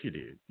about that. You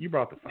did. You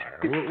brought the fire.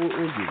 We'll give you. We'll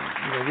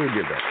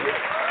give that to you.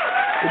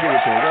 We'll give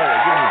it to him. Go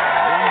ahead. Give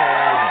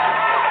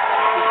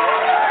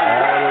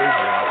him always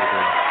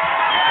logical.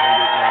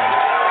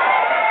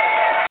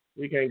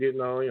 We can't get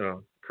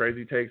no,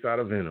 crazy takes out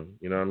of Venom.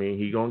 You know what I mean?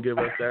 He gonna give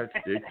us that.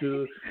 Stick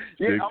to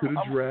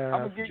the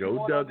draft.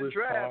 Joe Douglas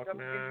talk, I'm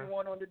gonna give you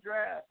one on the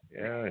draft.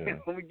 Yeah.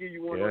 I'm gonna give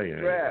you one on the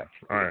draft.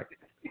 All right.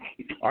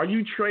 Are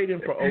you trading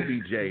for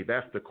OBJ?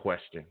 That's the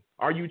question.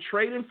 Are you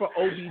trading for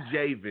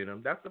OBJ,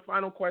 Venom? That's the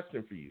final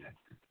question for you.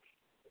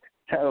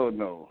 Hell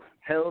no.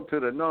 Hell to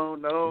the no,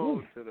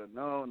 to the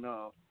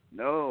no.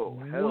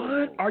 No. Hell what?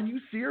 no. Are you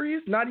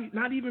serious? Not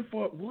even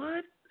for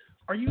what?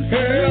 Are you Hell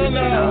serious?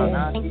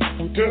 no.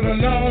 To the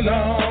no,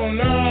 no,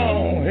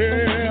 no.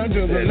 Hell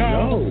to the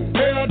no.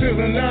 Hell to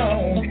the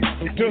no.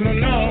 To the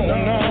no,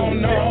 no,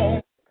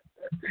 no.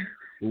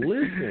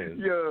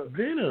 Listen,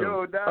 Venom,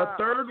 a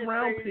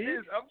third-round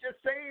pick. I'm just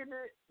saying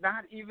it.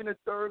 Not even a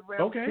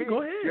third-round pick. Okay,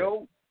 go ahead.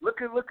 Yo,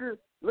 look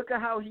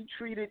at how he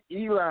treated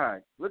Eli.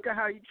 Look at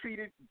how he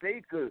treated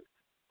Baker.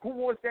 Who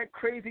was that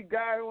crazy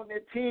guy on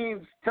their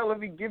teams telling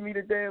me, give me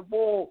the damn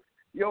ball?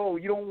 Yo,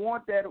 you don't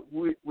want that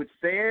with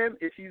Sam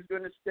if he's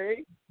going to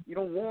stay. You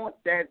don't want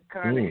that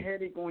kind of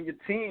headache on your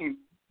team.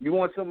 You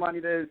want somebody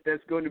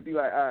that's going to be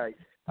like, all right,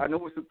 I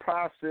know it's a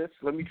process.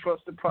 Let me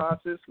trust the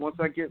process. Once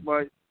I get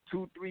my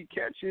 2-3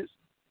 catches,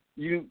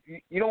 you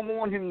don't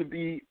want him to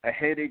be a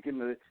headache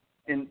on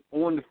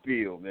the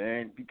field,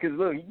 man. Because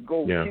look, he can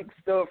go kick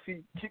stuff.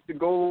 He kicked the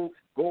goal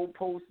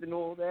post and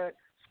all that,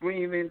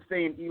 screaming,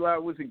 saying Eli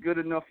wasn't good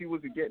enough. He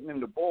wasn't getting him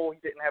the ball. He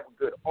didn't have a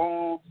good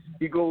arm.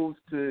 He goes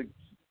to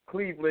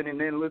Cleveland, and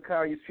then look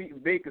how he's treating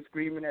Baker,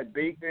 screaming at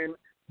Baker. And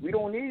we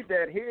don't need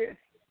that here.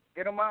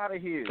 Get him out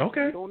of here.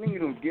 Okay. We don't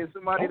need him. Get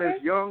somebody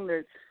that's young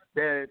that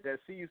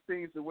sees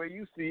things the way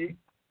you see it.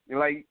 And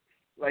like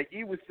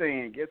he was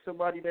saying, get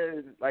somebody that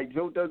is like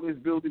Joe Douglas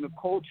building a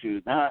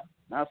culture, not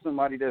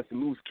somebody that's a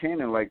loose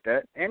cannon like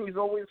that. And he's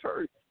always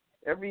hurt.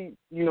 Every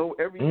year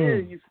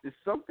it's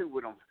something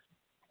with him.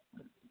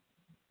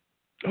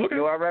 Okay.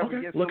 I'd rather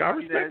get somebody I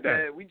respect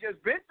that. We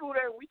just been through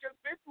that. We just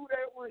been through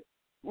that with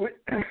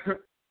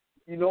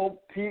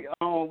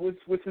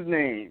what's his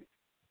name?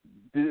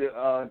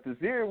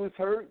 Desir was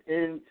hurt,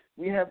 and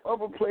we have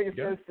other players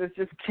that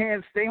just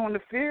can't stay on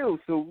the field.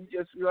 So we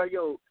just be like,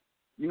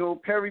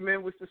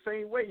 Perryman was the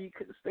same way. He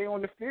couldn't stay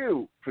on the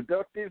field.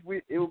 Productive,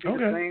 it will be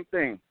the same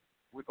thing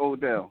with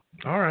Odell.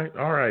 All right,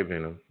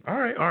 Venom. All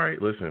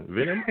right. Listen,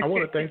 Venom, I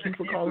want to thank you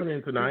for calling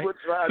in tonight.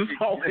 It's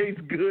always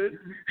good.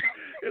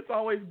 It's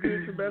always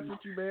good to mess with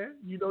you, man.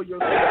 You know your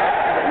stuff. You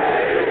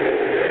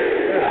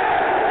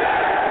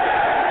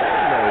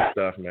know your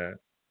stuff, man.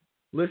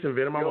 Listen,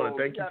 Venom, I want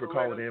to thank you for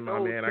calling in, my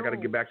man. I got to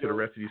get back to the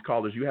rest of these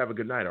callers. You have a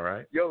good night, all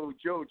right? Yo,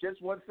 Joe,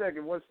 just 1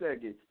 second.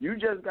 You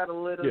just got to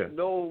let us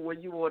know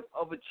when you on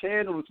other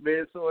channels,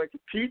 man, so I can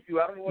keep you.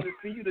 I don't want to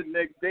see you the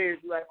next day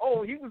and be like,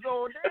 oh, he was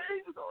on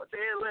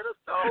there. Let us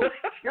know.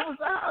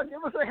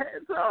 Give us a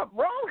heads up,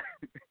 bro.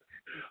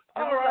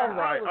 All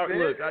right.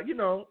 Look,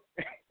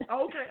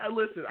 okay,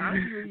 listen, I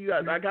hear you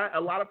guys. I got a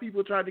lot of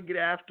people trying to get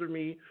after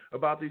me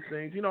about these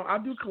things. I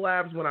do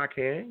collabs when I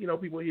can.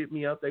 People hit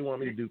me up. They want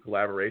me to do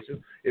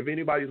collaboration. If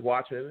anybody's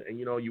watching and,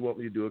 you want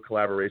me to do a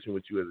collaboration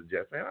with you as a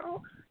Jets fan, I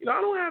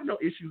don't have no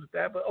issues with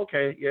that. But,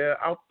 okay,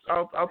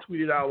 I'll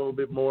tweet it out a little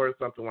bit more or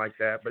something like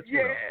that. But,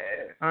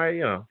 all right.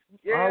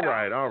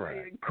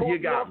 You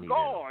got me.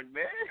 Gone,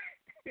 man.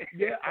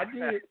 Yeah, I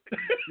did.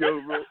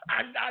 Yo, bro.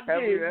 I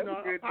did. Have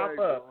a good night, pop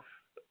up.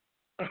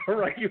 All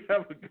right, you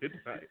have a good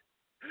night.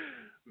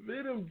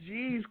 Venom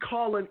G's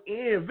calling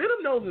in.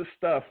 Venom knows his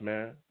stuff,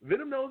 man.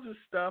 Venom knows his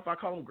stuff. I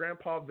call him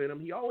Grandpa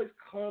Venom. He always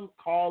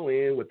call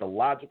in with the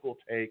logical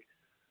take.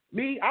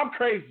 Me, I'm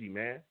crazy,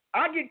 man.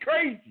 I get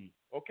crazy,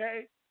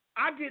 okay?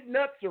 I get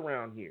nuts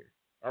around here,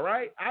 all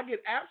right? I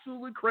get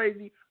absolutely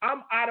crazy.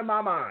 I'm out of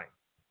my mind.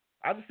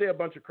 I just say a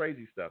bunch of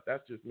crazy stuff.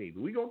 That's just me.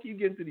 But we're going to keep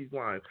getting to these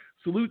lines.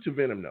 Salute to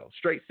Venom, though.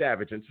 Straight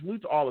savage. And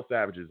salute to all the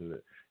savages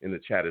in the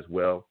chat as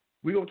well.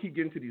 We're going to keep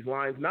getting to these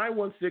lines.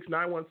 916,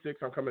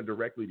 I'm coming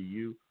directly to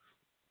you.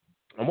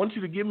 I want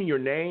you to give me your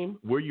name,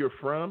 where you're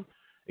from,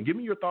 and give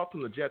me your thoughts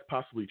on the Jets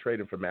possibly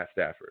trading for Matt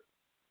Stafford.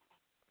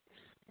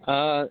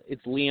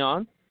 It's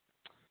Leon.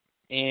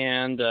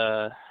 And,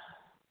 Leon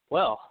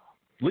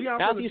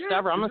Matthew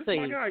Stafford, I'm going to say.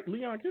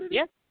 Leon, get it?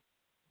 Yeah.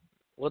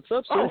 What's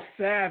up, sir? Oh,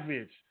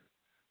 savage.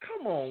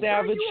 Come on,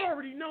 savage. Bro. You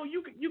already know.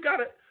 You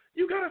gotta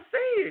say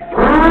it.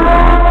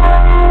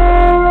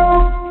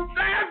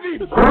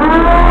 Savage.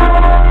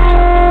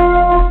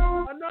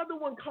 Another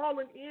one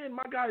calling in.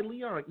 My guy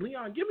Leon.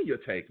 Leon, give me your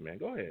take, man.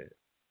 Go ahead.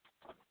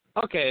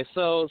 Okay,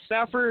 so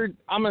Stafford,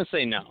 I'm gonna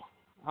say no.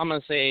 I'm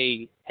gonna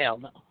say hell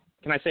no.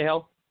 Can I say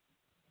hell?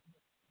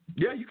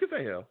 Yeah, you can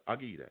say hell. I'll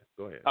give you that.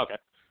 Go ahead. Okay.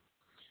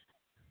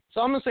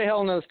 So I'm gonna say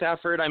hell no to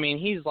Stafford. I mean,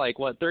 he's like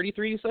what,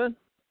 33? You said?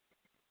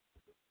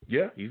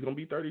 Yeah, he's gonna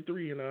be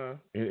 33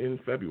 in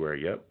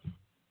February. Yep.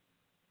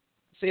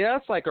 See,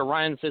 that's like a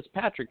Ryan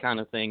Fitzpatrick kind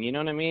of thing. You know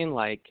what I mean?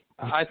 Like,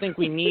 I think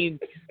we need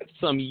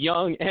some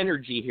young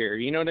energy here.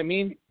 You know what I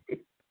mean?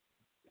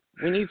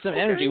 We need some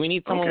energy. We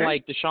need someone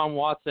like Deshaun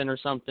Watson or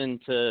something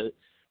to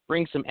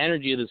bring some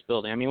energy to this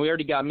building. I mean, we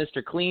already got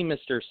Mr. Clean,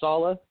 Mr.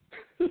 Sala.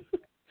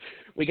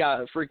 We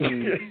got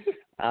freaking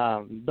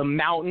the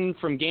Mountain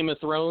from Game of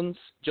Thrones,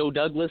 Joe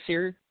Douglas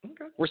here.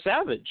 Okay. We're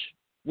savage.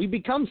 We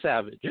become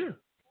savage. Yeah.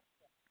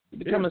 We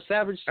become a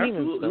savage team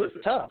and stuff.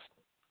 It's tough.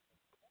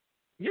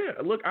 Yeah,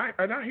 look, I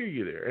hear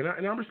you there, and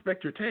I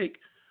respect your take.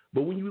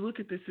 But when you look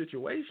at this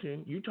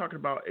situation, you're talking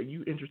about, are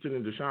you interested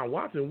in Deshaun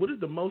Watson? What is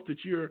the most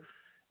that you're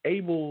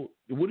able?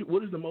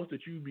 What is the most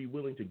that you'd be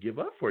willing to give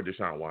up for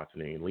Deshaun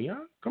Watson? And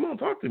Leon, come on,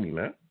 talk to me,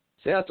 man.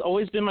 See, that's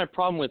always been my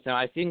problem with him.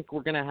 I think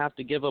we're going to have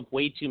to give up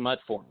way too much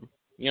for him.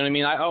 You know what I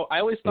mean? I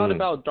always thought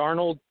about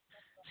Darnold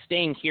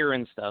staying here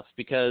and stuff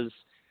because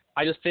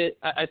I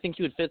think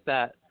he would fit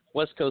that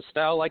West Coast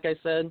style, like I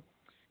said.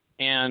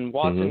 And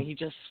Watson,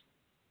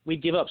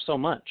 we'd give up so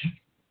much.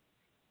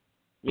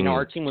 You know,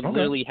 our team would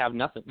literally have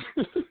nothing.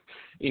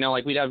 You know,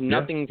 like we'd have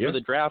nothing for the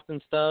draft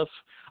and stuff.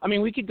 I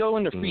mean, we could go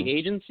into free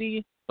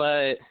agency,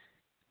 but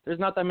there's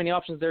not that many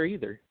options there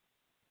either.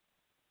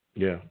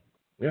 Yeah.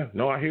 Yeah.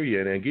 No, I hear you.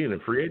 And again, in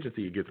free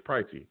agency, it gets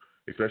pricey,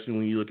 especially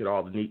when you look at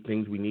all the neat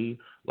things we need.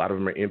 A lot of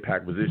them are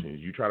impact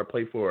positions. You try to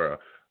play for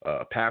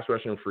a pass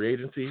rusher in free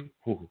agency,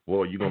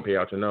 boy, you're going to pay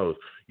out your nose.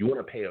 You want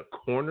to pay a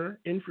corner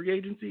in free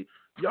agency?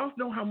 Y'all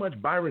know how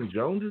much Byron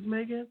Jones is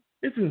making?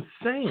 It's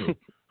insane.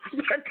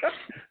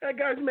 That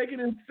guy's making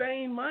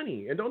insane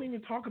money. And don't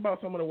even talk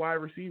about some of the wide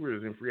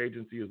receivers in free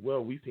agency as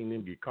well. We've seen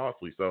them get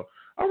costly. So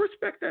I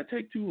respect that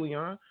take too,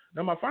 Leon.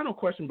 Now, my final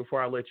question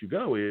before I let you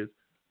go is,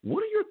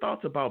 what are your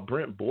thoughts about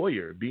Brent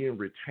Boyer being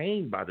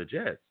retained by the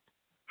Jets?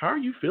 How are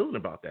you feeling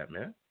about that,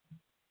 man?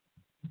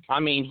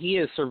 I mean, he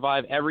has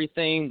survived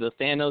everything, the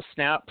Thanos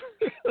snap,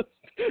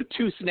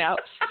 2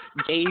 snaps,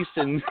 Gase,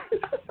 and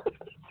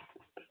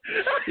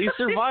he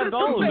survived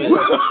all of it.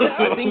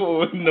 I think...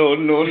 No.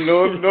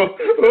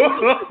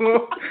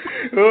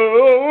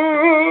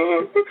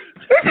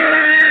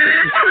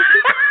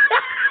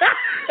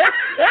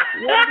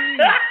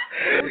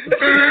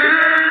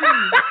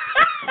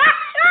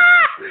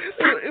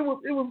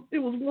 It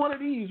was one of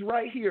these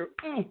right here,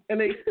 and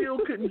they still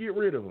couldn't get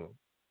rid of him.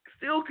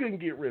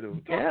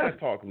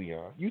 Talk,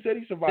 Leon. You said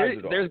he survived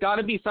it all. There's got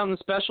to be something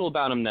special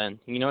about him then.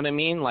 You know what I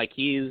mean? Like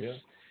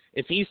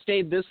if he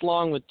stayed this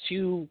long with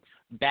 2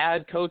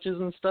 bad coaches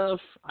and stuff,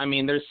 I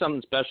mean, there's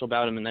something special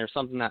about him, and there's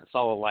something that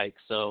Saleh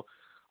likes. So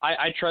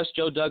I trust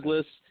Joe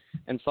Douglas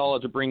and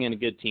Saleh to bring in a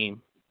good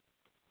team.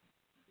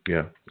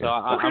 Yeah. So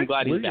I'm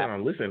glad he's back.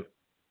 Listen.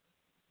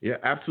 Yeah,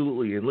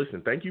 absolutely. And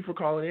listen, thank you for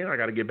calling in. I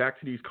got to get back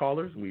to these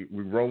callers. We're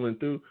rolling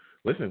through.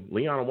 Listen,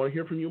 Leon, I want to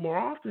hear from you more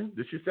often.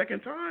 This is your second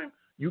time.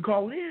 You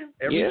call in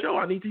every show.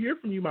 I need to hear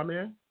from you, my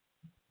man.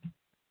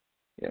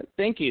 Yeah,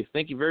 thank you.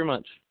 Thank you very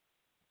much.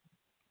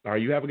 All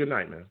right, you have a good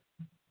night, man.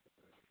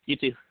 You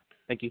too.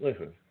 Thank you.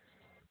 Listen,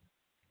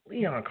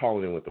 Leon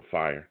calling in with the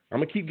fire. I'm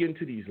going to keep getting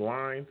to these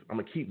lines. I'm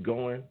going to keep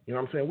going. You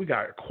know what I'm saying? We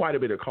got quite a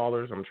bit of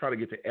callers. I'm going to try to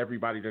get to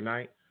everybody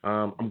tonight.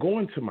 I'm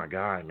going to my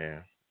guy,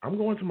 man. I'm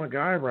going to my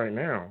guy right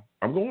now.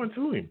 I'm going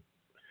to him.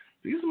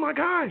 This is my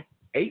guy.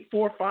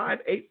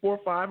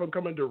 845-845. I'm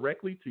coming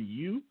directly to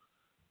you.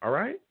 All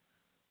right?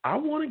 I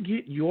want to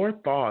get your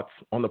thoughts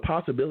on the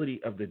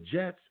possibility of the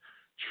Jets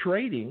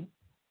trading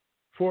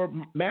for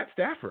Matt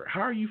Stafford.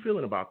 How are you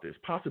feeling about this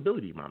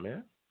possibility, my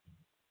man?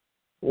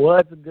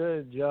 What's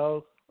good,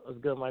 Joe? What's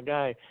good, my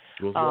guy?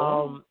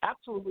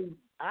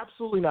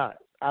 Absolutely not.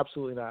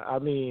 I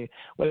mean,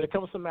 when it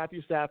comes to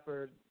Matthew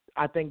Stafford,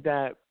 I think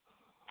that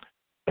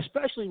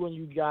especially when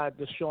you got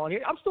Deshaun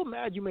here. I'm still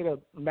mad you made a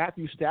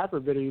Matthew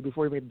Stafford video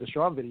before you made the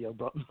Deshaun video,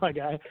 bro, my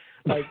guy.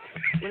 Like,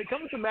 when it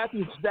comes to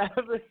Matthew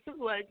Stafford,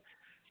 like,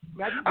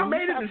 I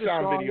made a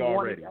Deshaun video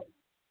already.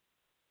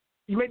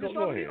 You made the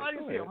Deshaun video? I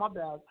didn't see it. My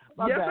bad.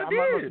 My bad. I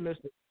must have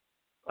missed it.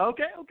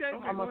 Okay.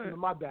 I must have.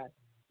 My bad.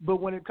 But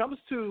when it comes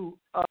to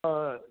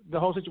the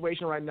whole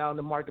situation right now in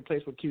the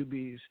marketplace with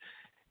QBs,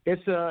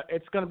 it's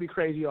going to be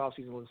crazy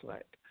offseason, looks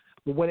like.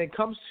 But when it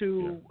comes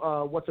to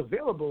what's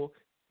available,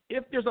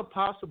 if there's a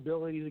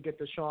possibility to get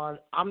Deshaun,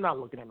 I'm not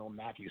looking at no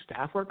Matthew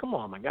Stafford. Come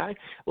on, my guy.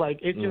 Like,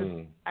 it's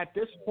just at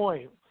this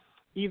point,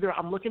 either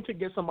I'm looking to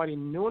get somebody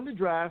new in the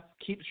draft,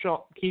 keep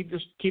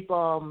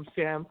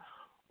Sam,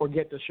 or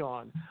get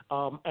Deshaun.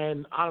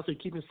 And honestly,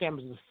 keeping Sam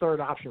is the third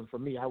option for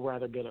me. I'd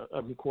rather get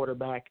a new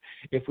quarterback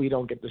if we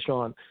don't get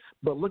Deshaun.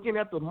 But looking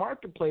at the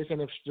marketplace,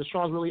 and if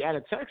Deshaun's really out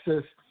of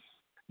Texas,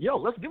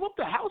 let's give up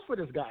the house for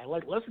this guy.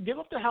 Like, let's give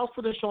up the house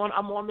for Deshaun.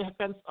 I'm on the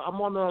fence.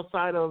 I'm on the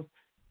side of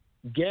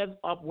get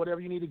up whatever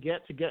you need to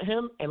get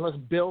him, and let's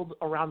build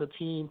around the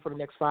team for the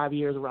next 5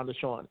 years around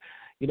Deshaun.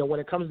 You know, when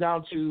it comes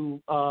down to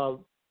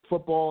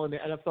football and the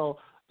NFL,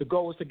 the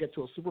goal is to get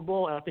to a Super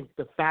Bowl, and I think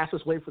the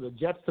fastest way for the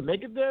Jets to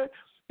make it there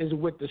is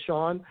with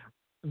Deshaun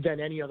than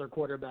any other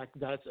quarterback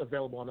that's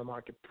available on the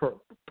market,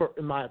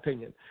 in my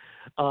opinion.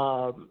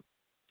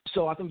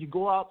 So I think you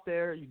go out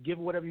there, you give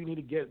whatever you need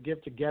to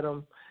give to get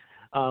him.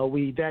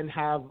 We then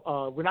have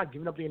we're not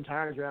giving up the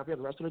entire draft. We have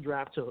the rest of the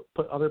draft to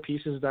put other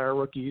pieces that are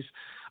rookies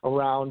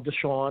around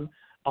Deshaun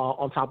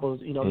on top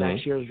of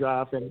next year's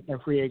draft and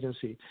free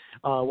agency.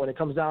 When it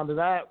comes down to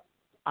that,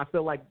 I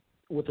feel like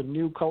with the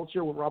new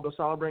culture, with Robert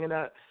Saleh bringing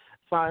that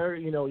fire,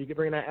 you can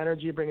bring that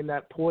energy, bringing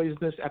that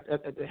poisonous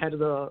at the head of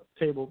the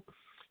table.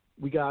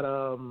 We got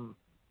a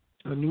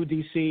new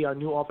DC, our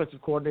new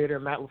offensive coordinator,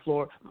 Mike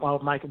LaFleur,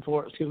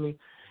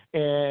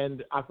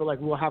 and I feel like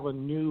we'll have a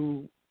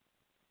new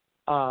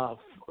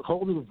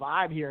whole new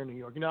vibe here in New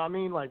York. You know what I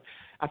mean? Like,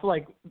 I feel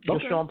like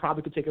Deshaun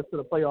probably could take us to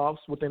the playoffs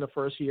within the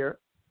first year.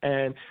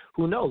 And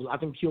who knows? I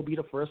think he'll be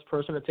the first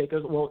person to take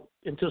us,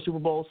 into the Super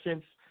Bowl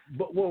since.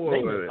 But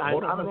wait.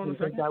 Hold on a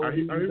second. I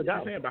hear what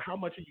you're saying, but how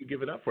much are you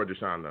giving up for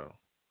Deshaun, though?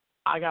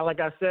 I got, like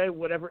I said,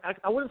 whatever.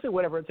 I wouldn't say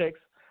whatever it takes.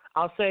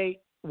 I'll say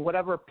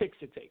whatever picks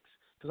it takes.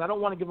 Because I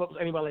don't want to give up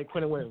anybody like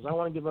Quentin Williams. I don't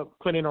want to give up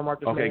Quentin or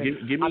Marcus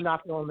Marion. Give me. I'm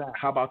not feeling that.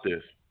 How about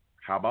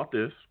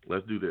this?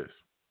 Let's do this.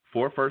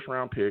 4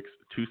 first-round picks,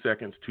 2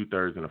 seconds, 2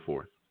 thirds, and a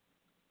fourth.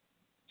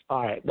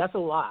 All right, that's a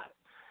lot.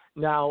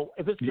 Now,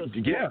 if it's just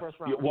first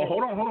round, well,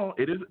 hold on.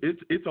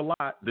 It's a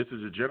lot. This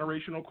is a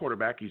generational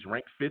quarterback. He's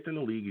ranked 5th in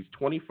the league. He's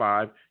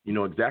 25. You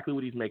know exactly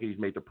what he's making. He's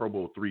made the Pro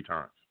Bowl 3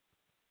 times.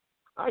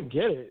 I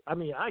get it. I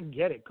mean, I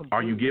get it completely.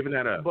 Are you giving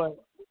that up?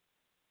 But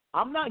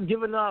I'm not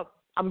giving up.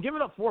 I'm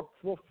giving up four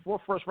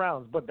first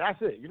rounds, but that's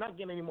it. You're not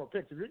getting any more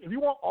picks. If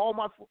you want all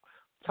my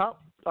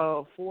top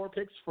 4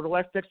 picks for the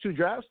next 2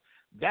 drafts,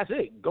 that's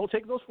it. Go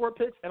take those 4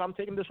 picks, and I'm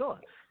taking Deshaun.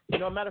 You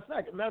know, matter of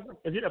fact,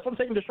 if I'm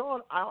taking Deshaun,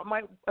 I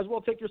might as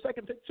well take your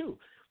second pick too.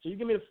 So you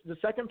give me the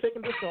second pick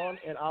in Deshaun,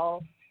 and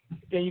I'll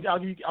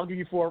give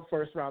you 4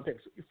 first round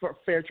picks for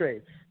fair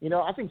trade. You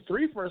know, I think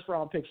 3 first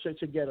round picks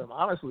should get him.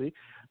 Honestly,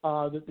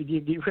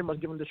 you pretty much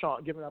giving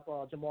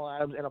up Jamal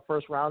Adams and a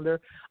first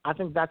rounder. I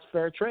think that's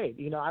fair trade.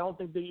 You know, I don't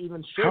think they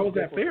even should. How is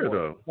that fair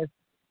though?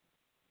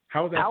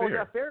 How is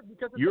that fair?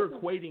 Because you're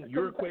equating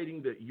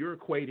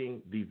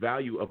the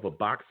value of a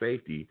box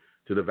safety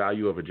to the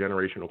value of a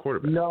generational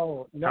quarterback.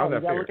 No, you gotta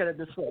look at it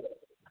this way.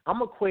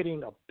 I'm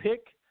equating a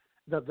pick,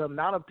 the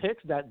amount of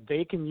picks that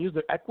they can use,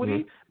 the equity.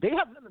 Mm-hmm. They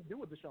have nothing to do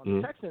with Deshaun.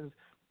 Mm-hmm. The Texans,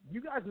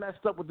 you guys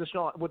messed up with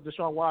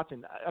Deshaun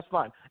Watson. That's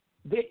fine.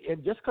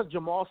 Just because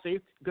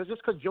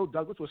Joe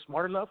Douglas was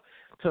smart enough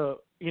to,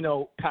 you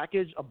know,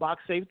 package a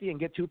box safety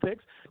and get 2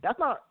 picks, that's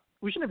not.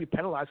 We shouldn't be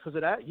penalized because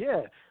of that.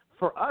 Yeah.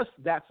 For us,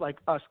 that's like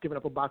us giving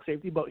up a box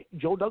safety, but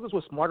Joe Douglas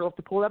was smart enough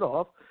to pull that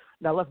off.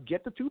 Now let's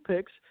get the 2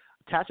 picks,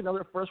 attach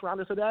another first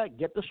rounder to that,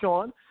 get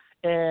Deshaun,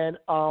 and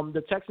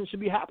the Texans should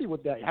be happy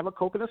with that. Have a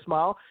Coke and a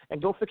smile,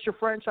 and go fix your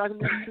franchise in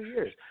the next 2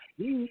 years.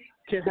 We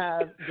can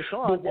have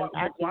Deshaun.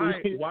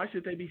 Why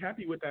should they be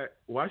happy with that?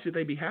 Why should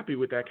they be happy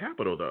with that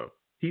capital though?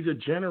 He's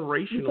a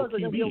generational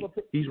QB.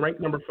 He's ranked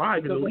number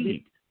 5 in the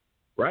league,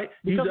 right?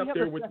 He's up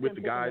there with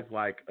the guys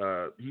like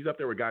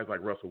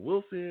Russell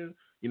Wilson.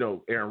 You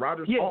know, Aaron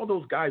Rodgers, all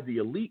those guys, the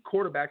elite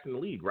quarterbacks in the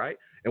league, right?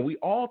 And we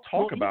all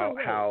talk about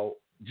how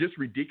just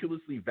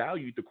ridiculously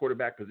valued the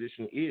quarterback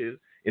position is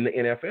in the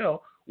NFL.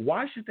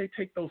 Why should they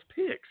take those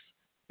picks?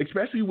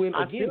 Especially when,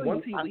 again,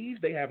 once he leaves,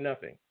 they have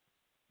nothing.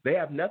 They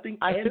have nothing,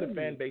 and the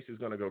fan base is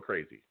going to go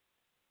crazy.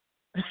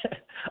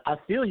 I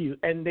feel you.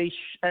 And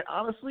and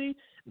honestly,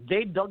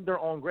 they dug their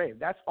own grave.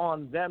 That's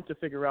on them to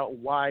figure out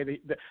why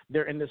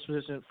they're in this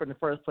position in the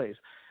first place.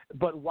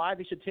 But why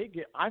they should take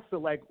it, I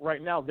feel like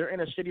right now they're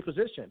in a shitty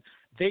position.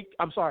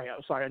 I'm sorry.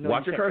 I know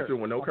watch your cursor.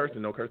 No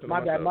cursing. My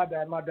bad.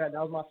 That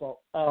was my fault.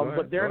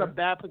 But they're in a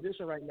bad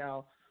position right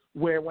now,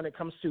 where when it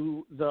comes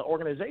to the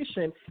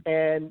organization,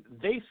 and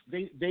they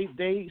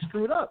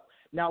screwed up.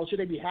 Now, should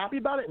they be happy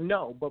about it?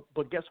 No.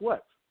 But guess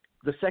what?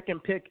 The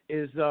second pick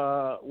is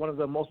one of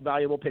the most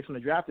valuable picks in the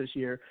draft this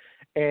year,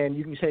 and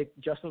you can take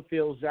Justin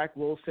Fields, Zach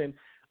Wilson,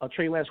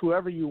 Trey Lance,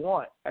 whoever you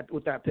want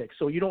with that pick.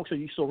 So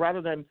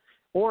rather than.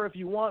 Or if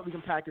you want, we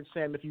can package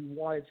Sam if you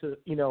wanted to,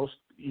 you know,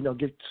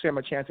 give Sam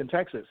a chance in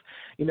Texas.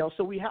 You know,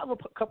 so we have a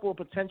couple of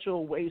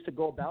potential ways to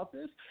go about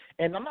this.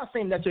 And I'm not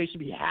saying that they should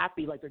be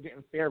happy like they're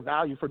getting fair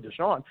value for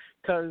Deshaun,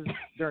 because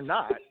they're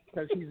not,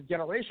 because he's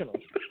generational.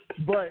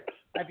 But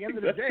at the end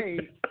of the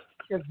day,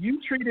 if you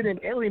treated and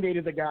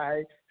alienated the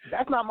guy,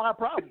 that's not my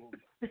problem.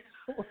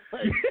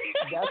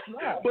 That's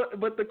not.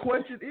 But the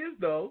question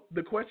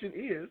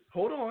is,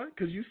 hold on,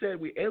 because you said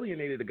we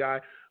alienated the guy,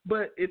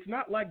 but it's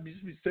not like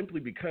simply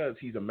because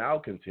he's a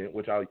malcontent,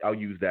 which I'll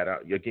use that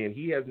out. Again,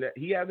 he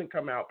hasn't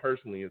come out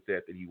personally and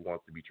said that he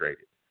wants to be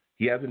traded.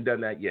 He hasn't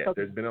done that yet.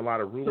 Okay. There's been a lot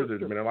of rumors.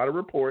 There's been a lot of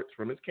reports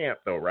from his camp,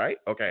 though, right?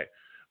 Okay.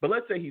 But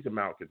let's say he's a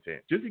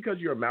malcontent. Just because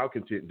you're a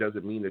malcontent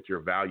doesn't mean that your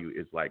value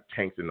is like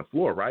tanks in the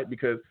floor, right?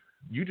 Because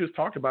you just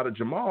talked about it.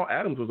 Jamal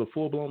Adams was a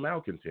full-blown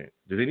malcontent.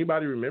 Does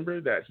anybody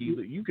remember that?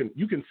 You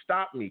can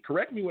stop me.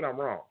 Correct me when I'm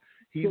wrong.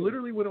 He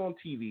literally went on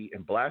TV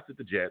and blasted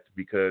the Jets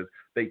because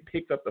they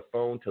picked up the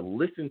phone to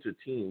listen to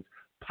teams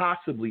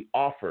possibly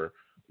offer,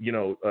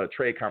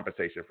 trade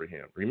compensation for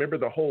him. Remember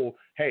the whole,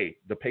 hey,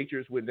 the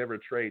Patriots would never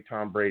trade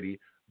Tom Brady.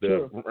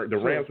 The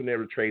Rams would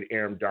never trade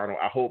Aaron Darnold.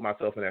 I hold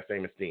myself in that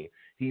same esteem.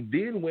 He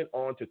then went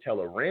on to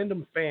tell a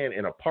random fan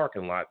in a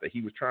parking lot that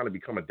he was trying to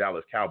become a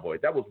Dallas Cowboy.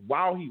 That was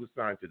while he was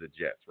signed to the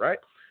Jets, right?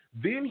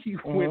 Then he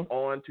went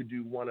on to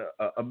do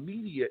a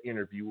media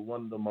interview with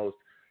one of the most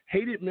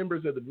hated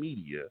members of the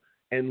media,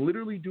 and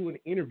literally do an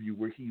interview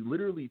where he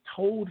literally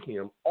told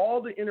him all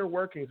the inner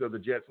workings of the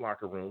Jets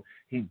locker room.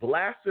 He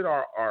blasted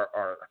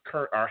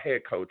our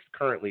head coach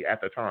currently at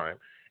the time.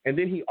 And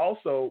then he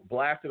also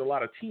blasted a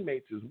lot of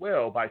teammates as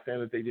well by saying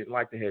that they didn't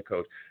like the head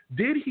coach.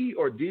 Did he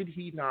or did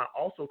he not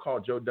also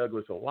call Joe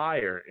Douglas a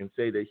liar and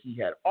say that he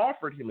had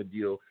offered him a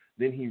deal,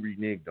 then he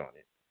reneged on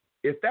it?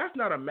 If that's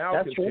not a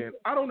malcontent,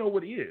 I don't know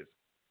what he is,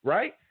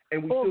 right?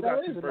 And we still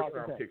got 2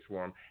 first-round picks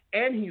for him,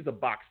 and he's a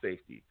box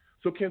safety.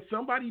 So can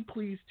somebody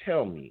please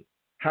tell me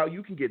how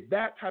you can get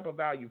that type of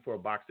value for a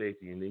box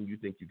safety, and then you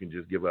think you can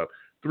just give up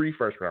 3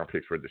 first-round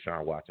picks for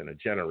Deshaun Watson, a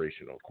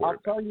generational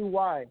quarterback. I'll tell you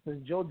why.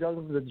 Because Joe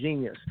Douglas is a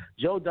genius.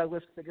 Joe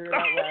Douglas figured it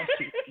out last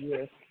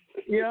year,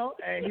 you know,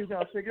 and he's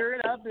gonna figure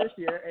it out this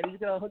year, and he's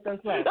gonna hook us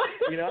up,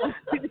 you know.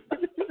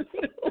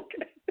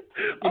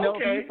 You know,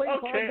 okay.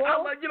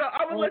 Hardball,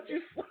 I would let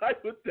you slide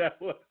with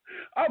that one.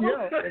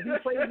 If he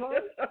plays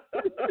hard,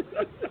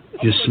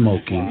 you're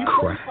smoking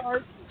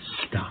crack.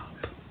 Stop.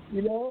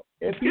 You know,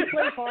 if he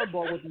plays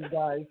hardball with these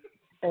guys,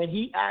 and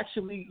he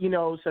actually, you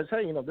know, says,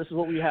 hey, you know, this is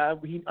what we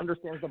have. He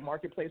understands the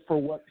marketplace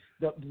for what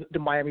the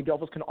Miami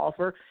Dolphins can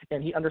offer,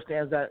 and he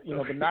understands that, you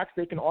know, the max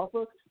they can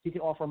offer, he can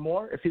offer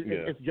more.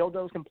 If Joe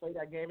Douglas can play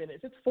that game, and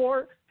if it's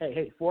 4,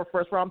 hey, 4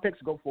 first-round picks,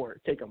 go for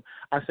it. Take them.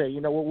 I say, you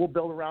know, we'll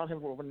build around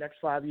him for over the next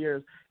 5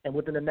 years, and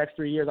within the next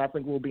 3 years, I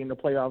think we'll be in the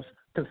playoffs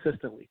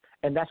consistently.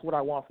 And that's what I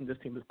want from this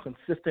team, is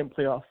consistent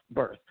playoff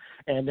berth.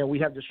 And then we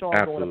have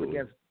Deshaun going up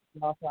against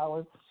Josh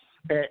Allen.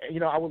 And, you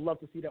know, I would love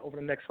to see that over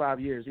the next 5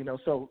 years, you know.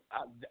 So,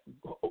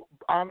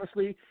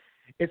 honestly,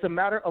 it's a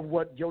matter of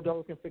what Joe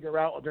Douglas can figure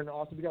out during the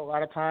offseason. We got a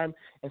lot of time.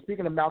 And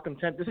speaking of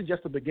malcontent, this is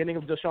just the beginning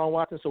of Deshaun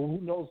Watson, so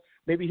who knows?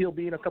 Maybe he'll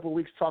be in a couple of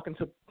weeks talking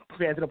to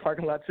fans in the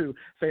parking lot, too,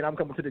 saying, I'm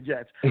coming to the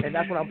Jets. And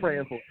that's what I'm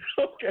praying for.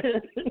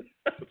 Okay.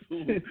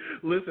 Absolutely.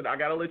 Listen, I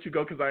got to let you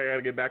go because I got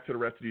to get back to the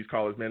rest of these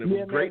callers, man. It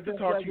was great to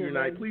talk to you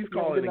tonight. Please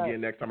call in again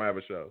next time I have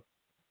a show.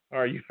 All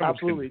right. You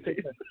absolutely.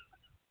 Take care.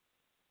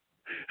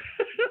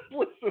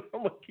 Listen,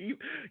 I'm going to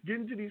keep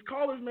getting to these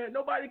callers, man.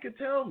 Nobody can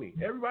tell me.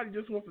 Everybody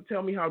just wants to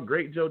tell me how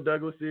great Joe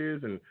Douglas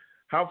is and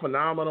how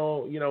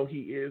phenomenal, you know,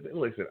 he is. And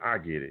listen, I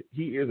get it.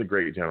 He is a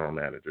great general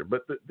manager.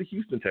 But the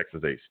Houston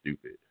Texans ain't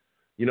stupid.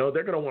 You know,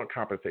 they're going to want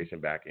compensation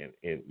back in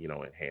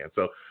hand.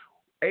 So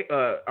hey,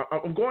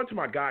 I'm going to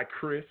my guy,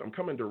 Chris. I'm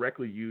coming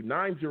directly to you.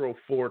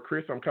 904,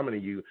 Chris, I'm coming to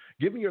you.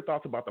 Give me your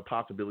thoughts about the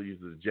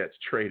possibilities of the Jets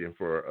trading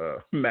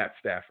for Matt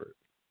Stafford.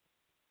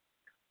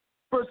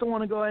 First, I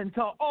want to go ahead and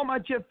tell all my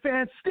Jet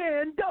fans,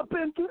 stand up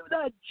and give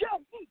that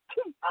Jet,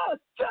 us,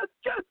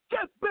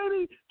 Jet,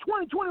 baby.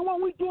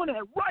 2021, we doing it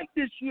right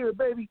this year,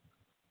 baby.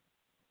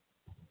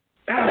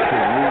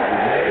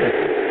 Absolutely.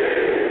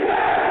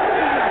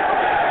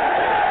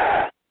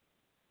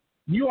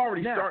 You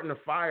already starting a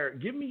fire.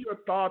 Give me your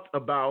thoughts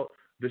about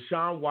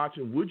Deshaun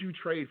Watson. Would you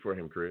trade for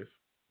him, Chris?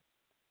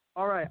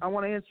 All right, I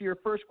want to answer your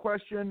first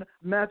question.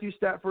 Matthew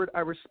Stafford,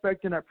 I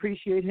respect and I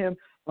appreciate him.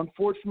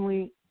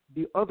 Unfortunately,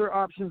 the other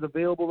options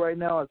available right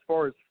now as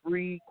far as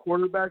free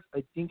quarterbacks,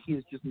 I think he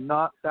is just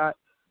not that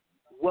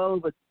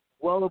well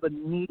of a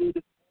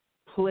needed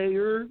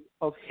player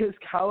of his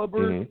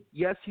caliber. Mm-hmm.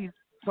 Yes, he's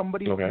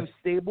somebody who's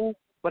stable,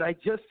 but I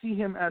just see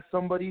him as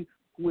somebody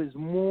who is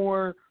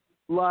more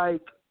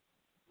like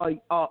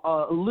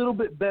a little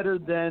bit better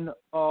than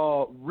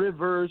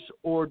Rivers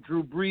or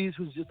Drew Brees,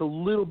 who's just a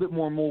little bit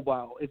more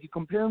mobile. If you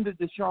compare him to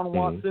Deshaun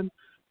Watson,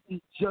 he's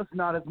just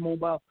not as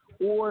mobile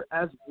or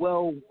as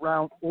well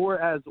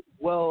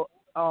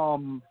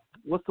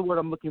what's the word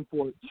I'm looking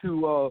for,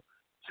 to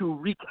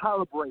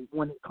recalibrate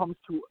when it comes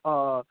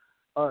to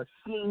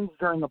scenes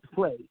during a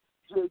play.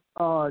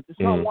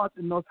 Deshaun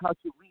Watson knows how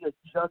to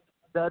readjust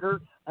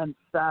better and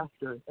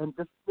faster, and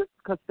just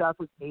because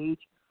Stafford's age,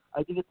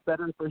 I think it's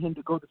better for him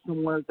to go to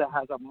somewhere that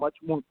has a much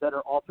more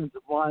better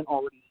offensive line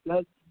already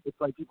set. It's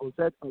like people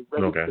said, a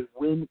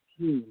ready-to-win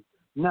team.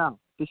 Now,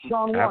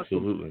 Deshaun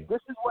Watson,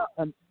 this is what,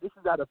 and this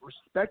is out of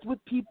respect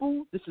with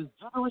people. This is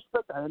due to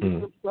respect. I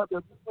understand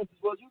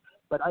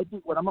but I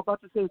think what I'm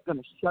about to say is going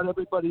to shut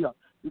everybody up,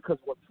 because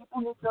what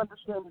people need to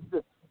understand is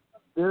this: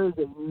 there is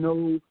a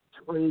no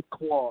trade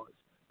clause.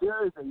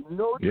 There is a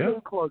no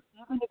trade clause.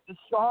 Even if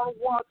Deshaun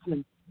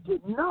Watson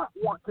did not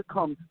want to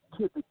come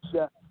to the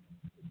Jets,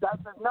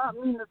 that does not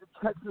mean that the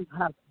Texans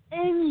have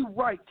any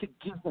right to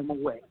give him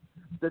away.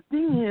 The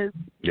thing is,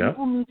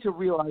 people need to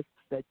realize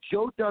that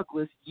Joe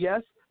Douglas,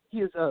 yes, he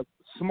is a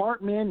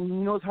smart man and he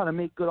knows how to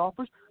make good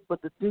offers,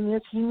 but the thing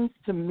is, he needs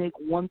to make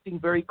one thing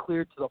very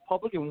clear to the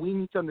public, and we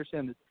need to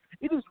understand this.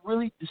 It is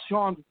really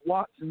Deshaun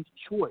Watson's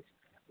choice.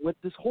 With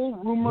this whole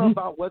rumor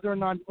about whether or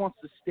not he wants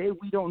to stay,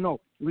 we don't know.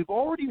 We've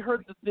already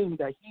heard the thing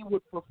that he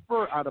would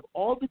prefer out of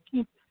all the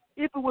teams,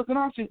 if it was an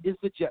option, is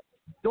the Jets.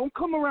 Don't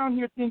come around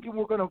here thinking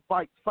we're going to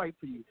fight for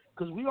you,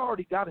 because we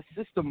already got a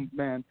system,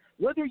 man.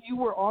 Whether you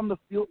were on the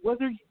field,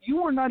 whether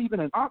you were not even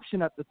an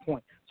option at this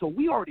point. So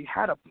we already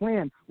had a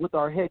plan with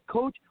our head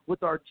coach,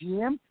 with our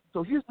GM.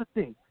 So here's the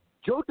thing.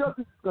 Joe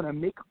Douglas is going to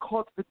make a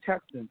call to the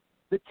Texans.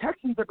 The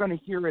Texans are going to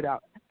hear it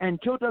out. And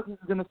Joe Douglas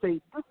is going to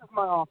say, this is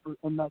my offer,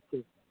 and that's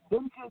it.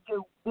 Then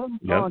Deshaun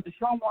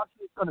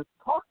Watson is going to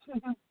talk to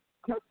his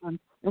Texans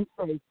and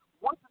say,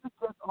 what does the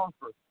Jets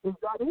offer? Is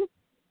that it?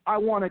 I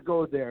want to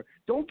go there.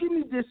 Don't give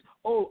me this,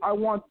 I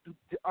want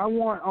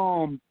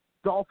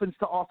Dolphins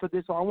to offer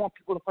this, or I want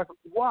people to fight for.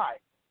 Why?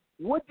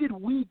 What did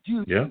we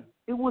do?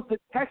 It was the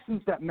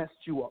Texans that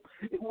messed you up.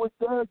 It was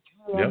their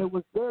GM, it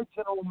was their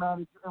general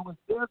manager, it was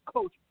their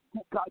coach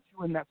who got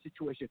you in that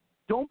situation.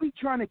 Don't be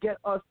trying to get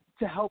us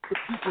to help the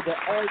people that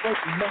already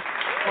messed you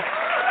up.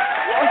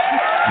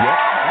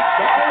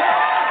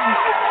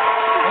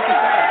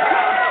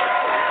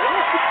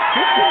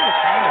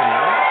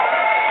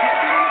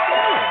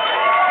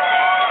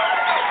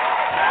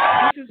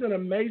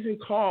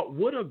 call.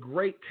 What a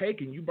great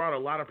take, and you brought a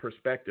lot of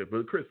perspective.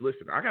 But, Chris,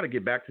 listen, I got to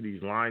get back to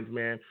these lines,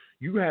 man.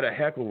 You had a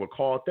heck of a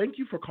call. Thank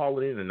you for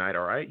calling in tonight,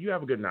 all right? You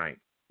have a good night.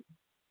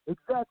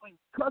 Exactly.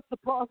 Trust the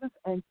process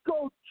and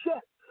go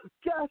Jets.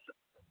 Gas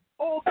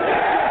all the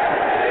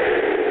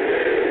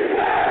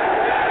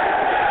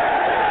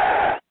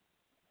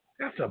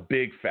That's a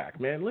big fact,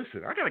 man.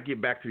 Listen, I got to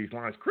get back to these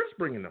lines. Chris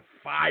bringing the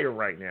fire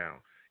right now.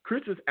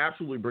 Chris is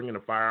absolutely bringing the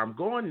fire. I'm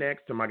going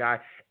next to my guy,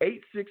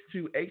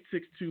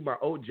 862, my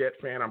old Jet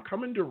fan. I'm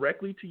coming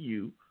directly to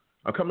you.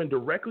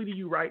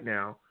 Right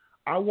now.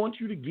 I want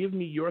you to give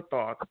me your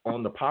thoughts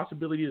on the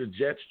possibility of the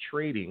Jets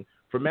trading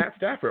for Matt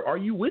Stafford. Are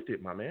you with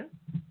it, my man?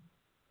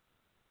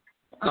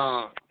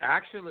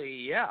 Actually,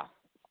 yeah.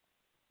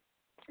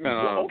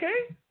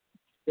 Okay.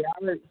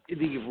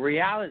 The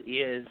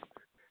reality is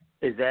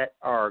that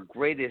our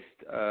greatest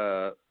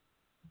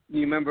you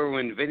remember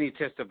when Vinny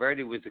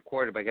Testaverde was the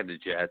quarterback of the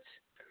Jets?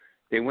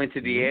 They went to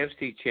the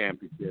AFC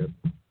Championship.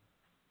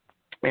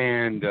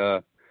 And,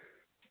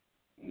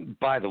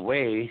 by the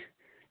way,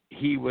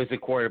 he was a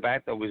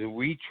quarterback that was a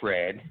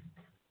retread.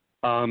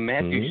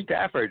 Matthew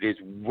Stafford is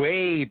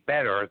way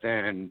better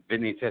than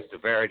Vinny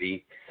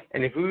Testaverde.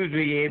 And if we would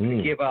be able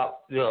to give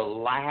up the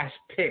last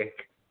pick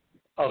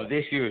of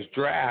this year's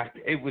draft,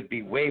 it would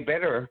be way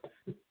better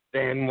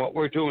than what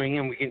we're doing,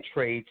 and we can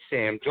trade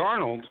Sam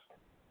Darnold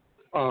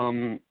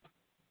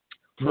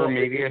for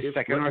maybe a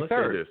second or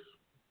third.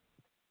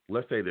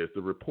 Let's say this.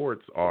 The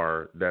reports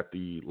are that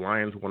the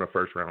Lions want a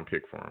first-round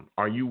pick for him.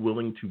 Are you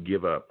willing to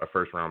give up a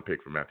first-round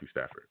pick for Matthew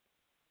Stafford?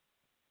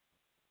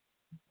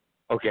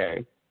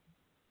 Okay.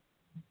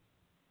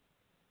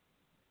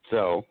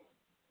 So?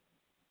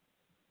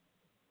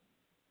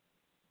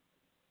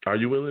 Are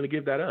you willing to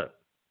give that up?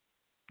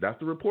 That's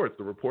the reports.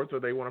 The reports are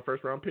they want a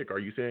first-round pick. Are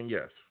you saying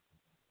yes?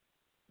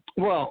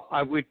 Well,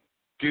 I would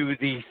do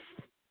the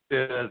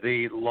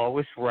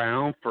lowest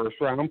round,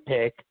 first-round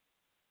pick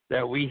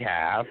that we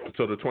have.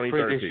 So the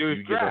 23rd pick.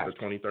 You give up the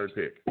 23rd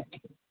pick.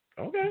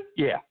 Okay.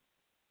 Yeah.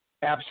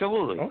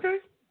 Absolutely. Okay.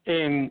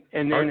 And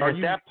then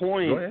that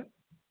point, go ahead.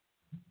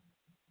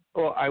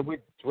 Well, I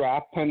would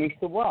draft Penny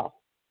Sewell.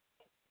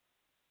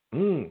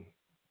 Okay.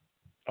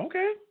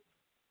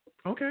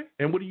 Okay.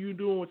 And what are you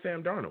doing with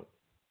Sam Darnold?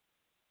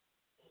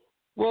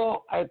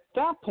 Well, at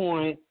that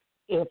point,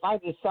 if I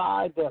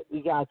decide that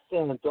we got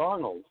Sam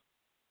Darnold,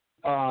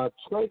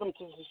 trade him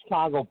to the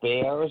Chicago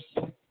Bears,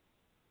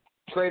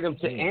 trade him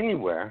to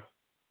anywhere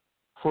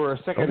for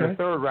a second or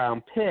third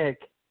round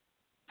pick,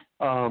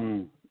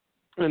 and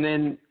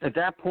then at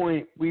that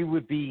point we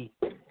would be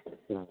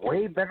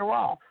way better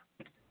off.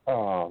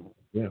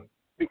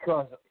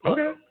 Because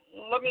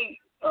let me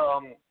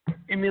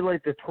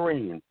emulate the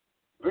train.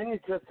 Vinny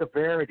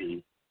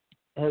Testaverde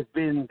has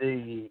been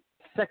the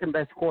second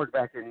best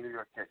quarterback in New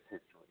York Jets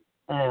history,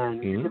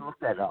 and you can look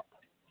that up.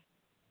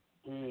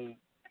 He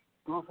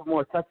threw for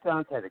more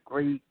touchdowns, had a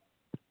great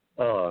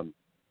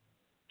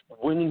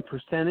winning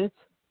percentage.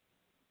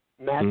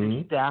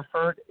 Matthew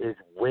Stafford is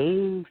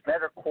way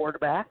better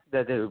quarterback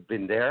that have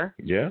been there.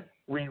 Yeah.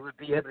 We would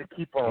be able to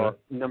keep our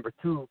number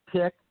 2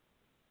 pick.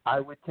 I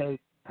would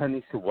take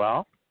Penny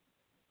Sewell.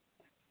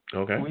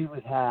 Okay. We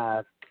would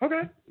have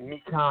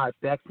Mekhi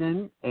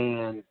Becton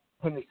and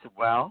Penny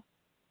Sewell.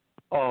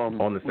 On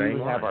the same we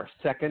would have our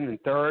second and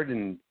third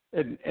and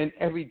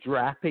every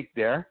draft pick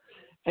there.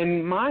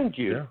 And mind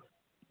you,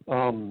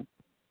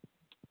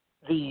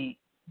 the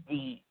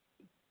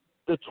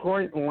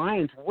Detroit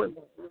Lions,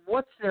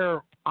 what's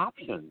their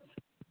options?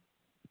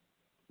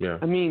 Yeah.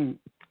 I mean,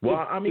 they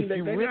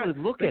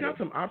got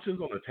some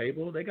options on the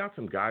table. They got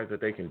some guys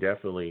that they can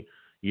definitely,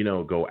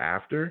 go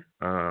after.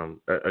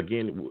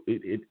 Again,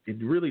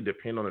 it really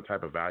depends on the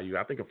type of value.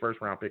 I think a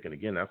first round pick, and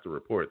again, that's the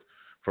reports.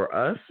 For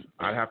us,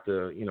 I'd have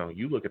to,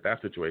 you look at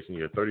that situation.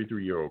 You're a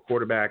 33-year-old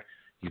quarterback.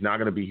 He's not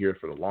going to be here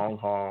for the long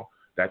haul.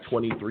 That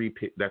 23rd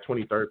pick,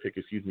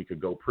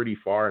 could go pretty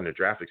far in the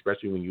draft,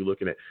 especially when you're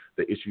looking at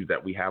the issues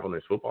that we have on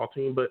this football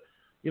team. But,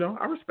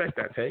 I respect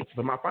that take.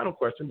 But my final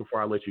question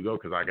before I let you go,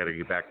 because I got to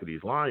get back to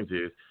these lines,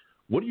 is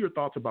what are your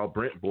thoughts about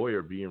Brent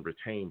Boyer being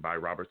retained by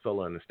Robert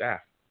Saleh and the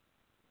staff?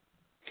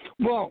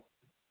 Well,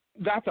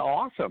 that's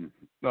awesome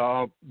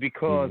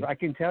because I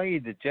can tell you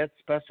the Jets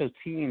special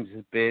teams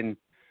has been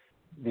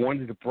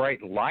one of the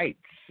bright lights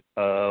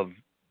of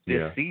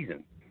this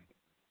season.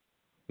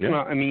 Yeah.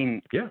 Well, I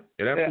mean, it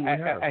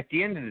absolutely has. At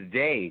the end of the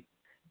day,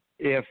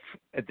 if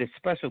the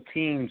special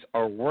teams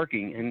are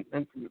working,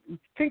 and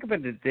think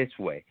about it this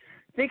way,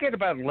 they get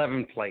about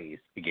 11 plays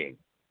a game.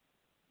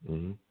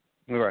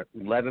 We're at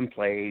 11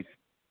 plays,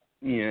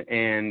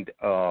 and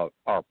our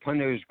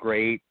punter is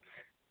great,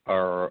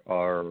 our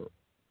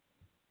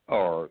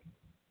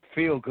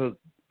field goal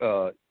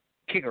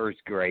kicker is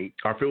great.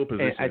 Our field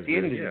position at the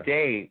end of the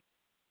day,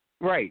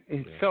 right?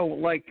 And so,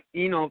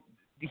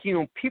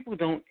 people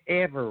don't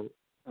ever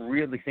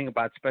really think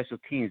about special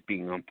teams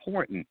being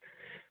important,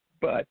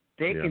 but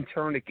they can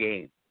turn a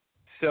game.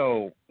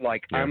 So,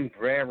 I'm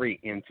very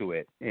into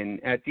it.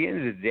 And at the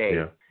end of the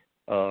day,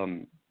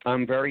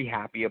 I'm very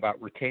happy about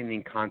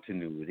retaining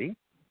continuity.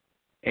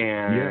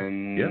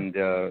 And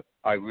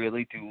I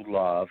really do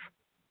love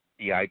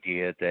the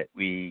idea that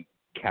we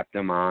kept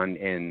him on,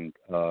 and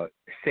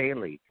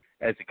Saley,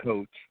 as a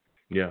coach,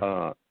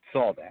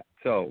 saw that.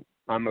 So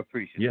I'm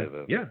appreciative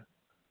of it.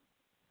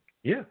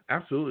 Yeah,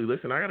 absolutely.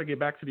 Listen, I got to get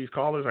back to these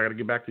callers. I got to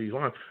get back to these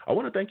lines. I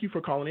want to thank you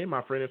for calling in,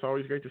 my friend. It's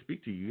always great to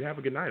speak to you. You have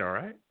a good night, all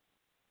right?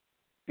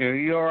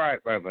 You're all right,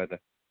 my brother.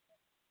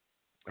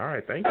 All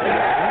right, thank you.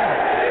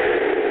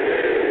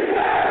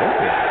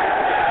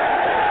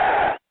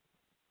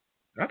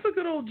 That's a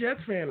good old Jets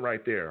fan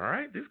right there, all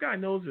right? This guy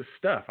knows his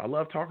stuff. I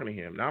love talking to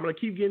him. Now, I'm going to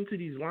keep getting to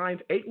these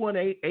lines.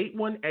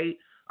 818-818.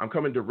 I'm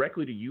coming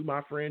directly to you,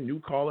 my friend, new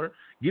caller.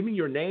 Give me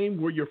your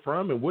name, where you're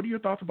from, and what are your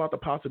thoughts about the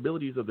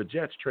possibilities of the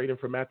Jets trading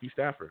for Matthew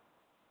Stafford?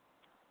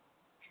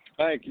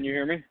 Hi, can you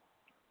hear me?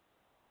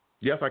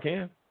 Yes, I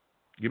can.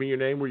 Give me your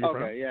name, where you're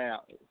from. Okay, yeah.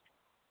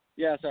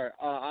 Yeah, sorry.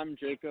 I'm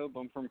Jacob.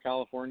 I'm from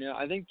California.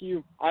 I think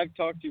I've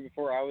talked to you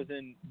before. I was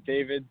in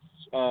David's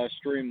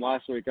stream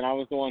last week, and I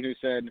was the one who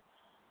said,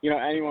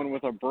 anyone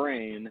with a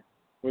brain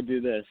would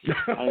do this.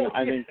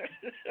 I think,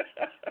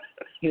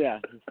 yeah.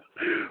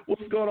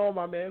 What's going on,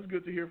 my man? It's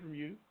good to hear from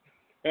you.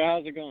 Hey,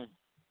 how's it going?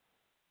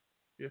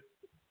 Yeah.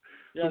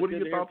 Yeah, so what are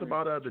your thoughts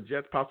about the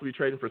Jets possibly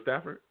trading for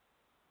Stafford?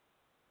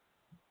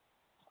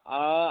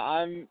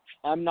 I'm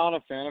not a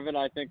fan of it.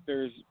 I think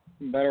there's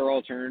better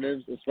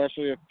alternatives,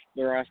 especially if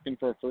they're asking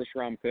for a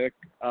first-round pick.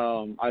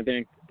 I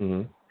think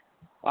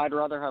I'd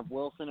rather have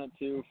Wilson at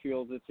 2,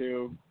 Fields at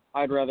 2.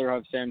 I'd rather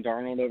have Sam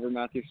Darnold over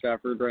Matthew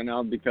Stafford right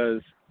now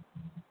because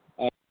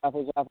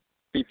Stafford's at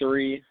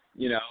 3.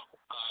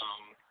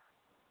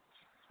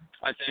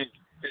 I think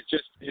it's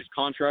just his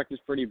contract is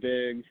pretty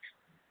big.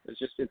 It's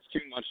too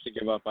much to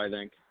give up, I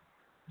think.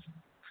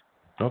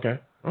 Okay.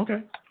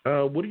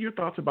 What are your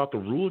thoughts about the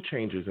rule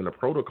changes and the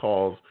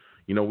protocols?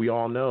 We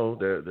all know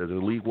there's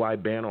a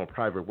league-wide ban on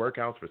private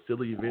workouts,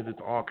 facility visits,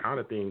 all kind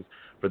of things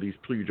for these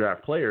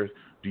pre-draft players.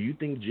 Do you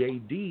think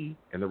JD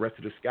and the rest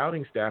of the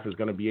scouting staff is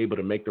going to be able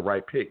to make the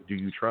right pick? Do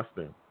you trust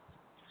them?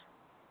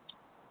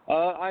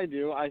 I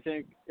do. I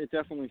think it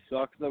definitely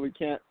sucks that we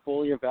can't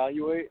fully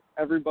evaluate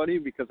everybody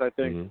because I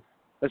think,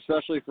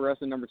 especially for us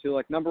in number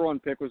 2, number 1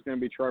 pick was going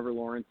to be Trevor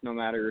Lawrence no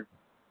matter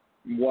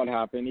what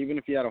happened. Even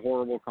if he had a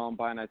horrible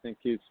combine, I think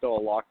he's still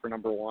a lock for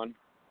number 1.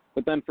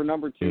 But then for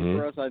number 2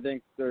 for us, I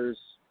think there's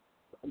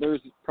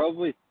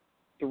probably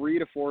 3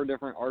 to 4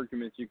 different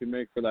arguments you can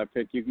make for that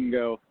pick. You can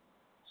go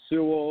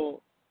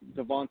Sewell,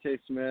 Devontae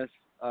Smith,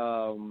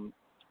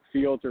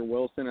 Fields, or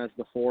Wilson as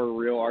the 4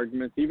 real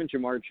arguments. Even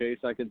Jamar Chase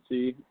I could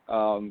see.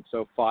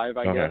 So 5,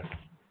 I guess.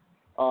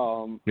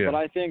 But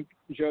I think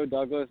Joe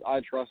Douglas, I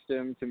trust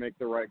him to make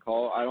the right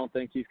call. I don't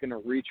think he's going to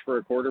reach for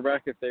a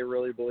quarterback if they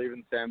really believe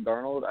in Sam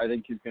Darnold. I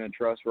think he's going to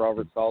trust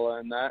Robert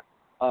Saleh in that.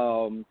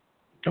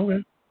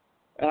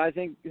 And I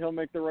think he'll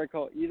make the right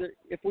call. Either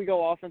if we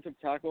go offensive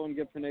tackle and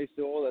get Penei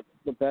Sewell, that's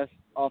the best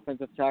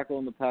offensive tackle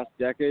in the past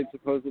decade,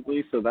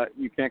 supposedly, so that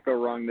you can't go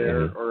wrong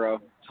there, or a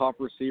top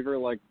receiver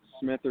like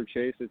Smith or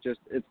Chase. It's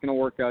going to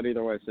work out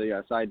either way. So,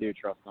 yes, I do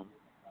trust them.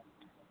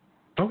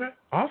 Okay,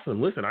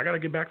 awesome. Listen, I got to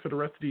get back to the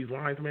rest of these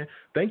lines, man.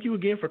 Thank you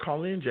again for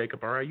calling in,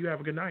 Jacob. All right, you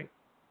have a good night.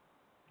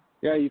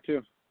 Yeah, you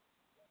too.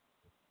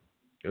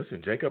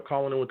 Listen, Jacob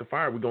calling in with the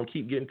fire. We're going to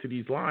keep getting to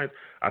these lines.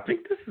 I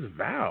think this is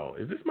Val.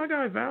 Is this my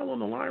guy Val on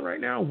the line right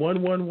now?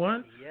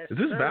 111? Yes, is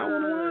this sir. Val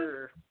on the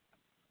line?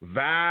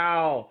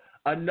 Val.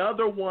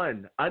 Another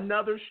one.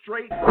 Another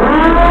straight.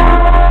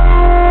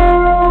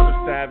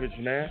 Savage,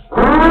 man.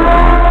 I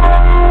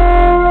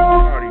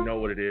already know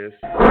what it is.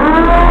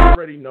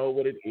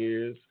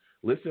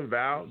 Listen,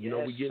 Val, we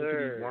get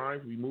into these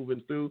lines. We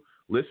moving through.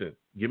 Listen,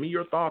 give me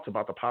your thoughts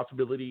about the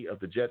possibility of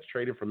the Jets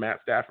trading for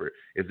Matt Stafford.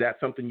 Is that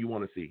something you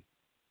want to see?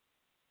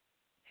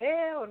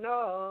 Hell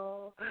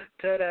no.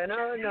 To-da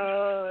no,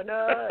 no,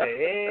 no.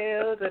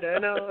 Hell to the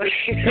no.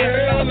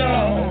 Hell no.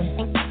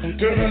 To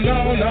the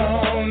no,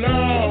 no,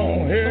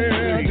 no.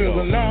 Hell to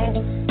the no.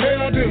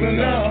 Hell to the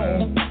no.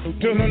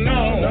 To the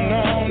no,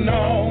 no,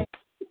 no.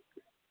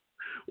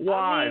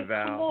 Why,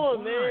 Val? Come on,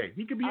 Why? man.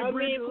 He could be a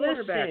bridge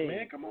quarterback,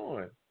 man. Come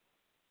on.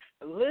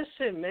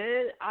 Listen,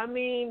 man.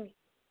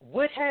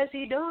 What has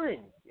he done?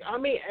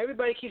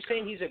 Everybody keeps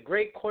saying he's a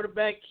great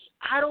quarterback.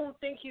 I don't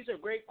think he's a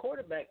great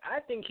quarterback. I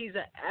think he's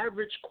an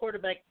average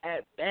quarterback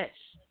at best.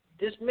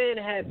 This man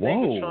had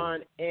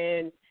Megatron,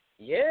 and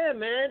yeah,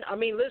 man.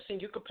 Listen,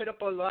 you could put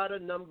up a lot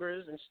of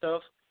numbers and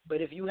stuff,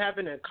 but if you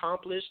haven't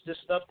accomplished the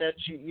stuff that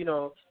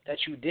that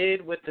you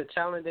did with the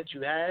talent that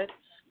you had,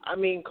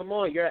 come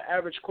on, you're an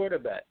average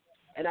quarterback.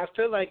 And I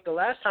feel like the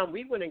last time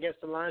we went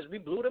against the Lions, we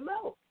blew them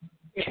out.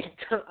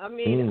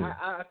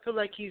 I feel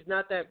like he's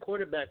not that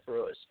quarterback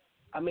for us.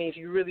 If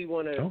you really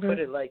want to put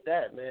it like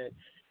that, man.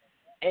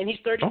 And he's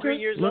 33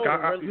 years old.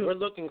 We're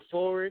looking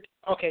forward.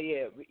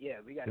 Okay, yeah,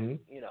 we got to,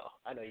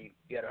 I know you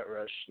got to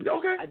rush.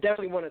 Okay. I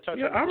definitely want to talk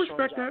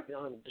about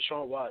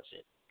Deshaun Watson.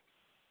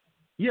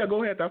 Yeah,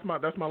 go ahead. That's my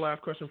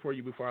last question for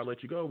you before I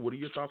let you go. What are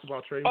your thoughts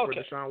about trading for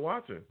Deshaun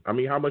Watson?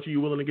 How much are you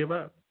willing to give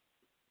up?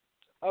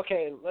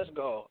 Okay, let's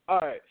go. All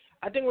right.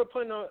 I think we're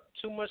putting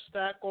too much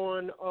stack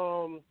on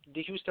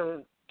the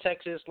Houston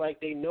Texas like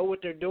they know what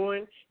they're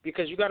doing,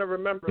 because you got to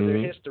remember their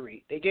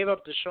history. They gave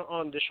up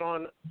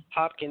Deshaun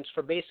Hopkins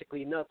for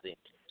basically nothing.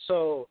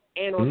 So,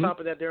 and on top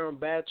of that, they're on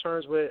bad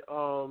terms with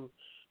Deshaun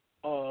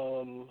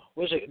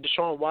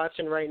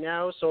Watson right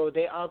now. So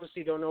they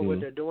obviously don't know what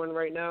they're doing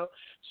right now.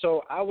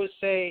 So I would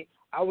say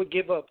I would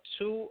give up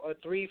 2 or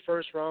 3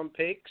 first-round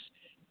picks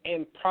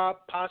and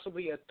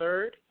possibly a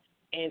third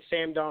and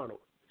Sam Darnold.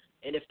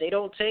 And if they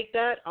don't take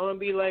that, I'm gonna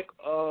be like,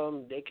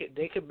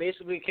 they could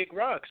basically kick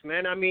rocks,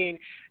 man. I mean,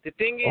 the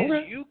thing is,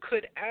 you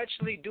could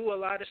actually do a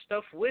lot of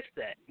stuff with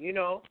that. You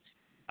know,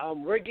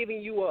 we're giving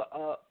you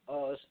a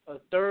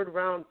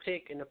third-round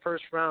pick in the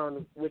first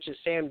round, which is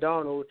Sam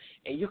Darnold,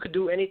 and you could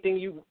do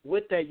anything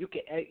with that. You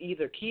could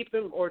either keep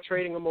him or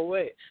trading him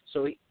away.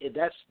 So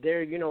that's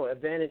their,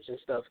 advantage and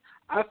stuff.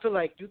 I feel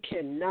like you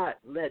cannot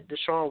let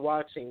Deshaun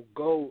Watson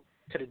go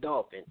to the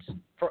Dolphins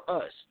for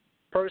us.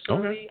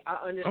 Personally, I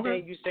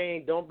understand you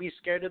saying don't be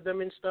scared of them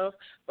and stuff,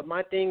 but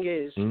my thing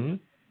is,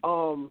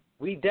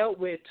 we dealt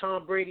with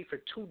Tom Brady for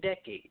 2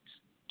 decades.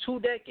 2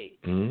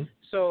 decades.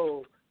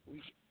 So,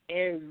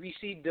 and we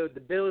see the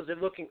Bills are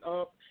looking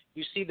up.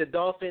 You see the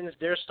Dolphins,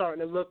 they're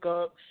starting to look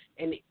up.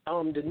 And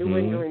the New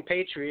England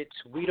Patriots,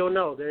 we don't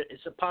know.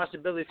 It's a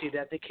possibility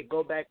that they could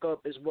go back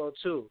up as well,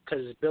 too,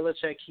 because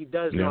Belichick, he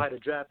does know how to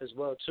draft as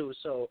well, too.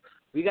 So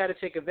we got to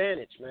take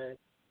advantage, man.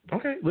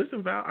 Okay,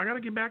 listen, Val, I got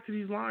to get back to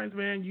these lines,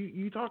 man.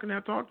 You talking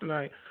that talk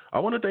tonight. I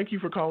want to thank you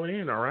for calling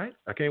in, all right?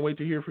 I can't wait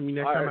to hear from you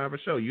next time I have a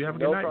show. You have a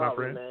good night, my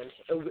friend. Man.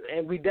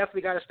 And we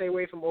definitely got to stay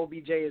away from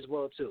OBJ as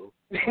well, too.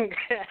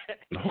 Okay.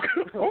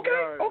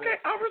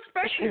 I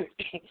respect it.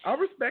 I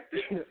respect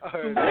it.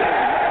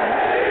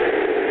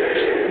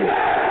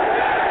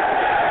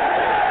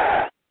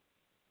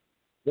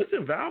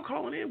 Listen, Val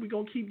calling in. We're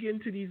going to keep getting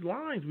to these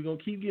lines.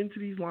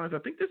 I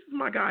think this is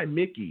my guy,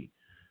 Mickey.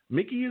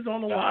 Mickey is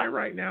on the line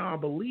right now, I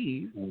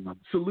believe.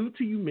 Salute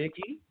to you,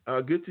 Mickey.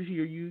 Good to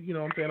hear you,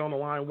 on the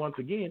line once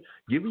again.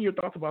 Give me your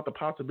thoughts about the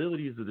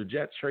possibilities of the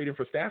Jets trading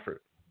for Stafford.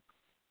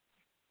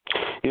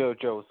 Yo,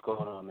 Joe, what's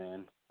going on,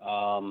 man?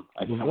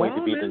 I can't wait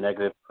to be the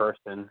negative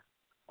person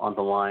on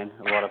the line.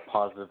 A lot of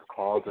positive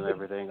calls and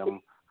everything.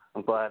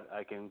 I'm glad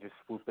I can just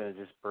swoop in and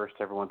just burst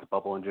everyone's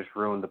bubble and just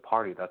ruin the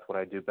party. That's what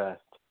I do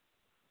best.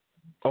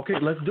 Okay,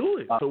 let's do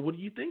it. So what are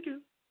you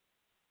thinking?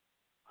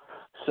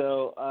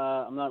 So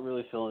I'm not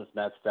really feeling this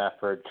Matt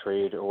Stafford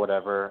trade or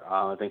whatever.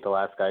 I think the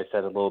last guy said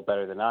it a little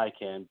better than I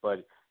can,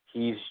 but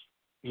he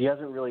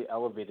hasn't really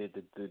elevated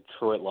the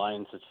Detroit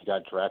Lions since he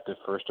got drafted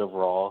first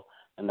overall,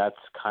 and that's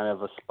kind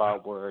of a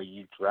spot where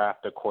you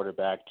draft a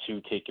quarterback to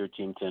take your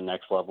team to the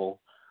next level.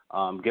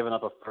 Giving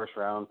up a first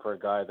round for a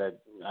guy that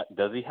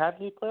does he have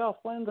any playoff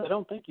wins? I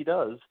don't think he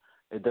does.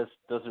 It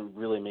doesn't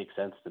really make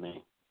sense to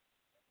me.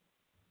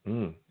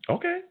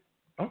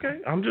 Okay,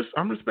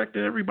 I'm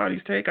respecting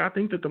everybody's take. I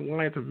think that the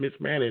Lions have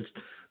mismanaged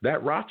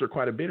that roster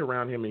quite a bit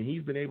around him, and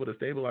he's been able to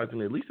stabilize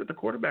him at least at the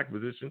quarterback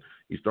position.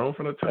 He's thrown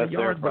for a ton of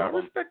yards, but I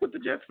respect what the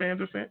Jets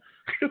fans are saying.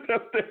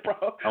 That's their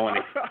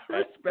problem.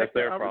 That's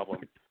their problem.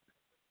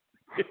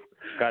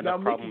 Got no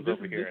problems Mickey,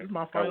 over here. This is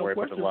my final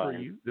question for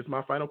you. This is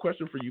my final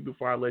question for you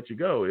before I let you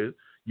go. Is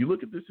you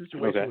look at this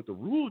situation with the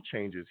rule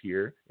changes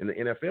here in the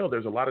NFL.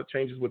 There's a lot of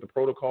changes with the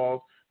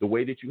protocols, the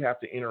way that you have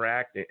to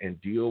interact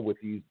and deal with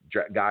these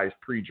guys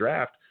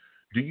pre-draft.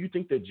 Do you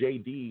think that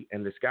JD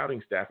and the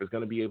scouting staff is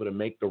going to be able to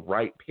make the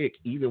right pick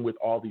even with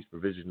all these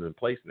provisions in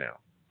place now?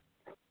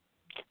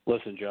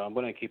 Listen, Joe, I'm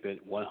going to keep it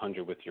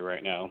 100 with you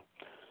right now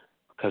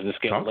because it's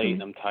getting late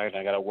and I'm tired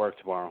and I got to work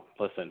tomorrow.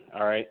 Listen,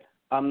 all right,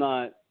 I'm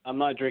not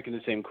drinking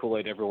the same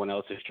Kool-Aid everyone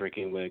else is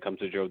drinking when it comes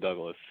to Joe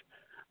Douglas.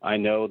 I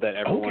know that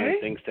everyone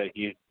thinks that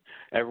he's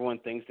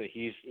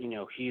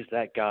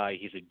that guy.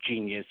 He's a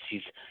genius.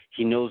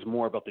 He knows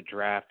more about the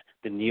draft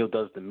than Neil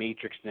does the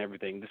Matrix and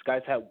everything. This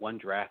guy's had 1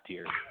 draft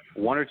here,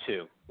 1 or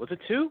 2. Was it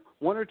 2?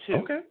 1 or 2?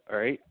 Okay. All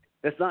right.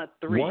 That's not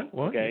 3.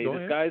 Okay.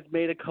 This guy's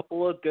made a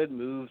couple of good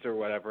moves or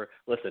whatever.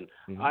 Listen,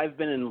 I've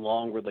been in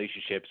long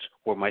relationships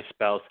where my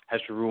spouse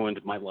has ruined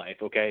my life.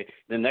 Okay.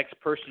 The next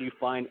person you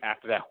find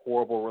after that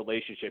horrible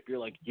relationship, you're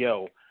like,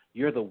 yo,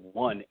 you're the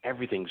one.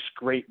 Everything's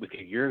great with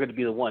you. You're going to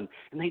be the one.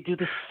 And they do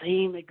the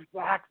same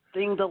exact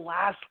thing the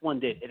last one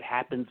did. It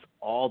happens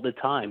all the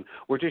time.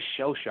 We're just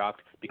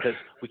shell-shocked because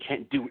we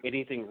can't do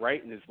anything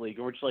right in this league.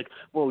 And we're just like,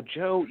 well,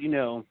 Joe, he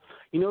knows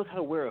how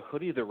to wear a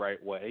hoodie the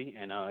right way,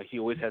 and he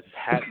always has his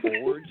hat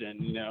forwards,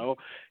 and,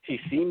 he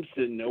seems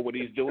to know what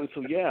he's doing.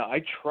 So, yeah,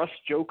 I trust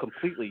Joe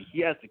completely. He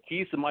has the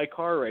keys to my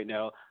car right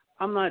now.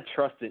 I'm not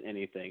trusting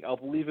anything. I'll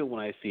believe it when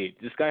I see it.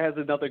 This guy has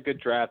another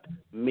good draft.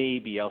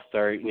 Maybe I'll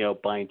start,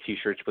 buying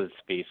T-shirts with his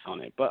face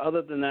on it. But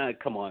other than that,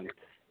 come on,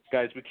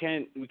 guys, we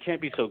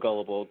can't be so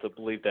gullible to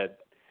believe that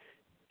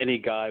any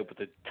guy with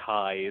a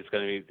tie is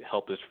going to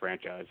help this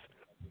franchise.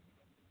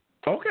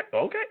 Okay.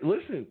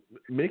 Listen,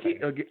 Mickey,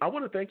 I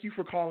want to thank you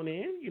for calling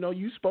in.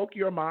 You spoke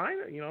your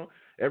mind.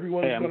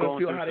 Everyone's going to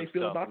feel how they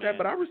feel about that.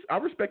 But I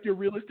respect your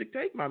realistic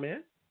take, my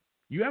man.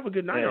 You have a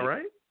good night, all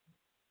right?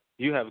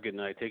 You have a good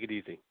night. Take it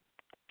easy.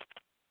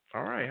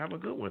 All right, have a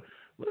good one.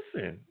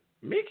 Listen,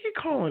 Mickey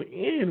calling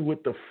in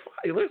with the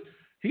fight.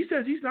 He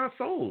says he's not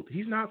sold.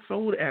 He's not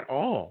sold at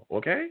all,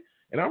 okay?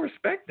 And I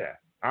respect that.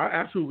 I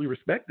absolutely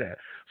respect that.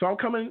 So I'm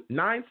coming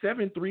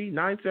 973,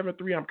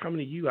 I'm coming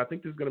to you. I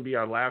think this is going to be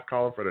our last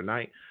caller for the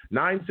night.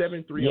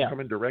 973, I'm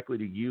coming directly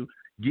to you.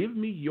 Give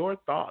me your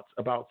thoughts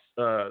about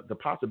the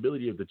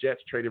possibility of the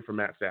Jets trading for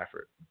Matt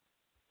Stafford.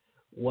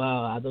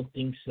 Well, I don't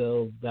think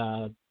so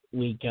that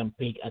we can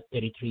pick a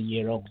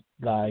 33-year-old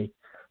guy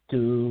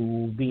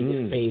to be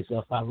the face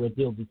of a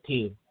rebuilding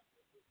team.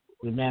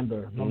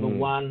 Remember, number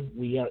one,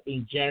 we are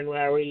in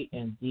January,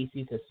 and this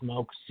is a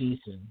smoke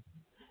season.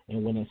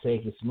 And when I say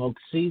a smoke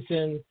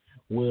season,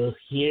 we'll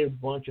hear a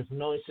bunch of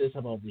noises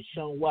about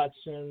Deshaun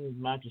Watson,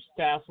 Matt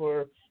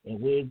Stafford, and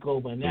we'll go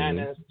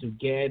bananas to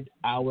get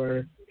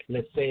our,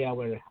 let's say,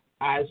 our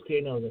ice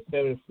cream or the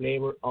favorite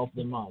flavor of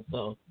the month.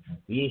 So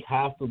we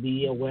have to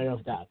be aware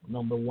of that,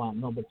 number one.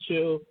 Number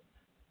two,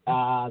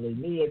 the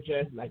New York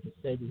Jets, like I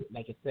said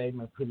in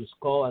my previous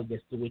call, I guess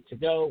 2 weeks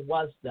ago,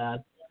 was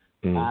that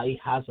it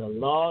has a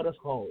lot of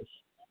holes.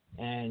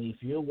 And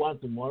if you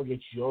want to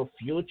mortgage your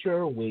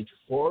future with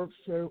 4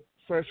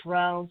 first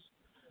rounds,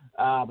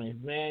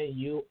 man,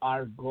 you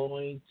are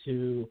going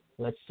to,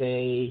 let's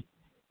say,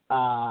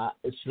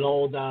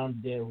 slow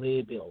down the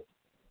rebuild.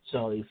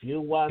 So if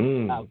you want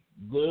a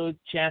good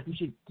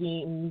championship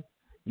team,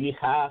 you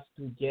have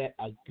to get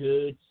a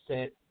good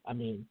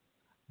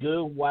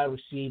good wide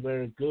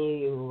receiver,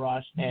 good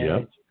rush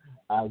edge,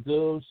 a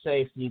good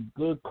safety,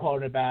 good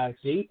cornerback.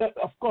 See,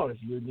 of course,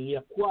 you need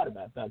a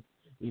quarterback, but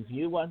if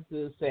you want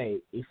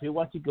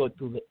to go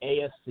to the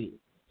AFC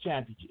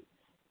Championship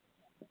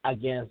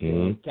against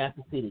the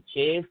Kansas City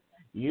Chiefs,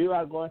 you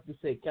are going to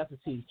say Kansas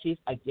City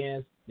Chiefs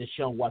against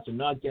Deshaun Watson,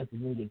 not against the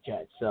New York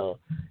Jets. So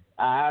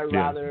I'd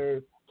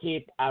rather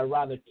keep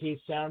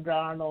Sam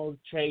Darnold,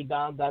 trade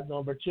down that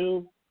number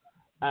 2,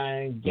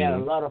 and get a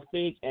lot of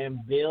picks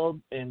and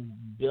build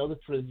it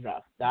through the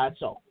draft.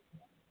 That's all.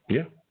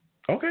 Yeah.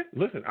 Okay,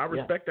 listen, I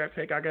respect that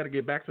take. I got to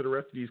get back to the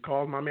rest of these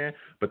calls, my man.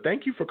 But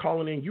thank you for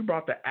calling in. You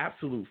brought the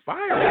absolute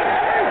fire.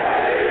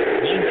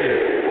 Thank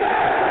you.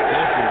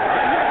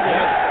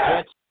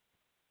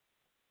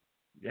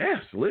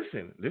 Yes,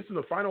 listen, this is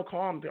the final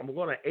call. I'm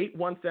going to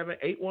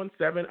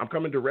 817. I'm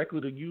coming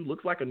directly to you.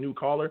 Looks like a new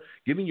caller.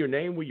 Give me your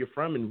name, where you're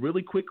from, and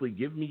really quickly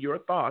give me your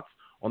thoughts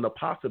on the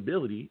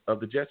possibility of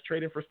the Jets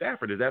trading for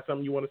Stafford. Is that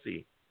something you want to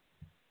see?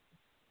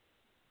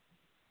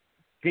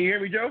 Can you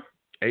hear me, Joe?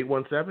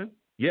 817?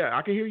 Yeah,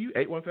 I can hear you.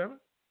 817?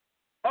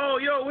 Oh,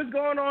 yo, what's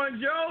going on,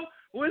 Joe?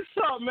 What's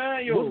up,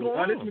 man? Yo, what's going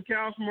on? This is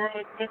McCall from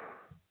Arlington.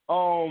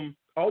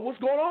 What's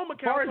going on, McCall?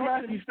 As far as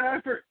Matthew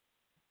Stafford,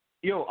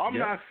 yo, I'm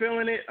not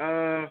feeling it.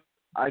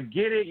 I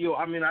get it. Yo,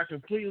 I mean, I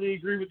completely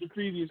agree with the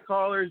previous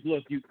callers.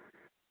 Look,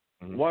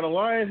 while the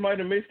Lions might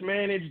have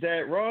mismanaged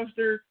that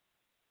roster,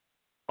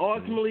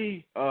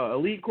 ultimately,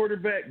 elite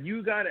quarterback,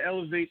 you got to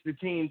elevate the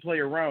team play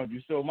around you.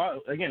 So,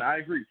 I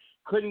agree.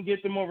 Couldn't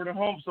get them over the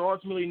hump, so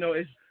ultimately, no,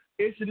 it's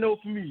a no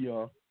for me,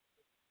 y'all.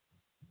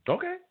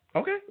 Okay.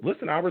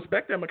 Listen, I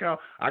respect that, Macau.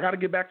 I got to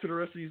get back to the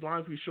rest of these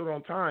lines. We're short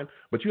on time,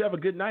 but you have a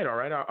good night, all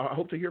right? I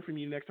hope to hear from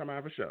you next time I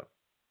have a show.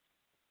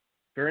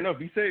 Fair enough.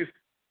 Be safe.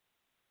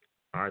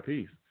 All right,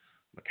 peace.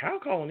 Macau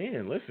calling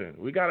in. Listen,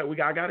 I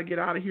got to get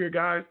out of here,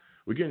 guys.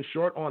 We're getting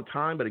short on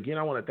time, but again,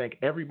 I want to thank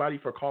everybody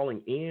for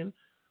calling in.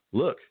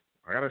 Look,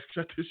 I got to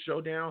shut this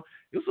show down.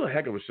 It was a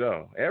heck of a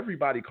show.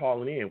 Everybody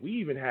calling in. We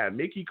even had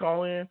Mickey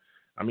call in.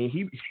 I mean,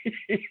 he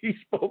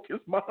spoke his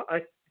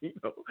mind. You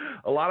know,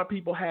 a lot of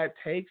people had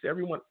takes.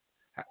 Everyone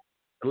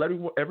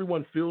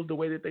feels the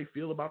way that they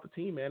feel about the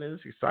team, man, and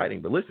it's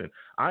exciting. But listen,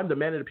 I'm the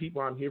man of the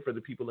people. I'm here for the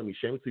people. Let me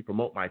shamelessly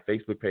promote my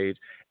Facebook page.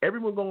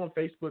 Everyone go on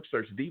Facebook,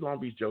 search The Long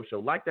Beach Joe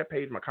Show. Like that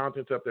page. My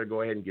content's up there.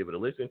 Go ahead and give it a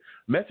listen.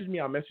 Message me.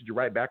 I'll message you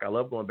right back. I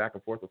love going back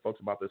and forth with folks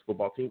about this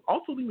football team.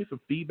 Also, leave me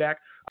some feedback.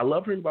 I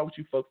love hearing about what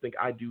you folks think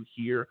I do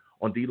here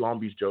on The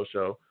Long Beach Joe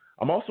Show.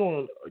 I'm also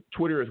on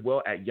Twitter as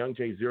well at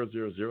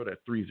YoungJ000.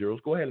 That's 3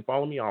 zeros. Go ahead and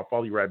follow me. I'll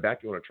follow you right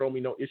back. You want to troll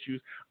me? No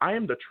issues. I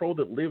am the troll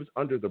that lives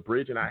under the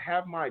bridge, and I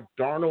have my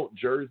Darnold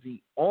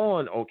jersey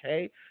on,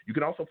 okay? You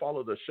can also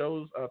follow the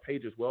show's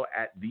page as well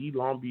at The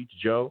Long Beach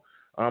Joe.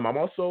 I'm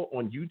also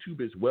on YouTube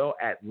as well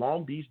at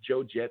Long Beach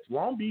Joe Jets.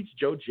 Long Beach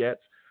Joe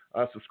Jets.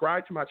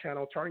 Subscribe to my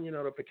channel, turn on your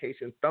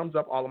notifications, thumbs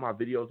up all of my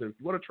videos. And if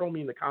you want to troll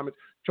me in the comments,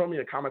 troll me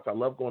in the comments. I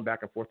love going back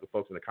and forth with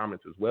folks in the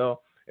comments as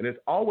well. And as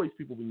always,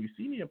 people, when you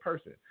see me in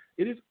person,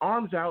 it is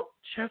arms out,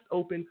 chest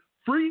open,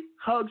 free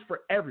hugs for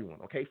everyone,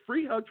 okay?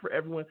 Free hugs for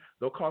everyone.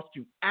 They'll cost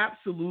you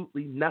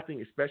absolutely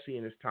nothing, especially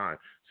in this time.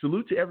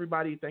 Salute to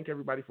everybody. Thank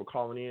everybody for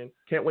calling in.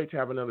 Can't wait to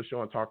have another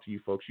show and talk to you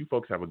folks. You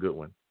folks have a good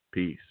one.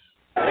 Peace.